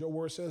of yours. Your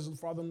word says,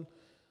 Father,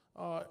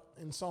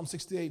 in Psalm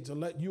 68, to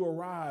let you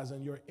arise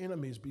and your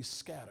enemies be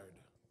scattered.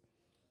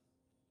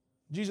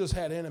 Jesus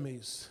had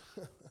enemies.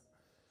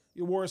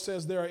 Your word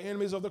says there are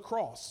enemies of the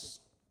cross.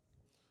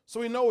 So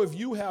we know if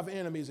you have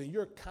enemies and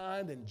you're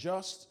kind and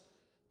just,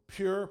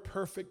 pure,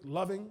 perfect,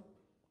 loving,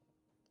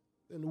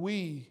 then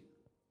we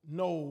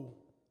know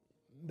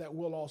that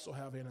we'll also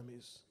have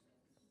enemies.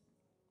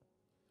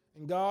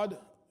 And God,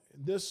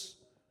 this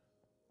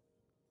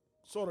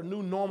sort of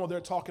new normal they're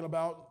talking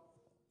about,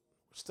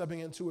 stepping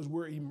into as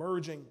we're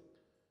emerging,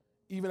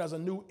 even as a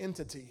new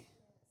entity,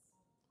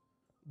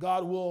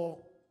 God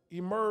will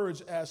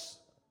emerge as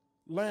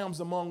lambs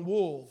among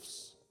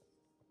wolves.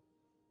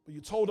 But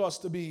you told us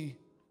to be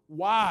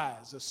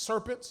wise as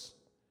serpents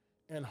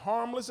and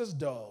harmless as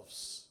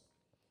doves.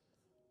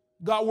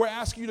 God, we're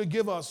asking you to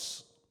give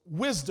us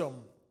wisdom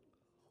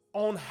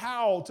on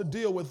how to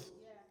deal with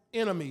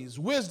enemies,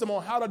 wisdom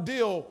on how to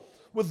deal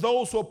with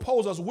those who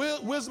oppose us,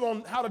 wisdom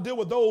on how to deal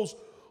with those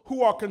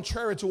who are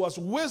contrary to us,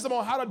 wisdom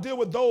on how to deal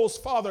with those,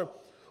 Father,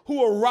 who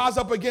will rise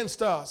up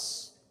against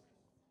us.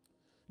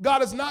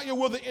 God, it's not your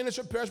will that any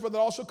should perish, but that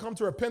all should come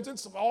to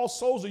repentance. All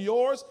souls are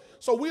yours.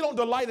 So we don't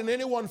delight in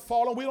anyone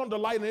falling. We don't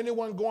delight in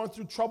anyone going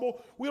through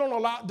trouble. We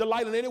don't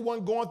delight in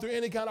anyone going through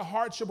any kind of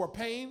hardship or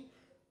pain.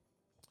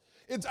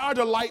 It's our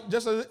delight,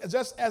 just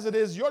as it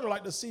is your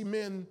delight, to see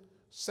men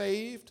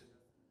saved,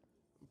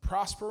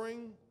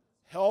 prospering,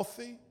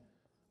 healthy,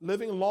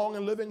 living long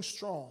and living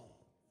strong.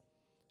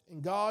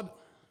 And God,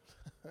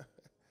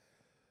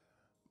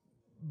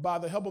 by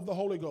the help of the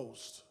Holy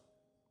Ghost,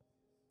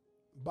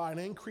 by an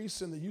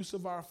increase in the use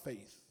of our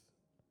faith,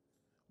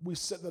 we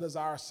set that as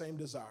our same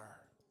desire,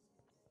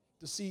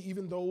 to see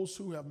even those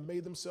who have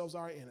made themselves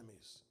our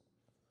enemies,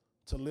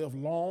 to live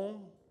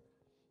long,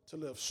 to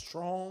live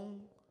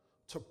strong,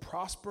 to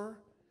prosper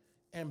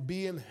and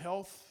be in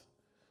health,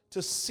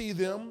 to see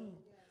them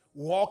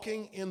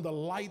walking in the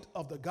light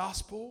of the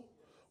gospel,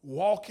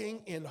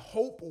 walking in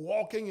hope,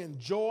 walking in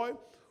joy,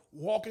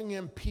 walking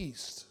in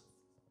peace.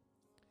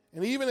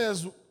 And even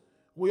as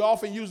we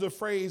often use the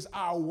phrase,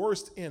 our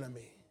worst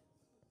enemy,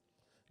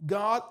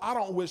 God, I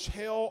don't wish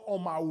hell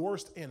on my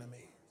worst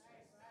enemy.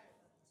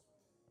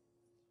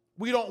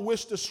 We don't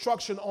wish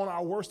destruction on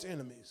our worst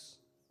enemies.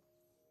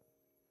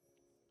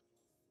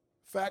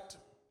 In fact,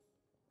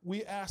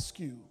 we ask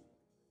you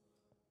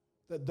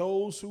that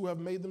those who have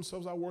made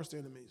themselves our worst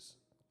enemies,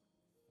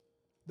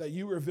 that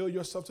you reveal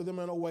yourself to them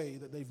in a way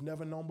that they've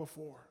never known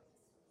before.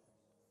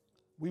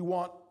 We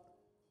want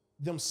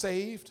them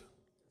saved,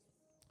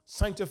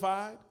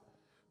 sanctified,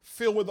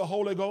 filled with the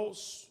Holy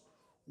Ghost,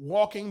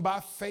 walking by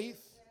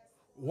faith,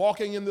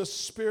 walking in the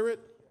Spirit,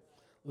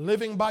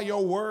 living by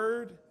your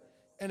word,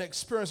 and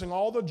experiencing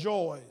all the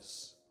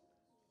joys,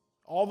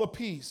 all the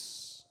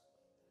peace,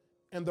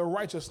 and the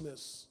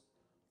righteousness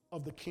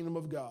of the kingdom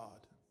of God.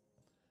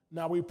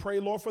 Now we pray,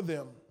 Lord, for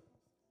them,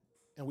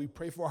 and we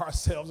pray for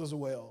ourselves as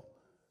well,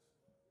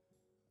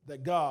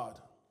 that God,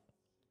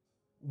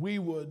 we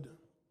would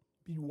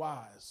be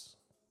wise,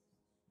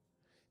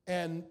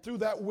 and through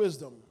that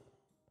wisdom,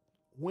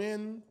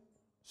 win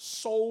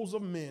souls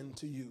of men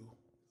to you.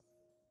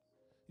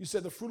 You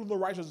said the fruit of the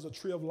righteous is a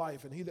tree of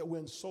life, and he that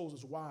wins souls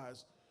is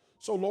wise.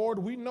 So, Lord,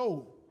 we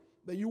know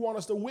that you want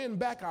us to win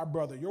back our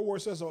brother. Your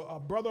word says a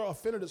brother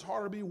offended is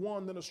harder to be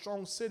won than a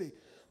strong city.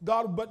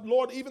 God, but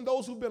Lord, even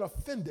those who've been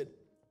offended,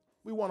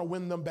 we want to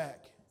win them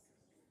back.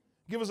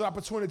 Give us an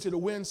opportunity to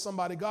win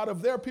somebody. God,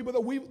 if there are people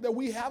that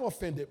we have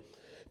offended,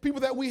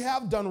 people that we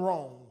have done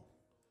wrong,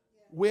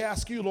 we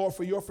ask you, Lord,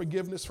 for your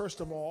forgiveness,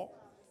 first of all.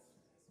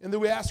 And then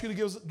we ask you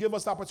to give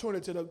us the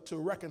opportunity to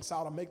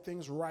reconcile, to make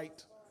things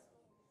right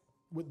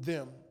with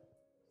them.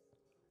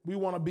 We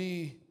want to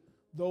be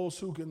those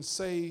who can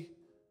say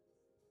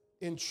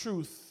in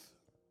truth,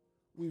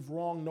 we've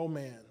wronged no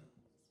man.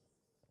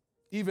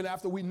 Even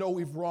after we know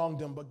we've wronged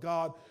them, but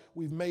God,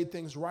 we've made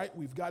things right,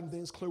 we've gotten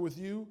things clear with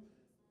you,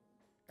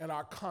 and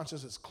our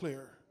conscience is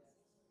clear.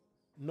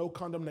 No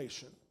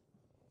condemnation,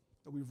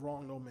 that we've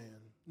wronged no man.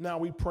 Now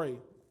we pray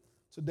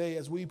today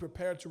as we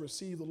prepare to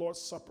receive the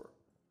Lord's Supper.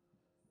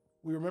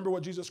 We remember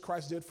what Jesus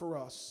Christ did for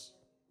us,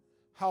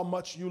 how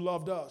much you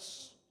loved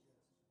us,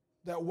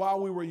 that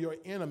while we were your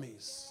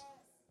enemies,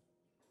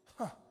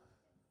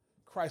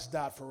 Christ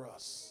died for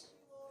us.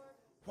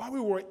 While we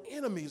were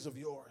enemies of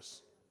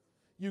yours,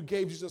 you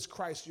gave Jesus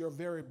Christ your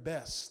very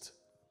best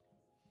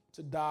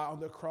to die on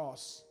the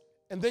cross.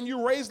 And then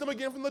you raised him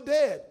again from the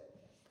dead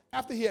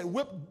after he had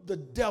whipped the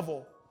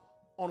devil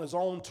on his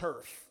own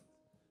turf.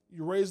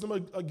 You raised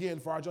him again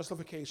for our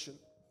justification.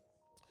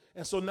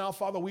 And so now,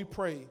 Father, we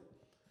pray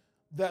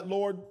that,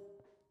 Lord,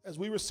 as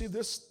we receive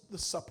this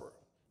supper,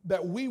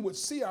 that we would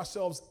see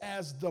ourselves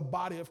as the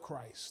body of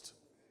Christ.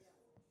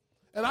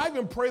 And I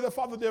even pray that,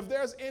 Father, that if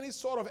there's any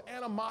sort of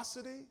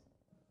animosity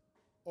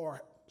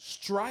or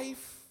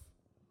strife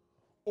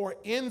or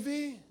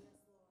envy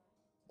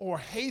or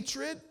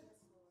hatred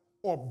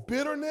or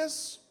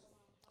bitterness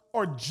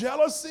or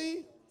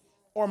jealousy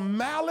or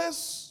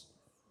malice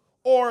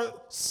or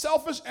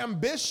selfish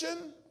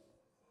ambition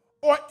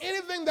or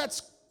anything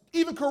that's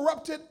even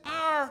corrupted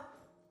our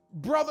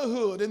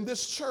brotherhood in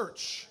this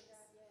church,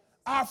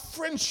 our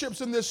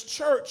friendships in this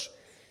church,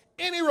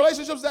 any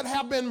relationships that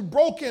have been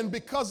broken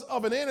because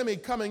of an enemy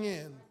coming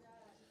in.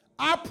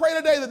 I pray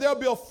today that there'll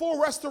be a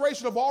full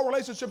restoration of all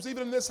relationships,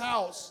 even in this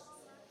house.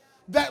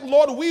 That,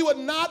 Lord, we would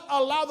not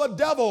allow the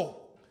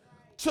devil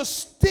to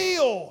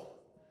steal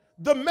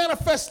the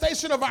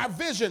manifestation of our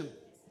vision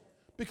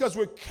because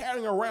we're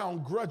carrying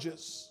around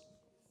grudges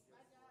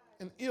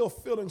and ill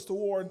feelings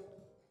toward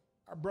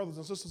our brothers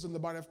and sisters in the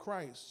body of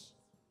Christ.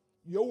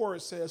 Your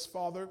word says,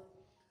 Father,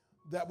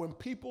 that when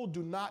people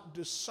do not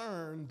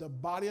discern the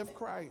body of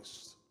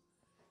Christ,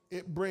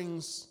 it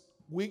brings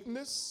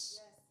weakness,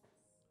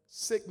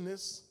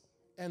 sickness,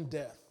 and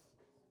death.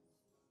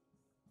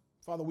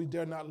 Father, we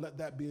dare not let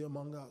that be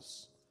among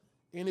us.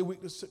 Any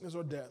weakness, sickness,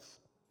 or death.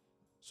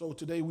 So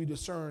today we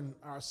discern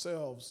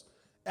ourselves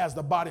as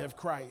the body of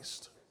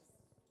Christ.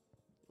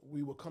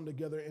 We will come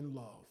together in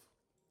love.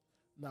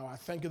 Now I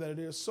thank you that it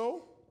is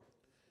so.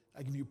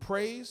 I give you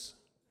praise.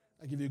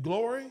 I give you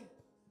glory.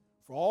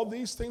 For all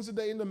these things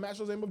today, in the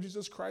matchless name of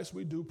Jesus Christ,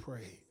 we do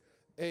pray.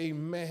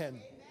 Amen.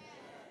 Amen.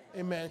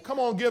 Amen. Come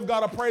on, give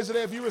God a praise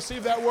today if you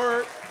receive that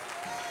word.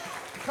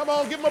 Come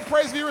on, give him a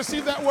praise if you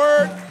receive that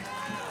word.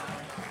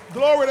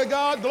 Glory to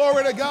God.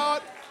 Glory to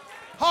God.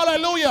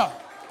 Hallelujah.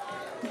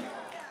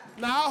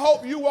 Now, I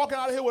hope you're walking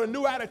out of here with a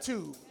new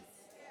attitude.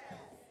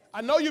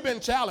 I know you've been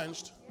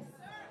challenged,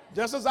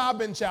 just as I've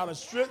been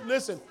challenged.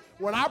 Listen,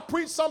 when I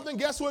preach something,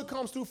 guess who it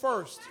comes to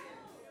first?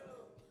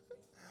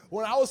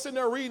 When I was sitting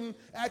there reading,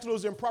 actually it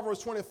was in Proverbs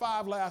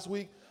 25 last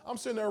week, I'm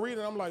sitting there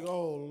reading, I'm like,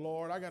 oh,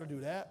 Lord, I got to do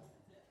that.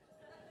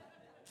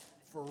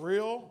 For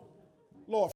real? Lord,